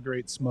well as the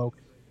Great Smoke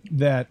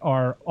that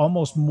are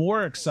almost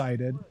more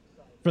excited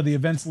for the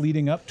events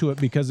leading up to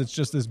it, because it's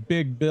just this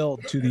big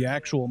build to the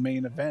actual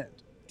main event.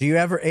 Do you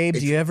ever, Abe?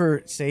 Do you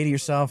ever say to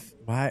yourself,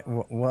 "Why?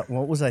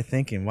 What was I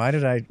thinking? Why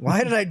did I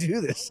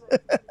do this?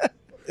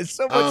 It's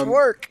so much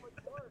work."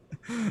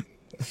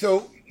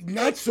 So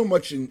not so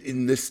much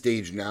in this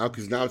stage now,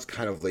 because now it's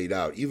kind of laid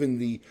out. Even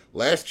the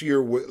last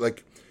year,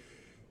 like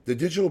the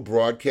digital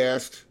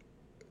broadcast,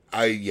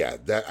 I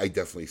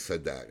definitely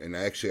said that. And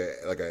I actually,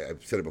 like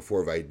I've said it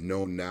before, if I had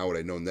known now what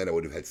I'd known then, I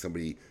would have had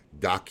somebody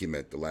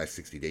document the last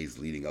 60 days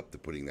leading up to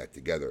putting that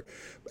together.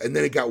 And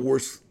then it got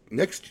worse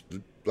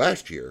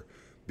last year,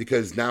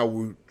 because now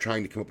we're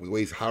trying to come up with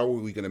ways, how are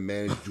we going to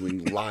manage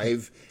doing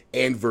live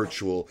and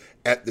virtual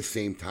at the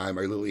same time?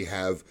 I literally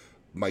have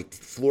my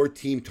floor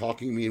team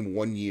talking to me in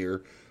 1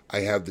 year.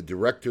 I have the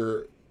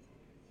director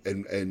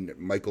and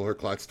Michael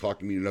Herklotz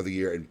talking to me in another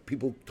year, and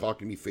people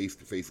talking to me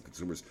face-to-face,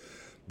 consumers.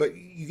 But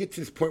you get to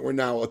this point where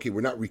now, okay,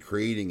 we're not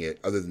recreating it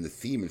other than the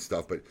theme and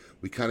stuff, but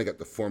we kind of got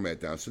the format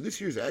down. So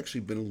this year's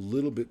actually been a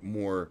little bit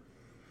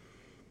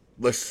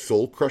less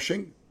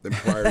soul-crushing than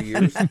prior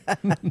years.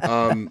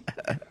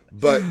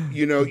 But,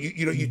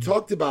 you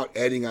talked about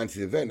adding on to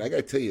the event. And I got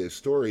to tell you a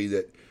story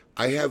that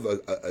I have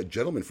a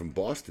gentleman from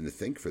Boston to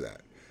thank for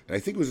that. And I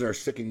think it was in our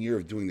second year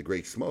of doing the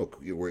Great Smoke,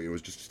 where it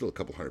was just still a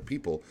couple hundred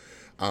people.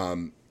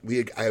 I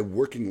had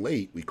working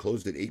late. We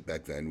closed at 8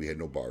 back then. We had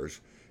no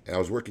bars. And I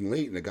was working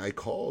late, and a guy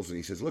calls, and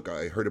he says, "Look,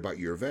 I heard about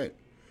your event.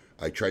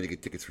 I tried to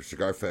get tickets for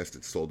Cigar Fest.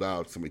 It's sold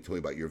out. Somebody told me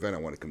about your event. I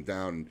want to come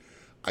down." And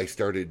I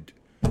started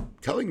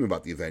telling him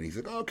about the event. He's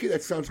like, "Oh, okay,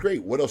 that sounds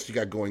great. What else you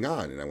got going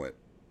on?" And I went,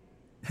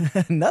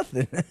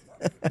 "Nothing."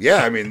 "Yeah,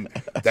 I mean,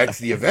 that's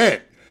the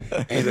event."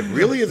 And he's like,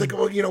 "Really?" He's like,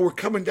 "Well, we're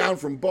coming down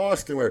from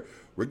Boston, where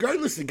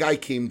regardless, the guy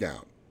came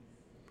down,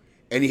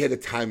 and he had the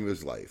time of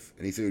his life.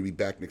 And he said he'd be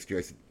back next year."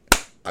 I said,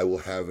 "I will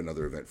have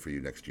another event for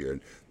you next year."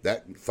 And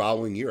that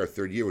following year, our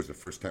third year, was the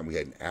first time we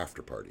had an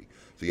after party.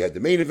 So you had the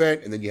main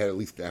event, and then you had at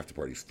least an after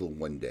party, still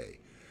one day.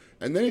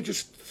 And then it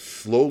just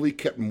slowly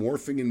kept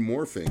morphing and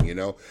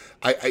morphing,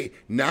 I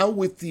now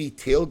with the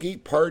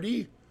tailgate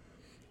party,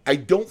 I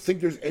don't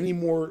think there's any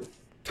more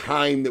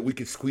time that we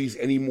could squeeze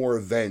any more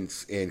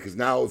events in, because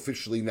now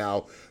officially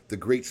the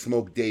Great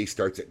Smoke Day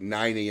starts at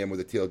 9 a.m. with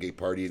a tailgate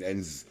party and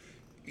ends,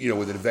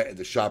 with an event at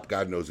the shop,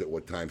 God knows at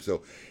what time.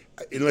 So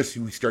unless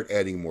we start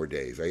adding more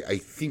days, I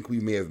think we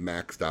may have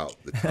maxed out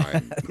the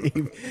time.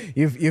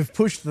 You've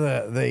pushed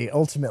the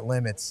ultimate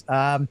limits.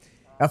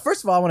 Now,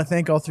 first of all, I want to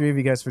thank all three of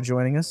you guys for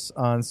joining us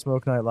on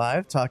Smoke Night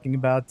Live, talking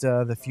about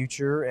the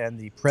future and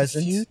the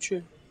present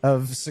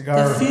of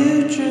cigar. The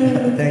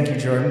future. Thank you,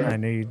 Jordan. I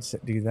knew you'd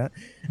do that.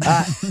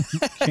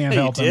 Can't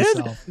help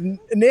himself.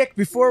 Nick,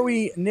 before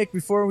we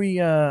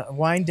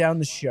wind down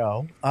the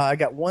show, I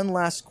got one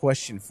last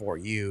question for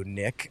you,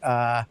 Nick.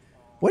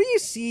 What do you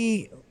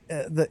see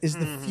is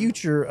the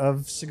future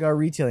of cigar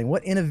retailing?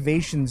 What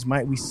innovations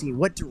might we see?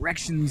 What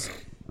directions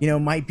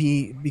might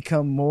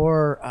become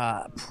more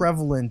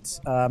prevalent?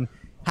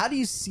 How do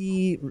you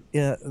see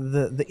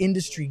the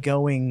industry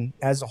going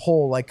as a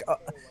whole? Like,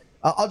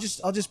 I'll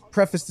just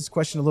preface this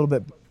question a little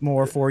bit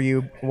more for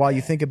you while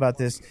you think about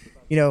this.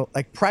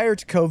 Like prior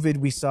to COVID,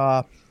 we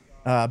saw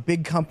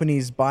big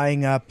companies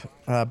buying up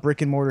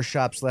brick and mortar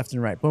shops left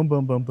and right. Boom,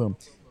 boom, boom, boom.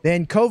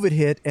 Then COVID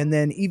hit, and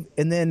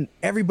then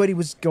everybody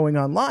was going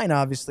online,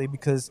 obviously,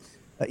 because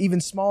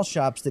even small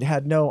shops that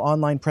had no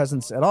online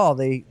presence at all,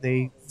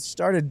 they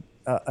started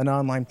an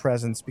online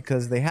presence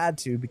because they had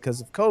to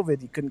because of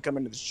COVID. You couldn't come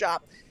into the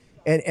shop,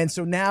 and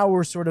so now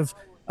we're sort of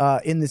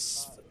in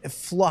this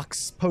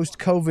flux post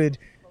COVID.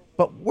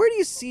 But where do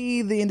you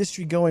see the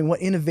industry going? What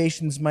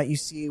innovations might you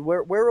see?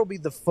 Where will be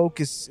the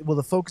focus? Will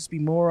the focus be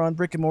more on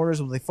brick and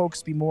mortars? Will the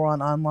focus be more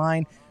on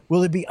online? Will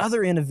there be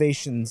other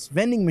innovations,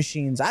 vending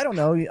machines? I don't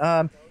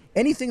know.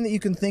 Anything that you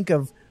can think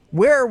of.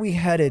 Where are we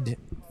headed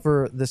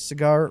for the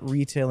cigar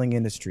retailing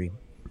industry?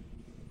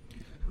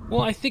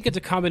 Well, I think it's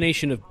a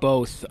combination of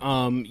both.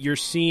 You're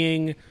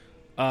seeing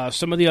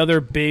some of the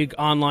other big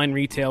online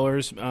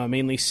retailers,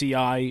 mainly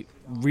CI,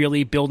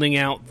 really building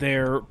out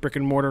their brick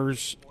and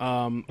mortars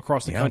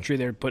across the country.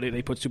 They put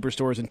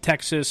superstores in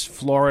Texas,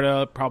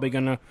 Florida, probably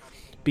going to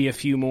be a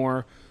few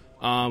more.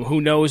 Who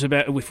knows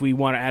about if we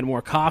want to add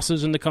more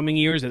Casas in the coming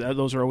years?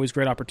 Those are always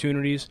great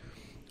opportunities.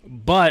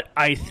 But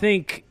I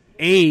think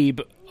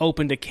Abe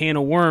opened a can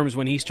of worms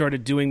when he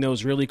started doing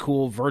those really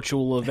cool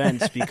virtual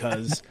events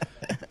because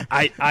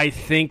I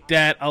think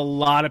that a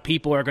lot of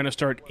people are going to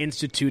start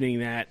instituting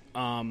that.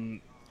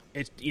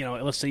 It's,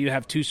 let's say you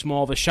have too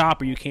small of a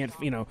shop or you can't,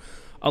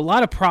 a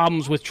lot of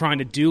problems with trying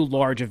to do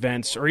large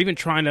events or even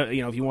trying to,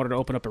 if you wanted to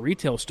open up a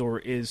retail store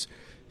is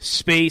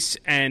space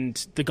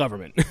and the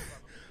government.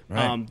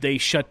 Right. They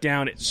shut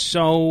down it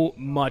so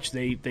much.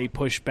 They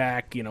push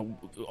back.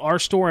 Our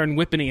store in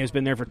Whippany has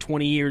been there for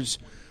 20 years.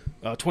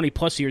 20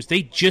 plus years.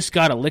 They just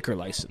got a liquor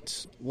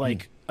license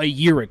a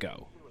year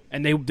ago,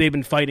 and they've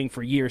been fighting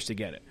for years to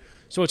get it.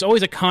 So it's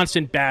always a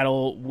constant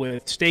battle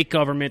with state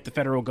government, the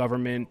federal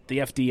government, the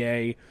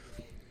FDA,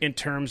 in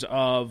terms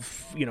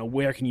of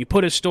where can you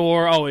put a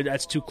store? Oh,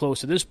 that's too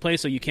close to this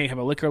place, so you can't have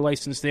a liquor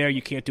license there.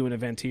 You can't do an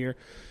event here.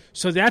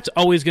 So that's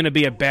always going to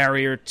be a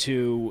barrier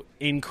to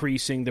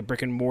increasing the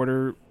brick and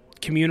mortar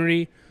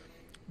community.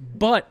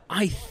 But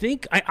I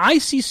think I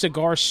see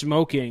cigar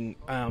smoking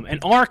and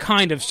our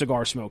kind of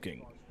cigar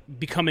smoking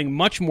becoming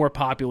much more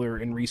popular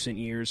in recent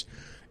years.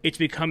 It's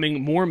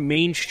becoming more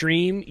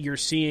mainstream. You're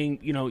seeing,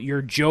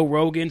 your Joe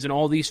Rogans and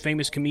all these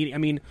famous comedians. I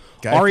mean,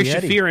 Ari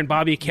Shaffir and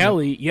Bobby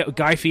Kelly,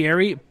 Guy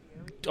Fieri,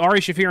 Ari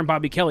Shaffir and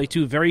Bobby Kelly,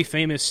 two very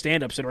famous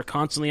stand-ups that are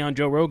constantly on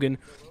Joe Rogan,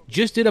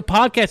 just did a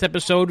podcast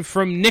episode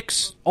from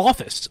Nick's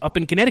office up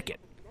in Connecticut.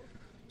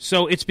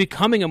 So it's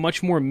becoming a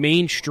much more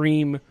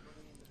mainstream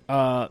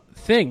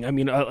thing. I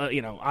mean,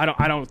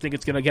 I don't think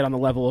it's going to get on the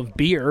level of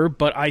beer,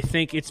 but I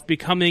think it's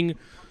becoming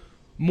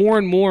more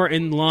and more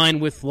in line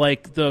with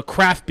like the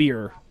craft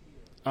beer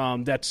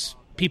that's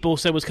people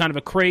said was kind of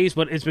a craze,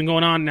 but it's been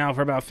going on now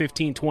for about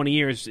 15, 20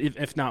 years,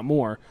 if not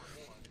more.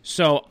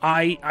 So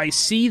I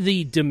see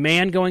the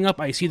demand going up.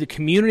 I see the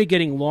community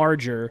getting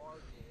larger.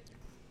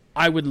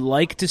 I would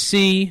like to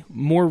see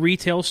more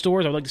retail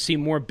stores. I'd like to see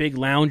more big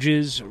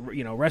lounges,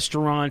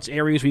 restaurants,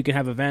 areas where you can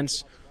have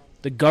events.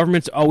 The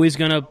government's always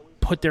going to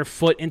put their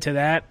foot into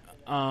that.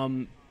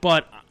 So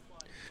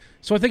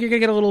I think you're going to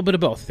get a little bit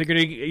of both.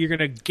 You're going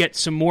to get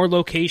some more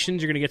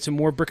locations. You're going to get some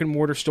more brick and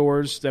mortar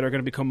stores that are going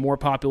to become more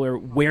popular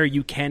where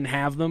you can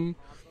have them,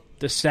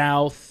 the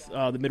South,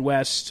 the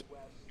Midwest.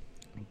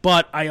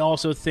 But I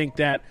also think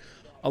that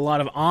a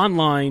lot of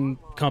online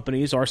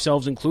companies,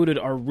 ourselves included,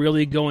 are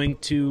really going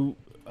to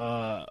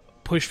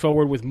push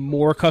forward with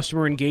more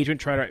customer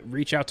engagement, try to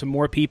reach out to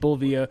more people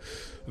via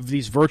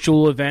these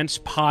virtual events,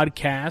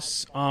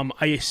 podcasts.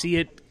 I see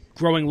it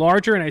growing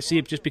larger, and I see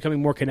it just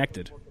becoming more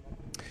connected.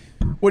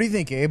 What do you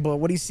think, Abe?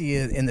 What do you see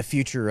in the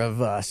future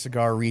of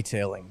cigar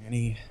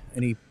retailing?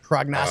 Any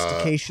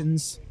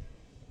prognostications?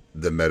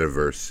 The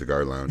Metaverse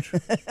Cigar Lounge.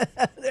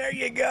 There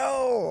you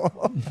go.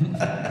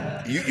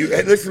 You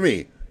listen to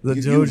me. The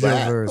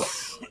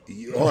Dojoverse.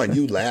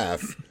 You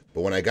laugh,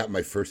 but when I got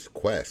my first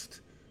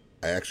Quest,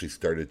 I actually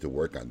started to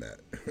work on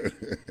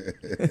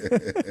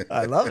that.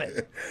 I love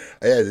it.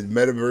 Yeah, the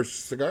Metaverse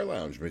Cigar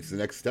Lounge. It's the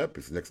next step.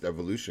 It's the next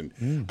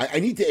evolution. I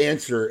need to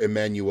answer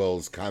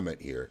Emmanuel's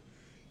comment here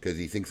because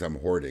he thinks I'm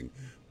hoarding.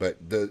 But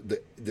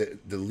the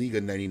Liga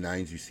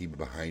 99s you see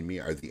behind me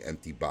are the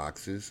empty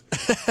boxes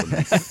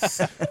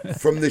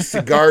from the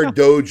Cigar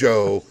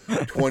Dojo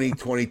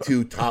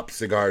 2022 Top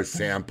Cigar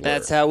Sampler.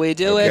 That's how we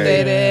do it,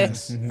 baby.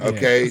 Yes.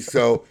 Okay,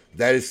 so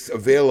that is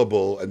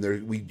available,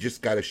 and we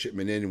just got a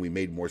shipment in, and we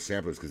made more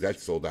samplers because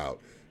that's sold out.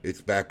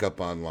 It's back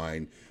up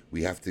online.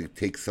 We have to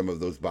take some of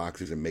those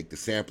boxes and make the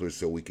samplers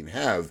so we can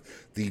have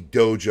the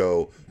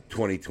Dojo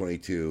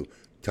 2022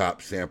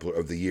 Top Sampler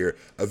of the Year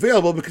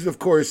available because, of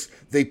course,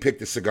 they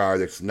picked a cigar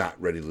that's not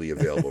readily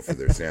available for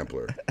their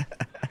sampler.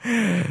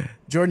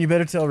 Jordan, you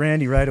better tell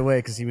Randy right away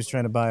because he was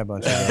trying to buy a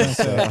bunch of them.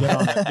 So.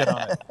 Get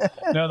on it.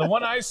 No, the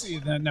one I see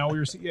then now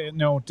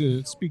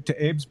to speak to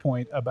Abe's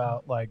point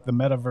about like the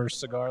Metaverse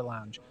Cigar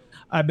Lounge.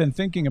 I've been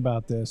thinking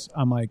about this.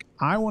 I'm like,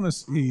 I want to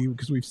see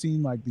because we've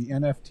seen like the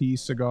NFT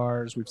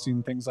cigars, we've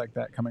seen things like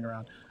that coming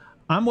around.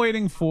 I'm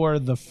waiting for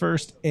the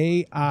first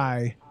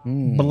AI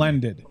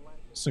blended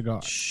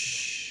cigar.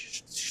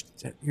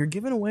 You're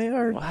giving away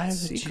our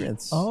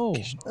secrets. Oh,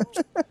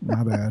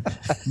 my bad.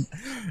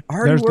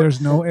 Already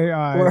There's no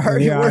AI. We're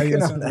already AI working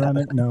on isn't that.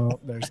 running. No,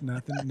 there's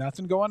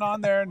nothing going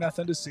on there.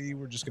 Nothing to see.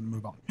 We're just gonna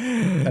move on.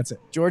 That's it.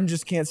 Jordan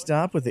just can't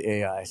stop with the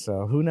AI,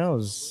 so who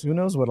knows? Who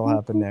knows what'll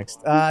happen next?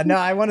 No,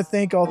 I want to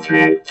thank all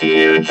three.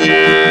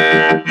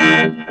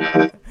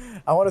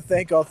 I want to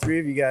thank all three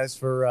of you guys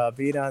for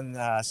being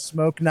on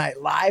Smoke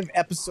Night Live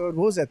episode.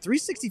 What was that?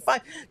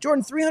 365.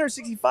 Jordan,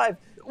 365.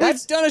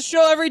 We've done a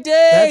show every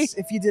day. That's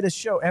if you did a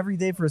show every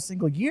day for a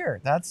single year.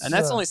 That's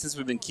only since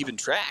we've been keeping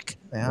track.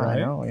 Yeah, Right. I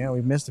know. Yeah,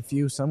 we missed a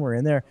few somewhere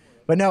in there.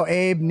 But no,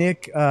 Abe,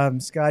 Nick,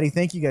 Scotty,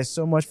 thank you guys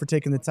so much for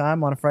taking the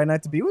time on a Friday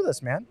night to be with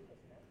us, man.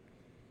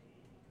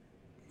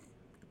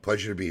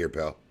 Pleasure to be here,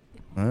 pal.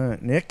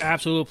 Nick?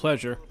 Absolute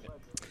pleasure.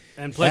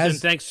 And pleasure, As-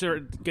 and thanks, sir.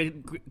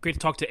 Great to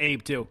talk to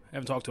Abe, too. I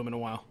haven't talked to him in a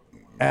while.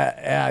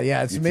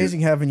 Yeah, it's amazing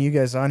having you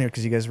guys on here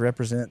because you guys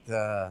represent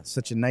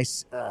such a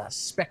nice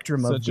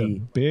spectrum of Such a the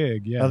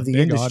big, of the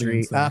big industry.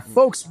 audience there.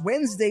 Folks,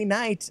 Wednesday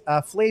night,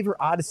 Flavor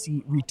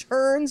Odyssey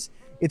returns.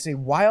 It's a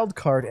wild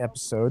card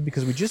episode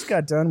because we just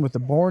got done with the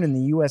Born in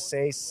the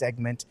USA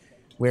segment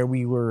where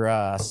we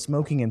were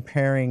smoking and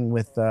pairing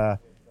with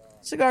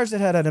cigars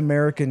that had an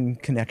American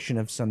connection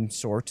of some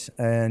sort.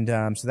 And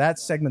so that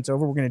segment's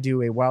over. We're going to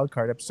do a wild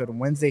card episode on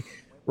Wednesday.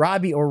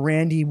 Robbie or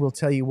Randy will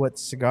tell you what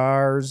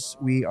cigars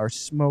we are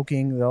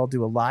smoking. They'll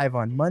do a live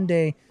on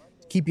Monday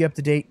to keep you up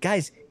to date.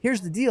 Guys,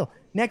 here's the deal.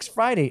 Next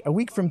Friday, a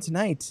week from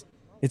tonight,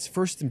 it's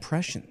First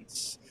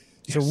Impressions.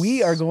 So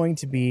we are going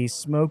to be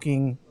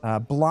smoking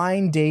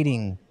blind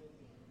dating,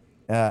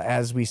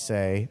 as we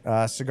say,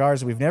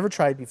 cigars that we've never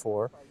tried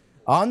before.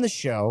 On the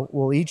show,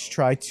 we'll each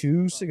try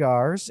 2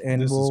 cigars,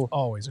 and This is we'll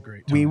always a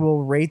great time. we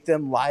will rate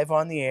them live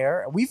on the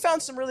air. We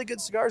found some really good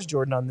cigars,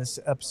 Jordan, on this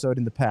episode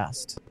in the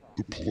past.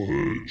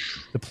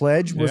 The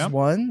Pledge was Yeah.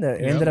 one that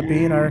Yeah. ended up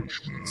being our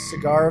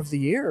cigar of the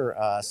year.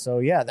 So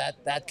yeah,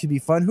 that could be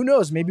fun. Who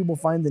knows? Maybe we'll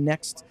find the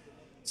next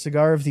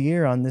cigar of the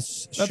year on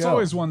this show. That's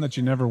always one that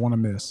you never want to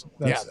miss.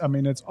 That's, Yeah. I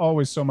mean, it's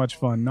always so much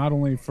fun, not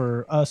only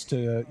for us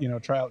to,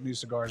 try out new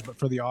cigars, but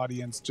for the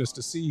audience just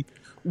to see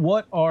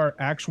what our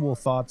actual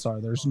thoughts are.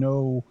 There's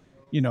no,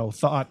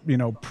 thought,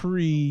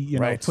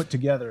 Right. put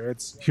together.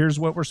 It's here's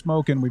what we're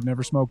smoking. We've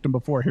never smoked them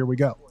before. Here we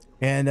go.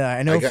 And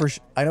I know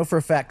for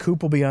a fact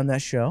Coop will be on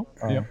that show.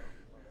 Yep.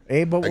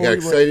 Abe, what I got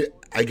excited.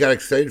 I got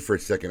excited for a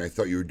second. I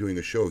thought you were doing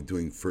a show of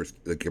doing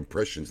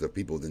impressions of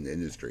people in the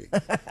industry.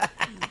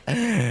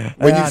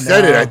 When you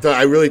said it,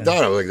 I really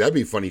thought I was like, that'd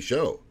be a funny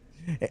show.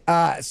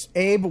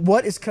 Abe,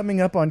 what is coming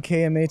up on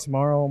KMA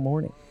tomorrow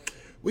morning?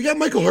 We got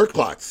Michael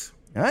Herklotz.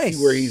 Nice.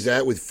 See where he's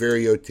at with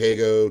Ferry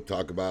Otego.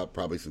 Talk about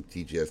probably some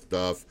TGS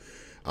stuff.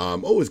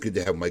 Always good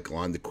to have Michael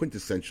on, the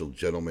quintessential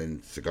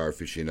gentleman cigar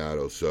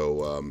aficionado.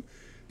 So,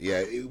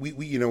 yeah, we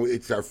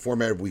it's our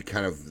format. We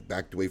kind of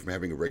backed away from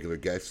having a regular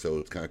guest, so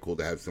it's kind of cool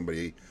to have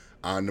somebody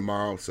on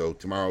tomorrow. So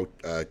tomorrow,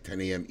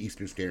 10 a.m.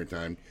 Eastern Standard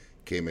Time,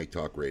 KMA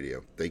Talk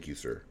Radio. Thank you,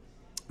 sir.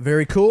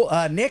 Very cool.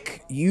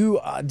 Nick, you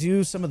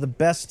do some of the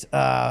best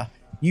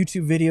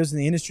YouTube videos in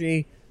the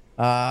industry.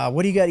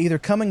 What do you got either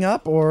coming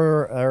up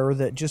or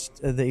that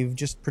you've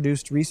just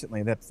produced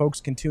recently that folks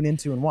can tune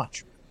into and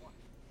watch?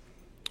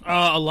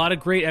 A lot of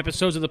great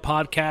episodes of the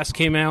podcast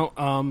came out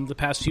the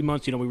past few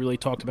months. We really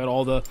talked about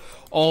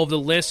all the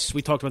lists.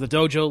 We talked about the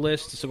Dojo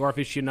list, the Cigar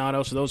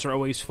Aficionado, so those are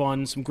always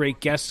fun. Some great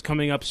guests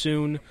coming up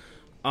soon.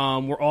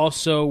 We're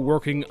also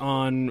working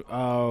on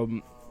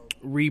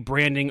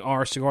rebranding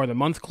our Cigar of the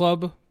Month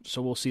Club,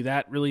 so we'll see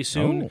that really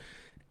soon. Oh.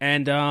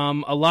 And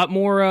a lot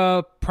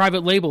more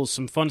private labels,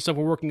 some fun stuff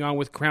we're working on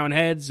with Crown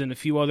Heads and a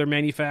few other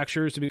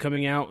manufacturers to be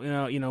coming out.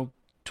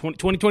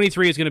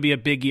 2023 is going to be a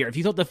big year. If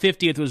you thought the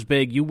 50th was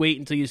big, you wait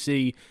until you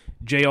see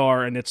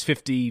JR and its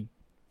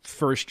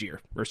 51st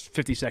year or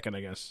 52nd,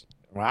 I guess.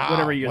 Wow.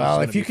 Whatever year. Well,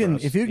 this if is you gonna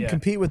be for us. can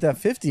compete with that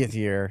 50th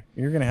year,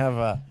 you're gonna have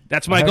a.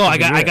 That's my a goal. heck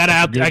of a year. I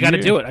got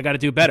to do it. I got to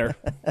do better.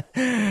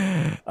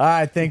 All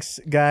right, thanks,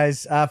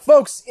 guys.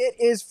 Folks, it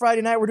is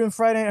Friday night. We're doing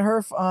Friday Night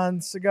Herf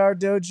on Cigar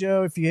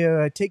Dojo. If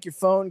you take your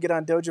phone, get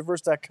on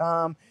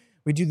dojoverse.com.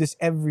 We do this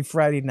every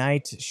Friday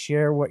night.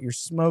 Share what you're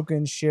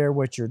smoking, share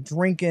what you're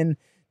drinking,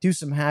 do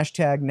some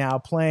hashtag now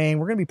playing.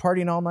 We're going to be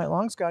partying all night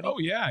long, Scotty. Oh,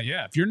 yeah.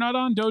 If you're not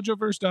on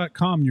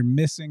dojoverse.com, you're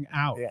missing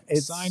out. Yeah,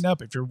 Sign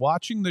up. If you're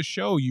watching the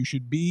show, you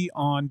should be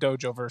on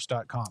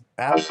dojoverse.com.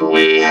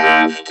 Absolutely. We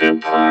have to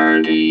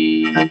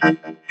party.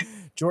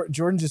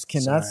 Jordan just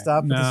cannot Sorry.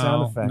 stop with the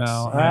sound effects. No,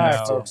 All I right,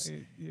 know. folks.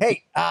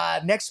 Hey,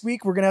 next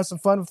week we're going to have some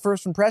fun with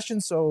First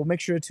Impressions, so make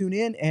sure to tune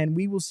in, and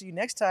we will see you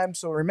next time.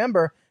 So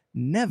remember,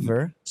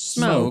 never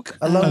Smoke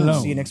alone.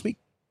 See you next week.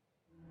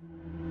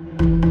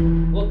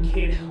 Look,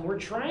 kid, we're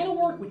trying to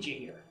work with you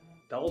here.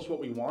 Tell us what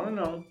we want to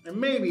know, and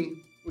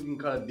maybe we can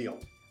cut a deal.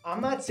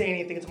 I'm not saying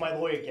anything until my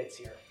lawyer gets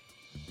here.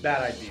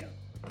 Bad idea.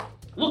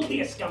 Look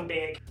here,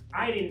 scumbag.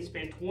 I didn't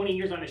spend 20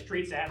 years on the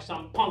streets to have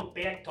some punk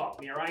back talk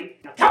me, all right?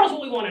 Now tell us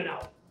what we want to know.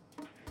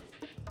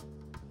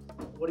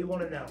 What do you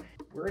want to know?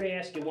 We're going to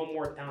ask you one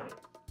more time.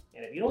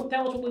 And if you don't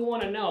tell us what we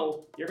want to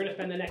know, you're going to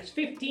spend the next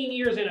 15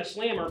 years in a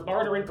slammer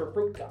bartering for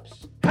fruit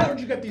cups. How did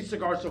you get these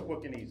cigars so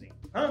quick and easy?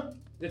 Huh?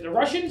 Did the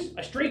Russians?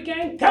 A street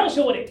gang? Tell us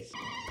who it is.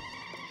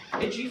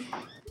 Hey, Chief.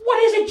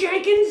 What is it,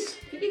 Jenkins?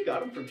 I think you got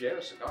them from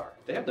JR Cigar.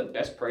 They have the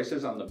best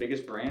prices on the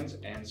biggest brands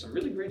and some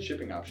really great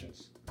shipping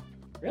options.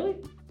 Really?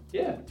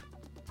 Yeah.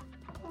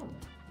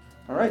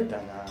 All right,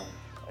 then.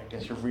 I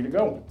guess you're free to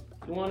go.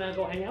 You want to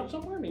go hang out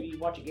somewhere? Maybe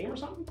watch a game or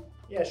something?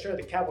 Yeah, sure.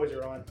 The Cowboys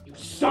are on. You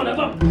son of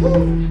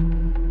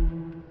a...